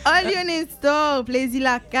 All Unit Store, Plaisir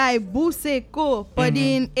la Caille, Bousseco,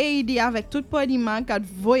 Podin AID avec tout Podiman, qui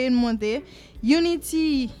voyez monter.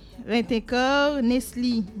 Unity, Rent-A-Car,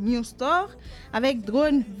 Nestlé, New Store, avec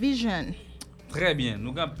Drone Vision. Très bien.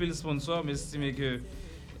 Nous avons pile sponsor, mais estimez que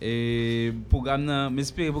programme, mais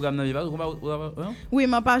espérez programme hein? Oui,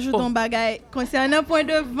 mais pas ajouter ton bagage concernant point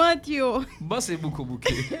de vente yo. Bon, c'est beaucoup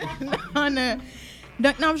bouquet. Non.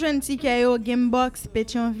 Donc, nous avons un ticket au Gamebox,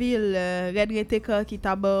 Pétionville, Red Rent-A-Car qui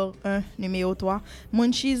t'aborde 1, numéro 3.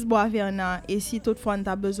 Monchis, Bois-Verna. Et si toutefois nous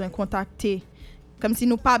avons besoin de contacter, comme si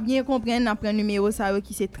nous pas bien comprendre, nous prenons numéro ça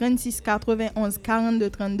qui c'est 36 91 42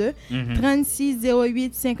 32, 36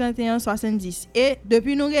 08 51 70. Et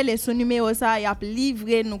depuis nous relais ce numéro ça, il a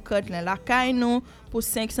livré nous code la caille nous pour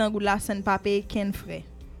 500 gouttes là sans pas payer qu'un frais.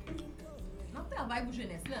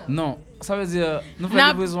 Non, ça veut dire nous faisons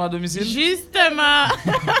livraison à domicile. Justement.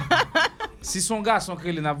 Si son garçon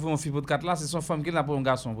crée n'a pas un fille pour 4 là, c'est son femme qui n'a pas un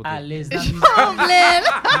garçon pour. À l'aise.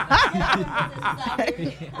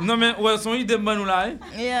 Non mais ouais, son idée de nous là.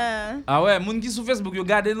 Yeah. Ah ouais, moun qui sur Facebook, yo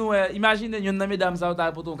gardez nous, imaginez yon nan mesdames ça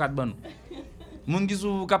ta pour ton 4 ban. Moun qui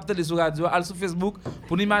sur capter sur radio, al sur Facebook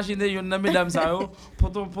pour imaginer yon nan mesdames ça yo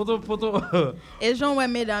pour ton. Et Jean ouais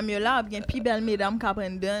mesdames yo là, bien plus belle mesdames qui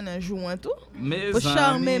prennent un Juin tout. Mes pour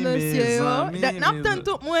charmer monsieur yo. Donc n'attend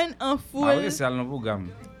tout monde en foule. Ah oui, c'est le programme.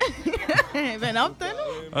 Ben n'attend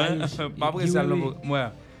pas après c'est le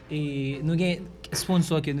moi. Et nous avons un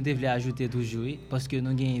sponsor que nous devons ajouter toujours parce que nous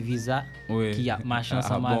avons un visa qui a marché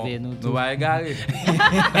ensemble avec nous. Nous va égarer.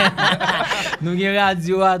 Nous avons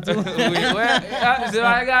radio à tout. Oui, c'est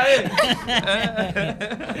va égarer.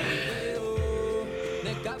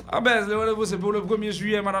 Ah ben, c'est pour le 1er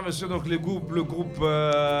juillet, madame, monsieur. Donc, le groupe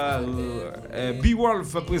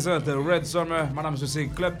B-Wolf présente Red Summer. Madame, monsieur, c'est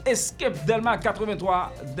Club Escape Delma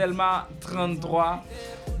 83, Delma 33.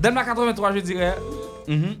 Delma 83, je dirais.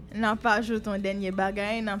 N'a pas ajouté ton dernier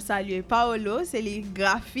bagage, n'a salué Paolo, c'est les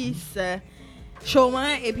graphistes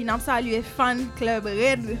showman, et puis n'a salué Fan Club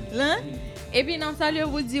Red, là. Et puis n'a salué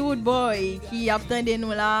Woody Woodboy qui attendait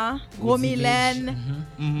nous là, Gros Mylène.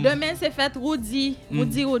 Demain c'est fête Woody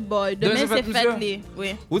Woodboy. Demain c'est fête les.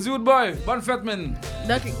 Oui. Woody Woodboy, bonne fête men.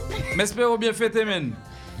 Donc m'espère bien fêter men.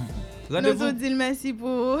 Rendez-vous. Nous disons merci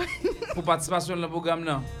pour participation dans le programme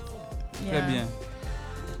là. Très bien.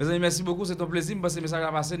 Mes amis, merci beaucoup, c'est un plaisir. Je passe le message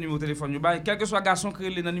à passer, numéro de téléphone. Quel que soit le garçon qui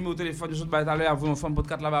est dans le numéro de téléphone, je suis tout à l'heure, vous une femme pour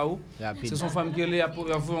 4 là-bas. C'est son femme qui est pour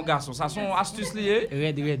vous un garçon. Ça sont astuces liées.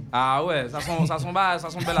 Red. Ah ouais, ça sont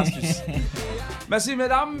belles astuces. Merci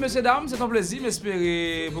mesdames, messieurs, dames, c'est un plaisir. J'espère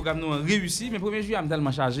que le programme nous réussi. Mais 1er juillet, je suis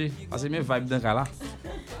tellement chargé. Parce que mes vibes d'un cas là.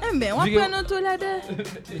 Eh bien, on va prendre tout là-dedans.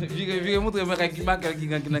 Je vais montrer mes règlements qui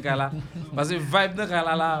dans le cas là. Parce que vibe d'un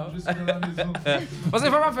cas là. Parce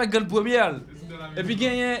qu'il ne faut pas faire grande première. Et puis, il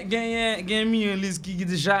y a une liste qui est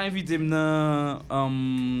déjà invité dans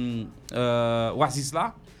Oasis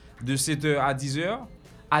là, de 7h à 10h.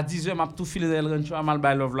 À 10h, je vais tout filer dans le ranch à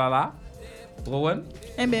Malbay Love là. Rowan?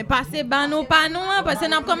 Eh bien, passez pas nous, parce que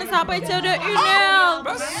nous avons commencé à partir de 1h.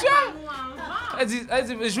 Bien sûr! Elle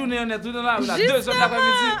dit, journée, on est tout dans la 2h de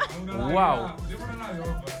l'après-midi. Waouh!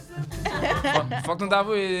 Faut que nous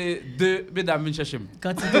avons deux mesdames venir chercher.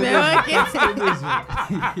 Quand tu veux.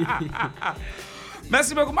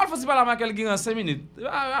 Merci beaucoup. Mal faut si parler avec quelqu'un en 5 minutes.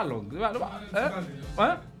 Allons.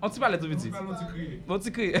 Hein? On t'y parle tout vite. On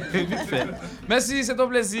t'y crie. Vite fait. Merci, c'est un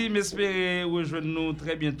plaisir. J'espère rejoindre nous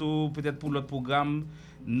très bientôt, peut-être pour l'autre programme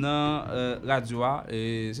dans Radio.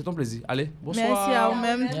 C'est un plaisir. Allez, bonsoir. Merci à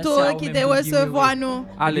vous-même. Toi qui te recevoir nous.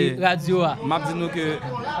 Allez, Radio. M'a dit nous que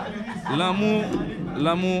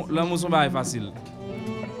l'amour sont pas facile.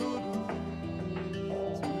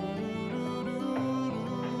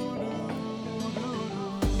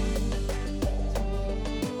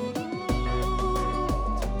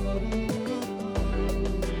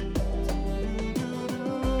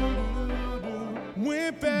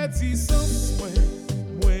 Perdi sens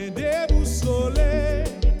mwen déboussolé,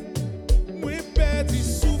 mwen perdi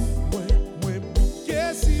souffle, mwen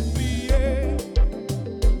bouqué si plié,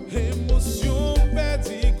 émotion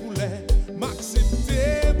perdi coulé,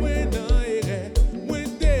 m'accepter mwen nan erreur, mwen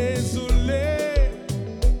désolé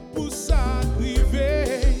pour ça arrivé,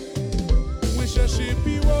 mwen chercher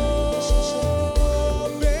pi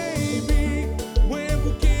haut, baby, mwen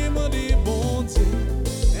bouqué mandé bon Dieu,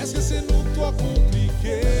 est-ce que c'est nous toi compliqué?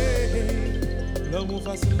 L'amour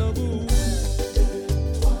facile dans vous.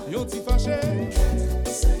 Yon ti fâché.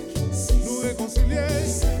 Nous réconcilier.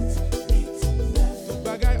 Tout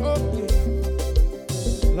bagaille ok.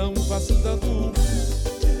 L'amour facile dans tout.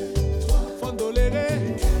 Faut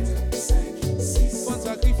tolérer. Faut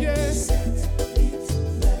sacrifier.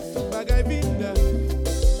 Tout bagaille vide.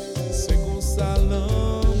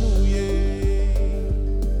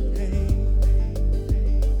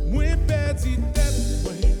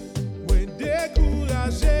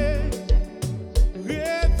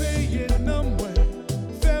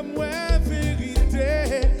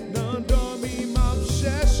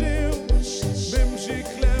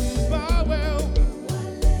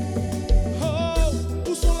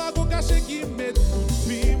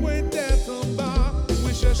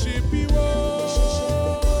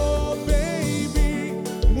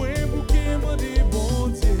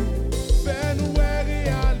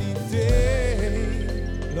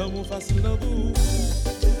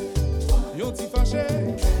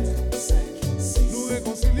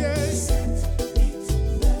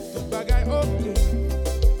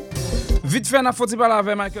 Vite fait, n'a faut-il parler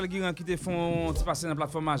avec Michael Guiran qui te font passer dans la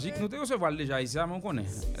plateforme magique. Nous te recevoir déjà ici, mais on connaît.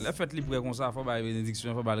 Elle fait libre comme ça, faut pas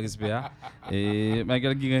bénédiction, faut pas le respect. Et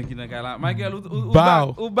Michael Guiran qui dans là. Michael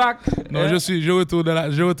ou back. Non, je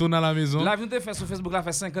retourne à la maison. La vidéo te fait sur Facebook là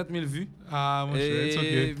fait 50 000 vues. Ah mon cher, it's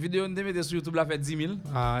okay. Et vidéo nous mettre sur YouTube là fait 10 000.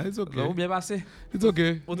 Ah, it's okay. Ou bien passé. It's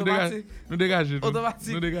okay. Automatique. Nous dégager.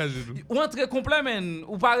 Automatique. Nous dégager. Ou entrer complet men,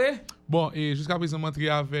 ou pareil. Bon, et jusqu'à présent, m'entrer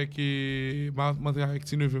avec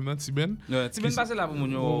Tinevem dans Tiben. Tiben passe là pour mon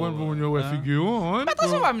yo. Pour mon yo, ouais, figure. Mais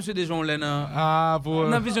attention, va monsieur Dejon là nan. Ah, pour.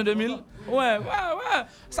 Dans Vision 2000. Ouais.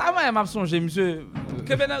 Ça m'a songé, monsieur.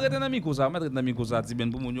 Que ben arrêter dans micro ça, mettre dans micro ça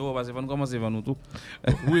Tiben pour mon yo parce que va commencer vendre nous tout.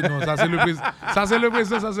 Oui, non, ça c'est le présent. Ça c'est le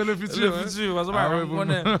présent, ça c'est le futur. Le futur, parce que on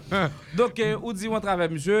connaît. Donc, ou dit on travaille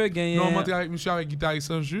avec monsieur, gagner. Non, on travaille avec monsieur avec guitariste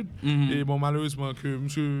sans Jude. Et bon, malheureusement que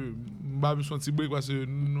monsieur m'a besoin de petit break parce que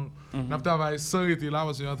nous travaillons sans arrêter là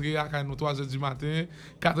parce que entrer à nous 3h du matin,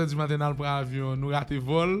 4h du matin dans le avion, nous raté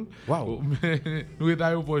vol. Wow. Nous étions à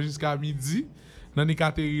l'aéroport jusqu'à midi. Dans les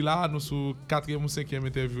catégories là, nous sommes 4e ou 5e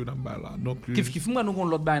interview dans le là. Donc Kif moi nous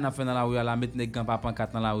l'autre bail n'a fait dans la rue là mettre nèg grand papa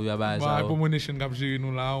 4 dans la rue là ça. Pour mon nation cap gérer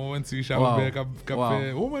nous là, on petit Richard Robert cap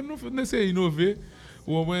fait. Au moins nous essayer innover.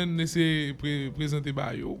 Ou au moins essayer présenter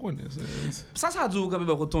ba yo connaît ça dit quand même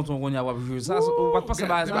tonton qu'on y a jouer ça on pas penser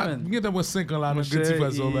ba ça même. Il y a 5 ans là dans petit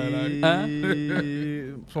façon là.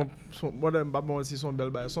 Son bon aussi son belle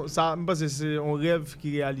bail. Ça me pense c'est un rêve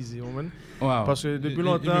qui réalisé parce que depuis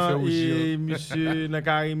longtemps et monsieur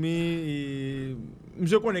Nakarimi et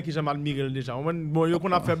monsieur connaît qui j'aime admirer déjà. Bon yo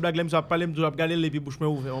qu'on a fait blague là monsieur a parlé me regarder les bouche mais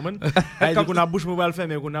ouvert on dit qu'on a bouche va le faire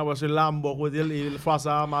mais qu'on a parce que là bon côté et fois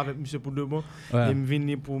ça avec monsieur pour de bon et me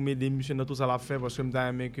venir pour m'aider monsieur dans tout ça l'a fait parce que me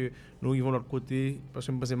aimé que nous vivons de l'autre côté parce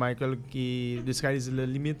que me pense Michael qui the sky is the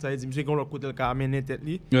limit ça dit monsieur qu'on l'autre côté le ca amener tête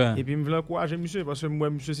li et puis me veut encourager monsieur parce que moi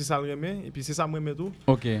monsieur c'est ça le remet et puis c'est ça moi met tout.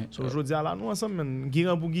 OK. So aujourd'hui là nous ensemble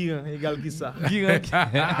Guiran pour Guiran égal qui ça. Guiran.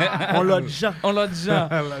 On l'autre gens.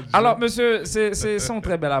 Alors monsieur c'est son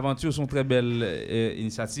très belle aventure, son très belle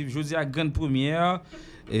initiative. Je dis à grande première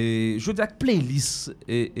et je dis à playlist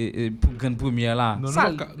et pour grande première là.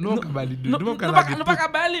 Non, pas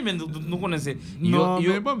bali mais nous connaissons. Non,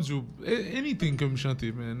 mais bon anything que me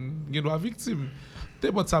chanter man, il doit victime.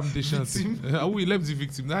 T'es pas ça me chanter. Ah oui, il dit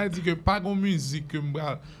victime. Ça dit que pas de musique que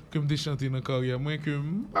me chanter dans carrière moi que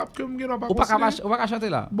me doit pas. On va chanter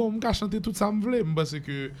là. Bon, me chanter tout ça me voulait parce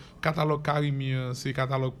que catalogue Karimi c'est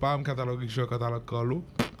catalogue Pam, catalogue Richard, catalogue Carlo.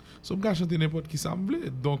 So me chanter n'importe qui ça me voulait.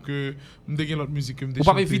 Donc me dégainer l'autre musique que me chanter.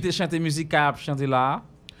 On pas éviter chanter musique cap chanter là.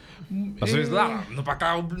 Parce que là,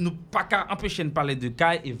 nous pas empêcher de parler de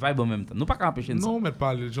Kai et vibe en même temps. Nous pas empêcher ça. Non, mais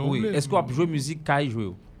parler oui, est-ce qu'on peut jouer musique Kai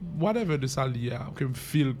jouer? Whatever de ça lié que me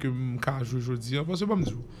feel que me ka jouer aujourd'hui parce que pas me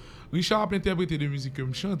dire. Richard a interprété de musique que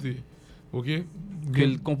me chanter. OK?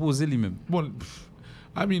 Que composer lui-même. Bon,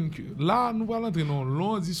 I mean là nous allons entrer dans un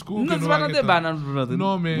long discours que nous allons débat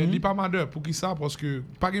non mais il pas madeur pour qui ça parce que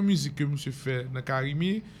pas de musique que monsieur fait dans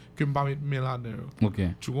Karimi que me pas mettre mélaneur. OK.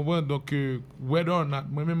 Tu comprends donc whether or not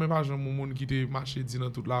moi même pas genre mon monde qui te marché dit dans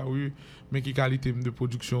toute la rue mais qui qualité de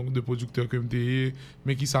production de producteur que me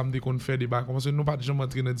mais qui ça me qu'on fait des bacs parce que nous pas jamais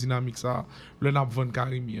entrer dans dynamique ça le n'a vendre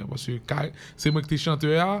Karimi parce que c'est moi qui t'es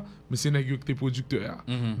chanteur mais c'est nèg qui t'es producteur.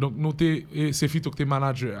 Donc nous c'est Fito qui t'es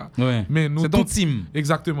manager. Mais nous c'est ton team.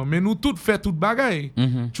 Exactement. Mais nous tout fait toute bagaille.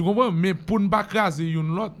 Tu comprends mais pour ne pas craser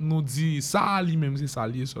une l'autre nous dit ça lui-même c'est ça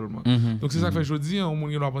lié seulement. Donc c'est ça que fait jodi on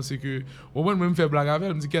monde doit penser que au moins même faire blague avec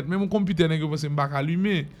elle me dit que même mon computer nèg pense me pas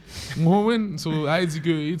allumer. Moi so I dit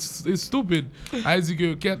que it's stupid. I dit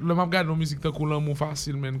que le m'a regarder nos musique tant qu'on l'amour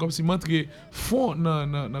facile man comme si m'entrer fond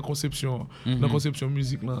dans conception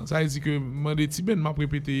musique là. Ça dit que moi des Tiben m'a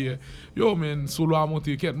répété yo man solo a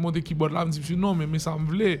monter keyboard là me dit non mais ça me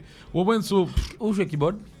voulait. Au moins so où jouer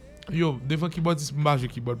keyboard yo devant keyboard dis pas jouer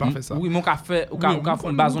keyboard pas faire ça. Oui mon café ou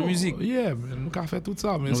fond base en musique. Yeah man, mon café tout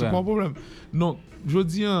ça mais c'est pas un problème. Non, je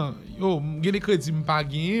dis yo j'ai des crédits pas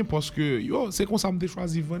gagner parce que yo c'est comme ça me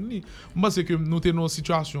choisi vendre li. Moi c'est que nous t'es dans une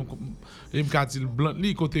situation et me dit blanc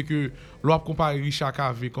li côté que l'on comparer Richard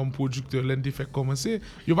Cave comme producteur l'un fait commencer,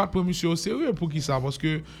 yo pas prendre monsieur au sérieux pour qui ça parce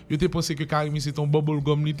que yo t'es pensé que Karimi c'est ton bubble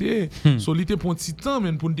gum li té. So li té prend petit temps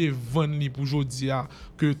même pour te vendre li pour jodi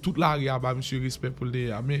que toute l'area ba monsieur respect pour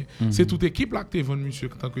le mais c'est toute équipe là que t'es vendre monsieur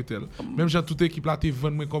tant que tel. Même genre toute équipe là t'es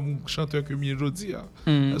vendre comme chanteur que mi jodi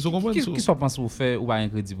so comprendre ça. Qui soit pense vous faire ou pas un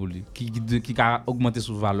crédit pour lui qui a augmenté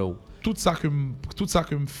sous valeur. Tout ça que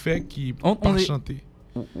me fait qui pas chanter.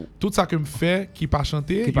 Tout ça que me fait qui pas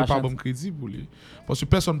chanter, qui pas bon crédit pour lui. Parce que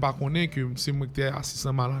personne pas connaît que c'est moi qui est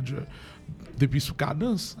assistant manager depuis sous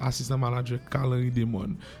cadence, assistant manager Calary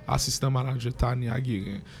Demon, assistant manager Tania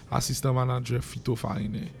Guérin, assistant manager Fito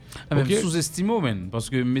Farine. Même sous-estimé men parce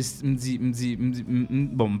que me dit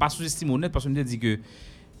bon, pas sous-estimé honnête parce que me dit que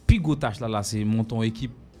pigo tâche là c'est monton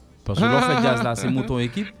équipe parce que l'on fait jazz là c'est monton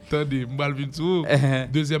équipe. Attendez, m'bal vinn tout.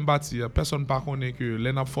 Deuxième partie, personne pas connaît que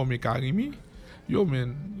l'en a formé Karimi. Yo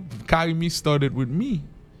man, Karimi started with me.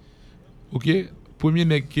 OK? Premier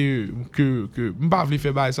nèg que m'pa vle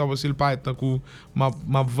faire bail ça parce qu'il pas tant que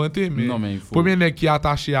m'a vanté mais premier nèg qui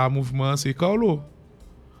attaché à mouvement c'est Carlo.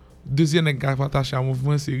 Deuxième nèg qui attaché à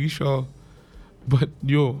mouvement c'est Richard. But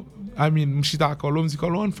yo, I mean, m'chita Carlo, m'di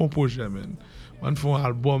Carlo on fait un projet man. On fait un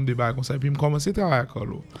album de bail comme ça puis me commencer travailler avec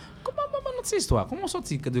Carlo. Cette histoire, comment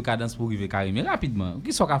sortir de cadence pour arriver Karimi rapidement?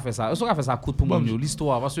 Qui sont fait ça? Sont fait ça coûte pour mon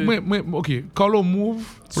l'histoire parce que OK, Carlo move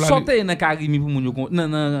pour sortir dans Karimi pour mon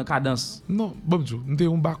non cadence. Non, bon Dieu, m'était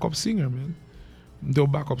un backup singer man. M'était un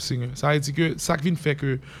backup singer. Ça veut dire que ça qui vient faire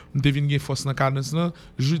que m'était vinn gen force dans cadence là,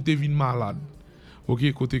 juste devine malade.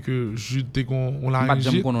 OK, côté que juste te on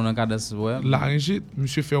laryngite. Pas dans cadence ouais. Laryngite,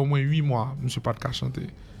 monsieur fait au moins 8 mois, monsieur pas de chanter.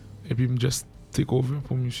 Et puis me just take over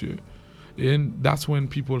pour monsieur. And that's when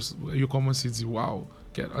people you commence à dire wow,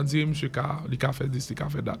 on dirait monsieur il a fait this, il a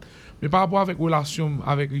fait that. Mais par rapport avec relation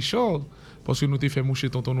avec Richard parce que nous t'ai fait moucher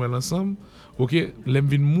tonton Noël ensemble, OK, l'aime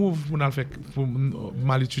vinn move pour nous faire pour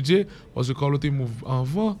mal étudier parce que quand l'autre move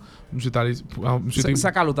avant, monsieur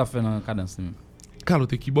ça Carlo t'a fait dans cadence même. Carlo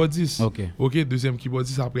t'es keyboardiste. OK, deuxième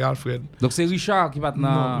keyboardiste après Alfred. Donc c'est Richard qui va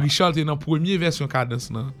Non, Richard était dans première version cadence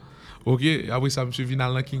là. OK, après ça monsieur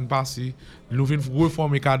Vinal dans King Passy, nous vinn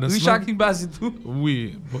reformer cadence. Richard King Passy tout.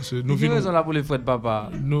 Oui, parce que nous vinn raison là pour les Fred papa.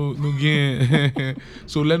 Nous gain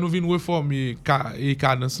so là nous vinn reformer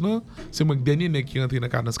cadence là, c'est moi dernier nèg qui rentre dans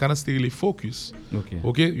cadence. Cadence c'était les focus.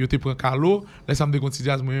 OK, yo te prend Carlo, là ça me continue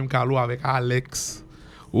moi même Carlo avec Alex.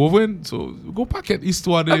 Owen, so go paquet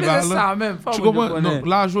histoire de là. C'est ça même, tu comprends? Non,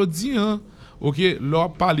 là jodi hein. OK, là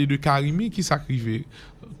parler de Karimi qui s'arrivé.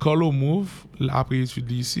 Carlo move, après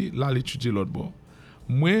étudier ici, là l'étudier l'autre bord.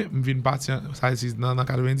 Moi, je viens partir ça c'est dans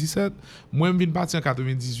 97, moi je viens partir en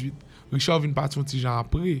 98. Richard vient partir un petit genre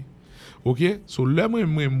après. OK? So là moi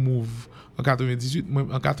move en 98,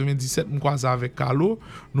 en 97, je croise avec Carlo,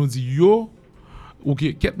 nous dit yo OK,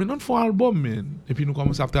 maintenant nous font un album man. Et puis nous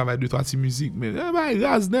commençons à travailler deux trois petites musiques mais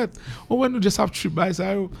Raznet. On nous just have trip by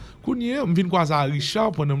ça. Kounye, je viens croiser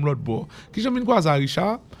Richard pendant l'autre bord. Qui je viens croiser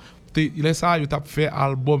Richard il est ça, il t'a fait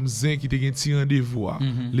album Zin qui te gen ti rendez-vous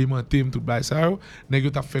les mantem tout bail ça nèg yo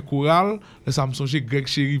t'a fait chorale là ça me songe Greg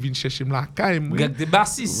Chéri vinn chercher la caille Greg de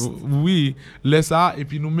bassiste oui là ça et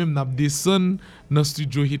puis nous même n'a descend dans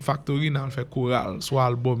studio Hit Factory n'a fait chorale sur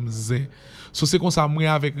album Zin so c'est comme ça moi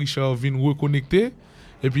avec Richard vinn reconnecter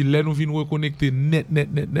et puis là nous vinn reconnecter net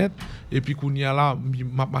et puis kounya là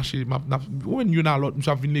m'a marché ou une l'autre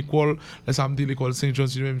m'sa vinn l'école là ça me dit l'école Saint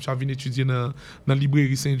John's même m'sa vinn étudier dans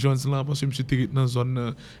librairie Saint John's là parce que m'sais était dans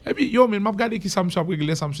zone et puis yo men m'a regarder qui ça m'sa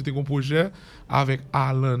régler ça m'sais un projet avec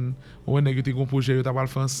Alan ou nèg était un projet yo t'a pas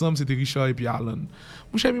faire ensemble c'était Richard et puis Alan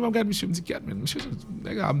mon cher m'a regarder monsieur me dit man monsieur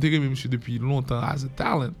nèg a me remet monsieur depuis longtemps as a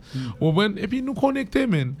talent et puis nous connecter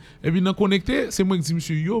men et puis nous connecter c'est moi qui dis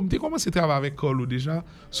monsieur yo m'était commencé travailler avec Carlo déjà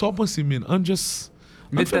so penser men on just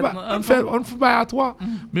on fait pas à toi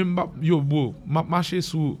même yo bro m'a marché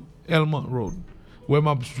sur Elmont Road ouais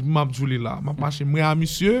m'a jouli là m'a marché moi à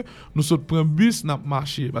monsieur nous saute prend bus n'a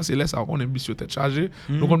marché parce que là ça on est bus sur tête chargée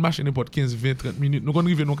nous on marcher n'importe 15 20 30 minutes nous on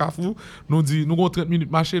arriver dans Carrefour nous dit nous 30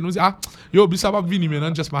 minutes marcher nous dit ah yo bus ça va venir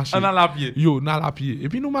maintenant just marcher on a la pied yo on a la pied et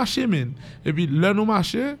puis nous marcher men et puis là nous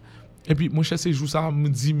marcher et puis mon cher ces jours ça me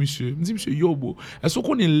dit monsieur yo bro est-ce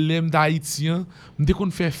qu'on est l'aime d'haïtien me qu'on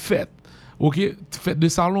fait fête OK fête de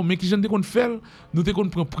salon mais qui j'en qu'on fait nous te qu'on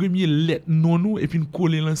prend premier lettre non nous et puis nous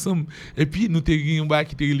coller ensemble et puis nous te rien ba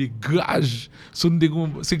qui te les garage so nous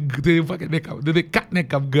c'est de 4 nèg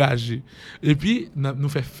cap garage et puis nous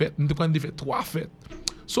fait fête nous te prendre fait 3 fêtes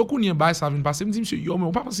so qu'on y ba ça vient passer me dit monsieur yo mais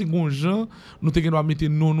on pas penser gon gens nous te doit mettre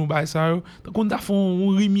non nous ba ça qu'on da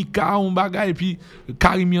font un rimika un bagay et puis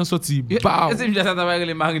Karimi en sorti bah est-ce que ça t'a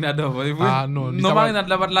les marinade ah non marinade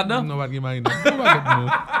là-dedans non pas marinade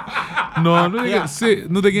non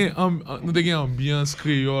nous te ambiance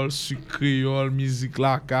créole sucre créole musique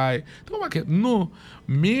la caille non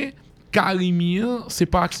mais Karimi c'est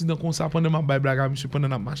pas accident comme ça pendant ma blague à monsieur pendant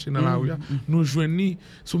la marché dans la rue nous joindre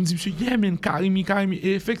so me dit monsieur yeah man Karimi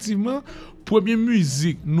et effectivement première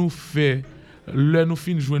musique nous fait là nous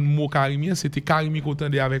fin joindre mot Karimi, c'était Karimi qu'on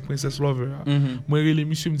entendait avec Princess Lover. Moi les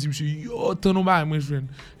monsieur me dit monsieur yo ton nom ba moi joindre.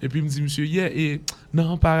 Et puis me dit monsieur yeah et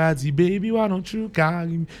non paradis baby why don't you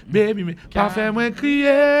Karimi baby mais pas faire moi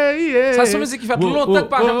crier. Ça c'est musique qui fait longtemps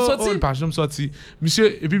pas jamais sorti. Pas jamais sorti.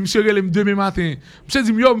 Monsieur et puis monsieur relève demain matin. Monsieur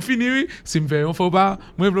dit yo me fini si me fait on faut pas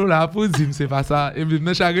moi là pour dire c'est pas ça et puis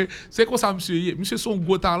c'est comme ça monsieur son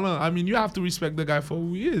gros talent. I mean you have to respect the guy for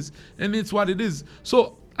who he is and it's what it is.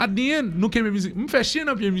 So at the end, nous qui musique, me fait chier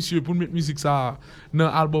dans pied monsieur pour mettre musique ça dans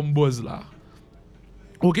album Buzz là.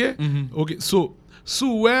 OK? OK. So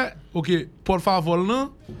ouais, OK, por favor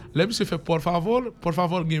non. Là monsieur fait por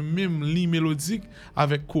favor gagne même ligne mélodique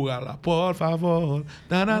avec chorale là. Por favor.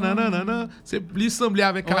 Na. C'est lui semblé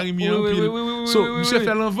avec Karimi en pile. So monsieur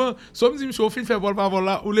fait l'enfant. So me dit monsieur au fin fait por favor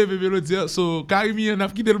là ou lever mélodie. So Karimi en a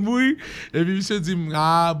quitté le mourir et puis monsieur dit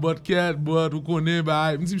but vous connaissez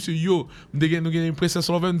bah me dit monsieur yo, nous gagne Princess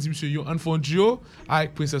Lover, me dit monsieur yo on fond duo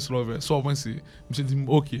avec Princess Lover. So pensé. Monsieur dit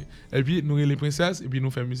OK. Et puis nous les princesses et puis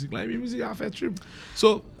nous fait musique là et puis musique a fait trip.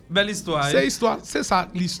 So belle histoire. C'est ça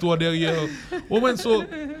l'histoire derrière. Au moins so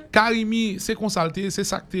Karimi c'est consulté, c'est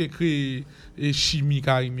ça que t'es créé et chimie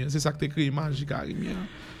Karimi, c'est ça que t'es créé magie Karimi.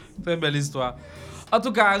 Très belle histoire. En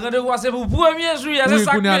tout cas, rendez-vous c'est pour 1er juillet, c'est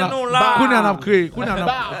ça que nous là. Qu'on a créé.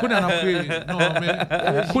 Non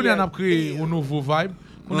mais qu'on a créé un nouveau vibe.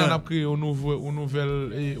 On a créé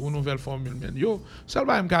une nouvelle formule man. Yo, seul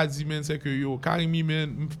bail me dit man c'est que yo Karimi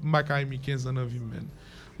man, ma Karimi 15 ans dans vie man.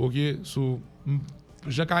 OK, so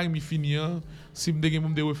Jean Karimi fini si me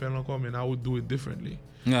de refaire encore man I would do it differently.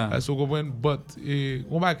 So comprendre but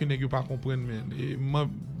on va que nèg pas comprendre man et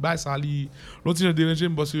ba ça li l'autre je déranger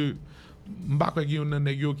parce que m'pa quoi gen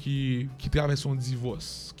nèg qui traverse son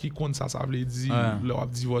divorce qui compte ça veut dire leur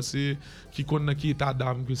divorcer qui compte qui état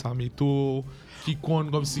d'âme que ça méto qui compte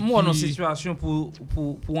comme si moi dans situation pour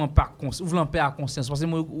un pas conscience ou paix à conscience parce que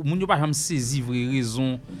moi yo pas jamais saisir vraie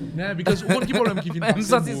raison because on qui problème qui vient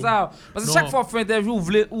c'est ça parce que chaque fois fait interview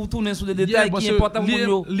ou tourner sur des détails qui important pour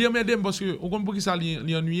nous li m'aide parce que on compte pour qui ça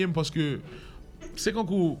li ennuyer parce que c'est quand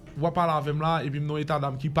on va parler avec là et puis mon état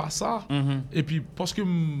d'âme qui passe ça et puis parce que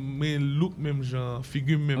mes look même genre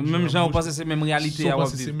figure même genre on pense que c'est même réalité à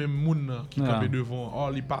c'est même monde qui campe devant oh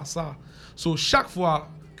il passe ça so chaque fois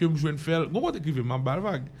que me joine faire on va écrire ma balle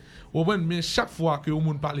vague mais chaque fois que on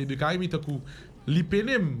monde parler de Karimi tant que li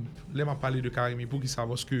penem les m'a parler de Karimi pour qui ça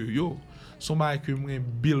parce que yo son bail que moi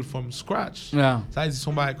build from scratch ça veut dire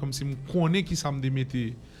son bail comme si me connais qui ça me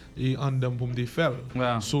démettait et en dedans pour me faire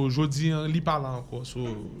so jodi li parle encore so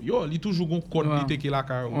yo li toujours gon code qui la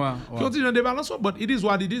car qui on dit dans des balances but it is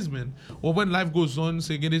what it is man when life goes on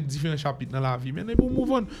c'est des différents chapitres dans la vie man et pour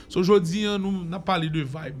move on so jodi nous n'a parlé de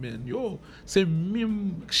vibe man yo c'est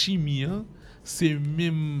même chimie c'est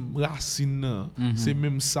même racine c'est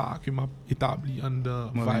même ça que m'a établi en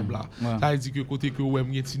dans vibe là ça veut dire que côté que ouais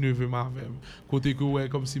m'y ti neveu m'avem côté que ouais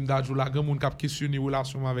comme si m'da jou la grand monde cap questionner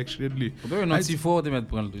relation avec Shredley non si fort de mettre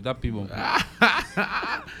prendre le tapis bon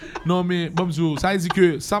non mais bon ça veut dire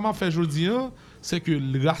que ça m'a fait jodi c'est que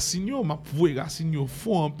le Racine m'a voué Racine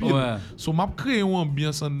fond en pile so m'a créé une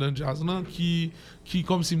ambiance dans jazz là qui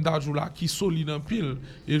comme si m'da jou là qui solide en pile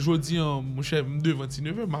et jodi mon cher de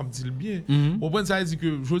 29 m'a dit le bien au point ça veut dire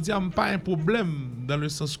que jodi a pas un problème dans le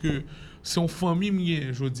sens que c'est une famille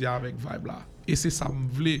mien jodi avec vibe là et c'est ça me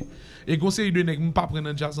voulait et conseil de nèg m'pas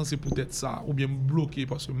prendre jazz c'est peut-être ça ou bien me bloquer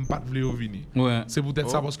parce que m'pas vle revenir c'est peut-être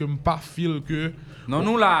ça parce que m'pas feel que non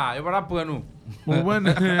nous là il va là pour nous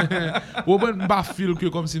m'pas feel que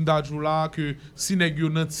comme si m'da jou là que si nèg yo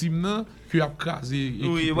dans team nan que a craser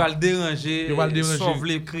oui il va le déranger sauf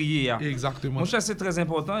les crier exactement mon cher c'est très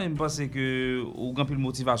important et me pense que ou grand pile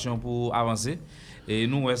motivation pour avancer et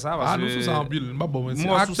nous ouais ça parce que nous sous ça en pile pas bon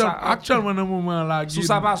actuellement dans moment là sous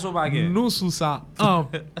ça pas au baguette nous sous ça en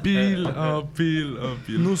pile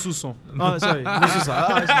nous sous son sorry nous sous ça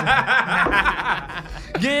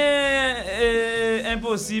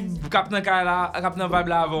impossible captain vibe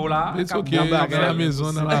là avant là dans la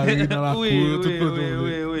maison dans la rue dans la cour tout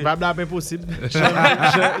oui vibe là impossible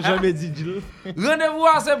jamais dit rendez-vous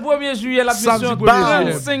à ce 1er juillet la mission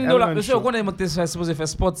 $35 monsieur on est supposé faire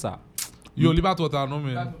sport ça yo li pas total non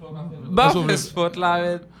mais bah fait sport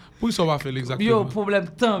là pour ça va faire exactement yo problème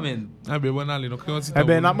temps men ben bon allez donc n'a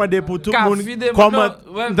demandé pour tout le monde comment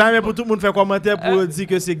pour tout le monde faire commentaire pour dire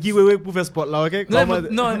que c'est Guy Wewe pour faire sport là OK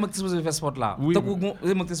non moi supposé faire sport là tant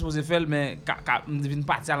que moi supposé faire mais vinn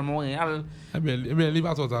partir à Montréal ben li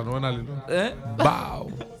pas total non allez Bao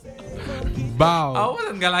ah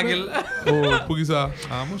on gars la gueule oh pour qui ça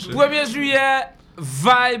mon cher 1er juillet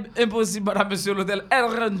Vibe impossible, madame, monsieur l'hôtel El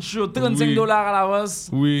Rancho, $35 à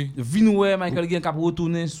l'avance. Oui. Vinoué, Michael Gen cap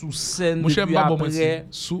retourner sous scène depuis après.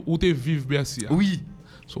 Où t'es vive Bercy. Oui.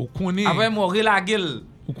 So, connaît. Après, moi, la gueule.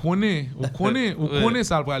 Ou connaît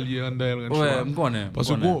ça va lier en El Rancho. Ouais, on connaît. Parce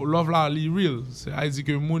que love la li real. C'est à dire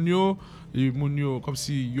que Mounio comme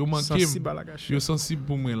si yo manqué yo sensible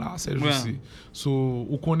pour moi là c'est juste so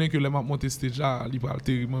ou connaît que les m'a monter stage là il va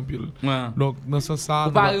terriblement pile donc dans ce sens ça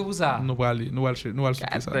vous parlez pour ça nous aller shooter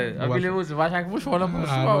ça appelez vous c'est pas chaque fois on a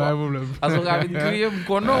pas problème parce que avec crier me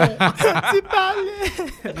connaît tu parles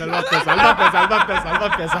elle va faire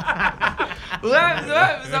ça ouais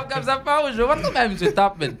comme ça pas je vois quand même monsieur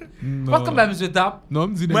tape pas quand même monsieur tape non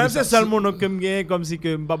me dit moi c'est seulement que me gagne comme si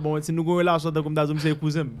que pas bon si nous go là sorte comme dans c'est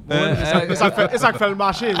cousin ça fait le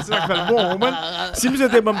marché, c'est ça fait le bon. Si vous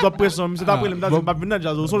êtes même top pression, vous êtes après le temps pas venir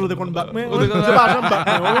jazz, so je te connais back mais c'est pas jamais back.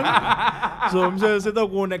 So monsieur c'est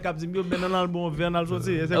donc on est cap dit bien dans le bon vernal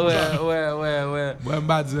sorti, c'est ça. Ouais. Moi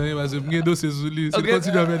m'a dit parce que me dossier sur lui, c'est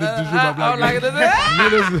continue à mettre toujours ma blague.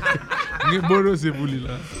 Me bon dossier pour lui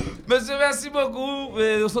là. Monsieur merci beaucoup.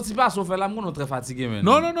 Sorti pas sauf là on est très fatigué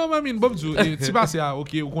maintenant. Non mamine bon Dieu, si pas c'est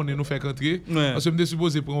OK, on connaît nous faire rentrer parce que me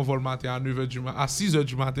supposé prendre un vol matin à 9h du matin à 6h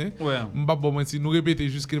du matin. Bon, si nous répétons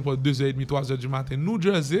jusqu'à 2h30, 3h du matin, New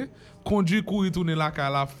Jersey, conduit, courir, tourner la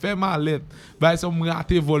cala, fait mallette, bah, ça me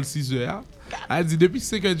raté vol 6h. Elle dit, depuis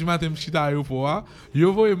 5h du matin, je suis à l'aéroport, je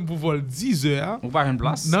vais pour vol 10h. Ou pas une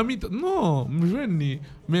place? Non, je ne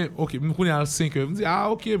mais ok, je connais à 5h. Je me dis,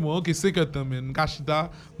 ok, 5h temps, je suis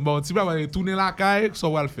bon, tu vas tourner la caille, ça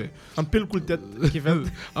va le faire. Un pile coup de tête qui fait.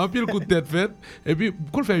 Un pile coup de tête fait. Et puis,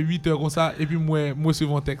 quand on fait 8h comme ça, et puis moi, sur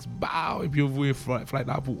mon texte, et puis, vous voyez flight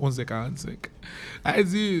là pour 11h45. Elle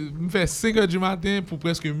dit, je fais 5h du matin pour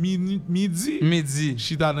presque midi. Je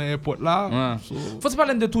suis dans l'aéroport là. Faut se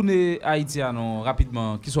parler de tourner Haïti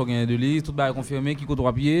rapidement. Qui sont gagnés de lui, tout va confirmer, qui compte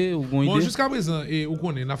 3 pieds ou bon, jusqu'à présent, et où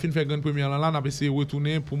qu'on est, on a fini de faire grande première là, on a essayé de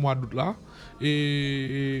retourner pour mois d'août là.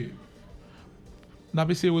 Et on a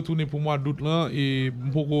essayé de retourner pour mois d'août là et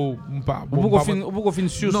beaucoup fin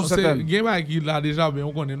sûr sur cette année. Game qui là déjà ben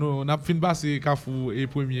on connaît on a fini passer Carrefour et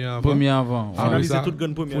premier avant. Finaliser toute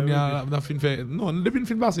grande première. On a fini faire non depuis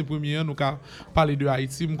fin passer premier nous ca parler de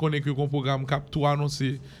Haïti, on connaît que un programme cap tout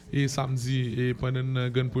annoncé et samedi et pendant une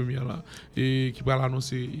grande première là et qui va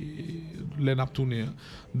l'annoncer les n'a tourner.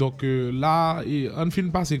 Donc là et on fin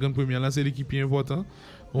passer grande première là c'est l'équipe important.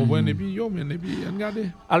 On voit et puis regardez.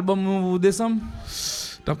 Album décembre.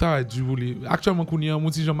 T'as du voler. Actuellement qu'on y a un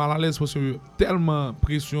petit gens mal à l'aise parce que tellement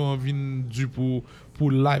pression vient du pour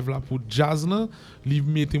live là pour jazz là, li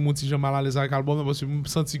mettait mon petit gens mal à l'aise avec album parce que je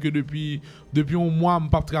senti que depuis un mois me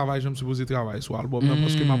pas travailler, je me supposé travailler sur album là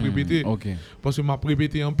parce que m'a répété. Parce que m'a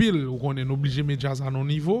répété en pile, on est obligé mettre jazz à nos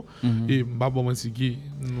niveau et bah bon c'est qui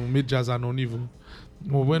nous mettre jazz à nos niveau.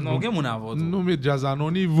 Non, mais jazz à nos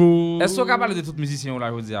niveau. Est-ce que tu as parlé de tous les musiciens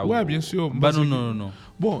là aujourd'hui? Ouais, bien sûr. Non.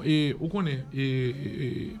 Bon, et on connaît,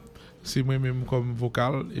 et c'est moi-même comme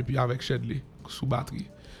vocal, et puis avec Shedley, sous batterie.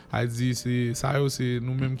 Elle dit, c'est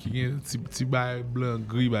nous-mêmes qui gagnons petit bail blanc,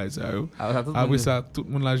 gris, après ça, tout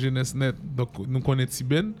le monde la jeunesse net. Donc, nous connaissons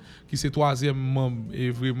Tiben, qui c'est troisième membre et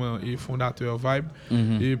vraiment et fondateur Vibe.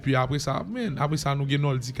 Et puis après ça, nous gagnons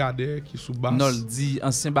Noldi Kader, qui est sous basse. Noldi,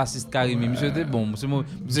 ancien bassiste Karimé. Monsieur était bon.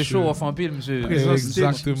 Monsieur chaud off en pile, monsieur.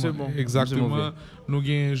 Exactement. Nous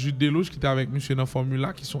gagnons Jude Delouche, qui était avec monsieur dans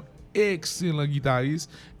Formula, qui sont excellents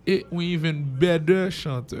guitaristes. Et on y vient better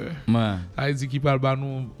chanteur. Elle dit qu'il parle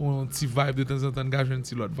nous un petit vibe de temps en temps, gage un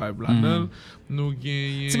petit l'autre vibe là. Nous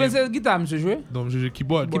gagnons. C'est bien guitare monsieur jouer? Donc je joue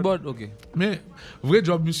keyboard. OK. Mais vrai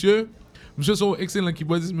job monsieur sont excellent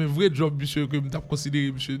keyboardiste mais vrai job monsieur que m't'a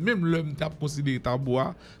considéré monsieur même l'homme t'a considéré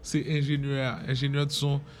Tabois, c'est ingénieur de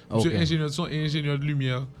son, monsieur ingénieur de son et ingénieur de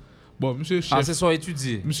lumière. Bon, monsieur chef. C'est ça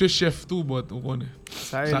étudié. Monsieur chef tout, bon, on connaît.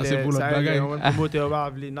 Ça c'est pour le bagaille. On va moteur va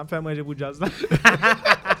venir, n'a fait manger pour jazz là.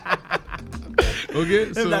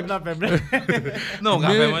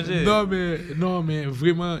 Non mais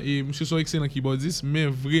vraiment et monsieur sont excellent keyboardiste mais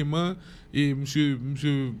vraiment et monsieur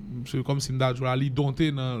comme si m'd'a li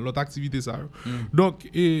dompté dans l'autre activité ça. Donc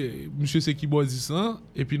et monsieur c'est keyboardiste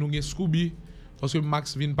et puis nous gagne Scooby parce que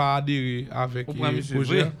Max vient pas adhérer avec le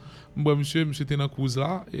projet. Moi monsieur était dans cause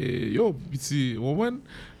là et yo petit moment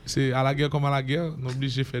c'est à la guerre comme à la guerre, nous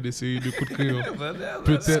obligés faire des séries de coups de crayon.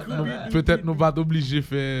 peut-être nous pas obligés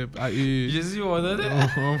faire et Jésus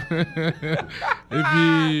et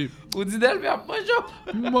puis ou dit d'elle mais après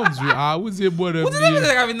mon Dieu, vous dites bon de vous dites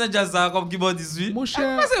que venir dans jazz comme qui bon 18. Mon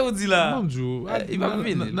cher, qu'est-ce que vous dites là? Mon Dieu, il va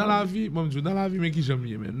venir dans la vie, mon Dieu, dans la vie mais qui j'aime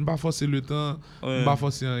man. On pas forcer le temps, on pas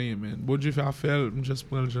forcer rien man. Bon Dieu fait affaire, on juste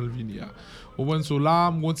prendre le venir. Au moins so là,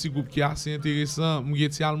 mon petit groupe qui est assez intéressant,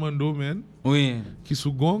 Mugeti Almando, man. Oui. Qui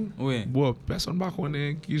sous gong. Oui. Bon, personne ne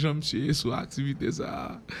connaît qui j'aime monsieur sur activité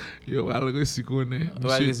ça. Yo va le récit connaît.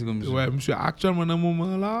 Ouais, monsieur actuellement dans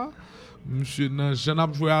moment là, monsieur dans j'en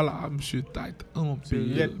a joué là, monsieur tight en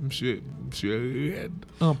pile. Monsieur red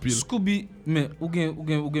en pile. Scooby, mais ou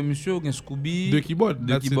gen monsieur ou gen Scooby de keyboard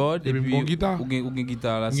et puis bon guitare. Ou gen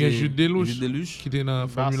guitare là, c'est Jude Delouche qui était dans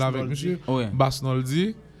formule avec monsieur. Bass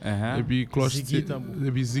Noldi. Et puis cloche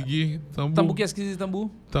et puis Ziggy tambour. Tambour qu'est-ce qu'il dit tambour?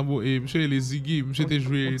 Tambour et monsieur les Ziggy, monsieur était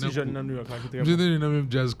joué dans jeune dans New York là qui était. Monsieur était dans même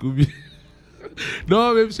jazz Scooby.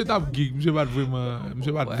 Non, mais monsieur tape gig, monsieur pas vraiment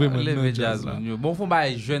le jazz là. Bon faut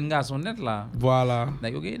bailler jeune garçon net là. Voilà. N'a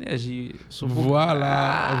aucune énergie.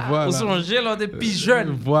 Voilà. Ou songer là des plus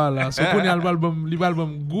jeunes. Voilà, so qu'on y a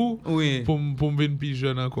l'album goût pour venir plus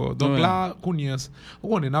jeune encore. Donc là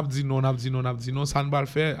on n'a dit non, ça ne va le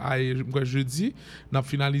faire jeudi, n'a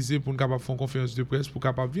finalisé pour capable faire une conférence de presse pour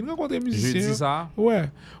capable venir rencontrer musiciens. Jeudi ça? Ouais.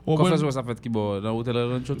 Conférence ça fait qui bon dans hôtel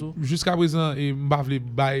Rancho tout. Jusqu'à présent et m'pa vle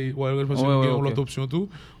bail l'autre option tout.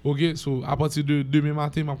 OK, so à partir de demain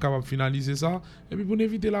matin, m'a capable finaliser ça et puis pour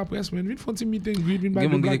éviter la presse, mais vite font un meeting greet, vite bail.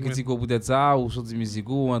 Des critiques peut-être ça ou sorti musique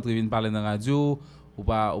ou entrer vinn parler dans radio ou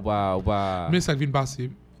pas. Mais ça vient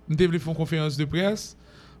passer. M'te vle faire une conférence de presse.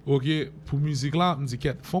 OK, pour musique là, me dit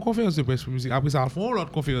qu'elle font conférence de presse pour musique. Après ça, font l'autre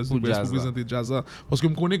conférence de presse pour présenter jazz parce que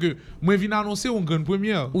me connais que moi viens annoncer une grande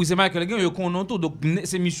première. Oui, c'est Michael Gen yo connaît tout donc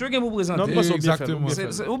c'est monsieur qui vous présenter. Non, exactement.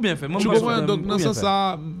 C'est ou bien fait. Tu comprends donc dans ce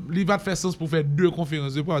ça, il va te faire sens pour faire deux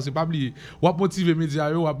conférences de presse, c'est pas oublier. Ou motiver médias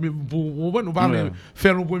yo pour nous parler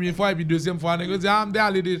faire une première fois et puis deuxième fois on dit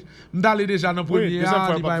m'daller déjà dans première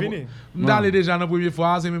m'daller déjà dans première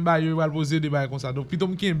fois, c'est même bail yo va poser des bails comme ça. Donc plutôt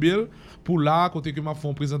m'kimbel pour là côté que m'a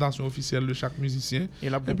font présentation officielle de chaque musicien. Et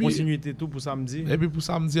là pour continuité tout pour samedi. Et puis pour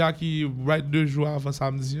samedi qui right 2 jours avant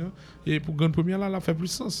samedi et pour grande première là fait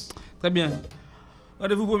plus sens. Très bien.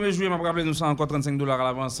 Rendez-vous 1er juillet, m'a rappelé nous ça encore $35 à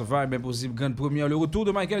l'avance. Vibe impossible, grande première, le retour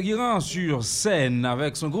de Michael Guiran sur scène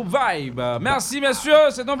avec son groupe Vibe. Merci messieurs,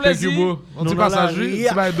 c'est un plaisir. Thank you, bro. On dit passager,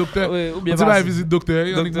 tu vas être docteur. On dit va visite docteur,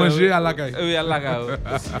 on dit manger à la caille. Oui, à la caille.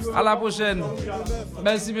 À la prochaine.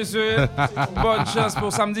 Merci messieurs. Bonne chance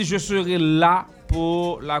pour samedi, je serai là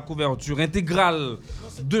pour la couverture intégrale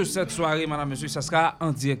de cette soirée, madame, monsieur. Ça sera en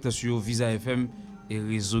direct sur Visa FM et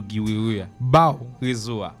réseau Guiwewe. Bao.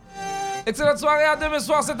 Réseau. Excellente soirée, à demain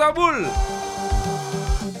soir, c'est un boule.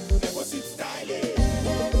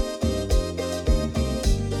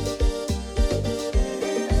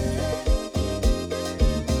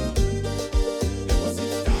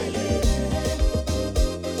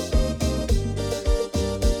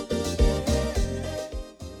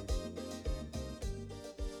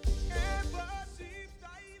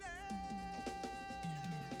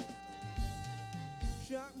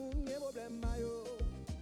 Chaque monde a un problème.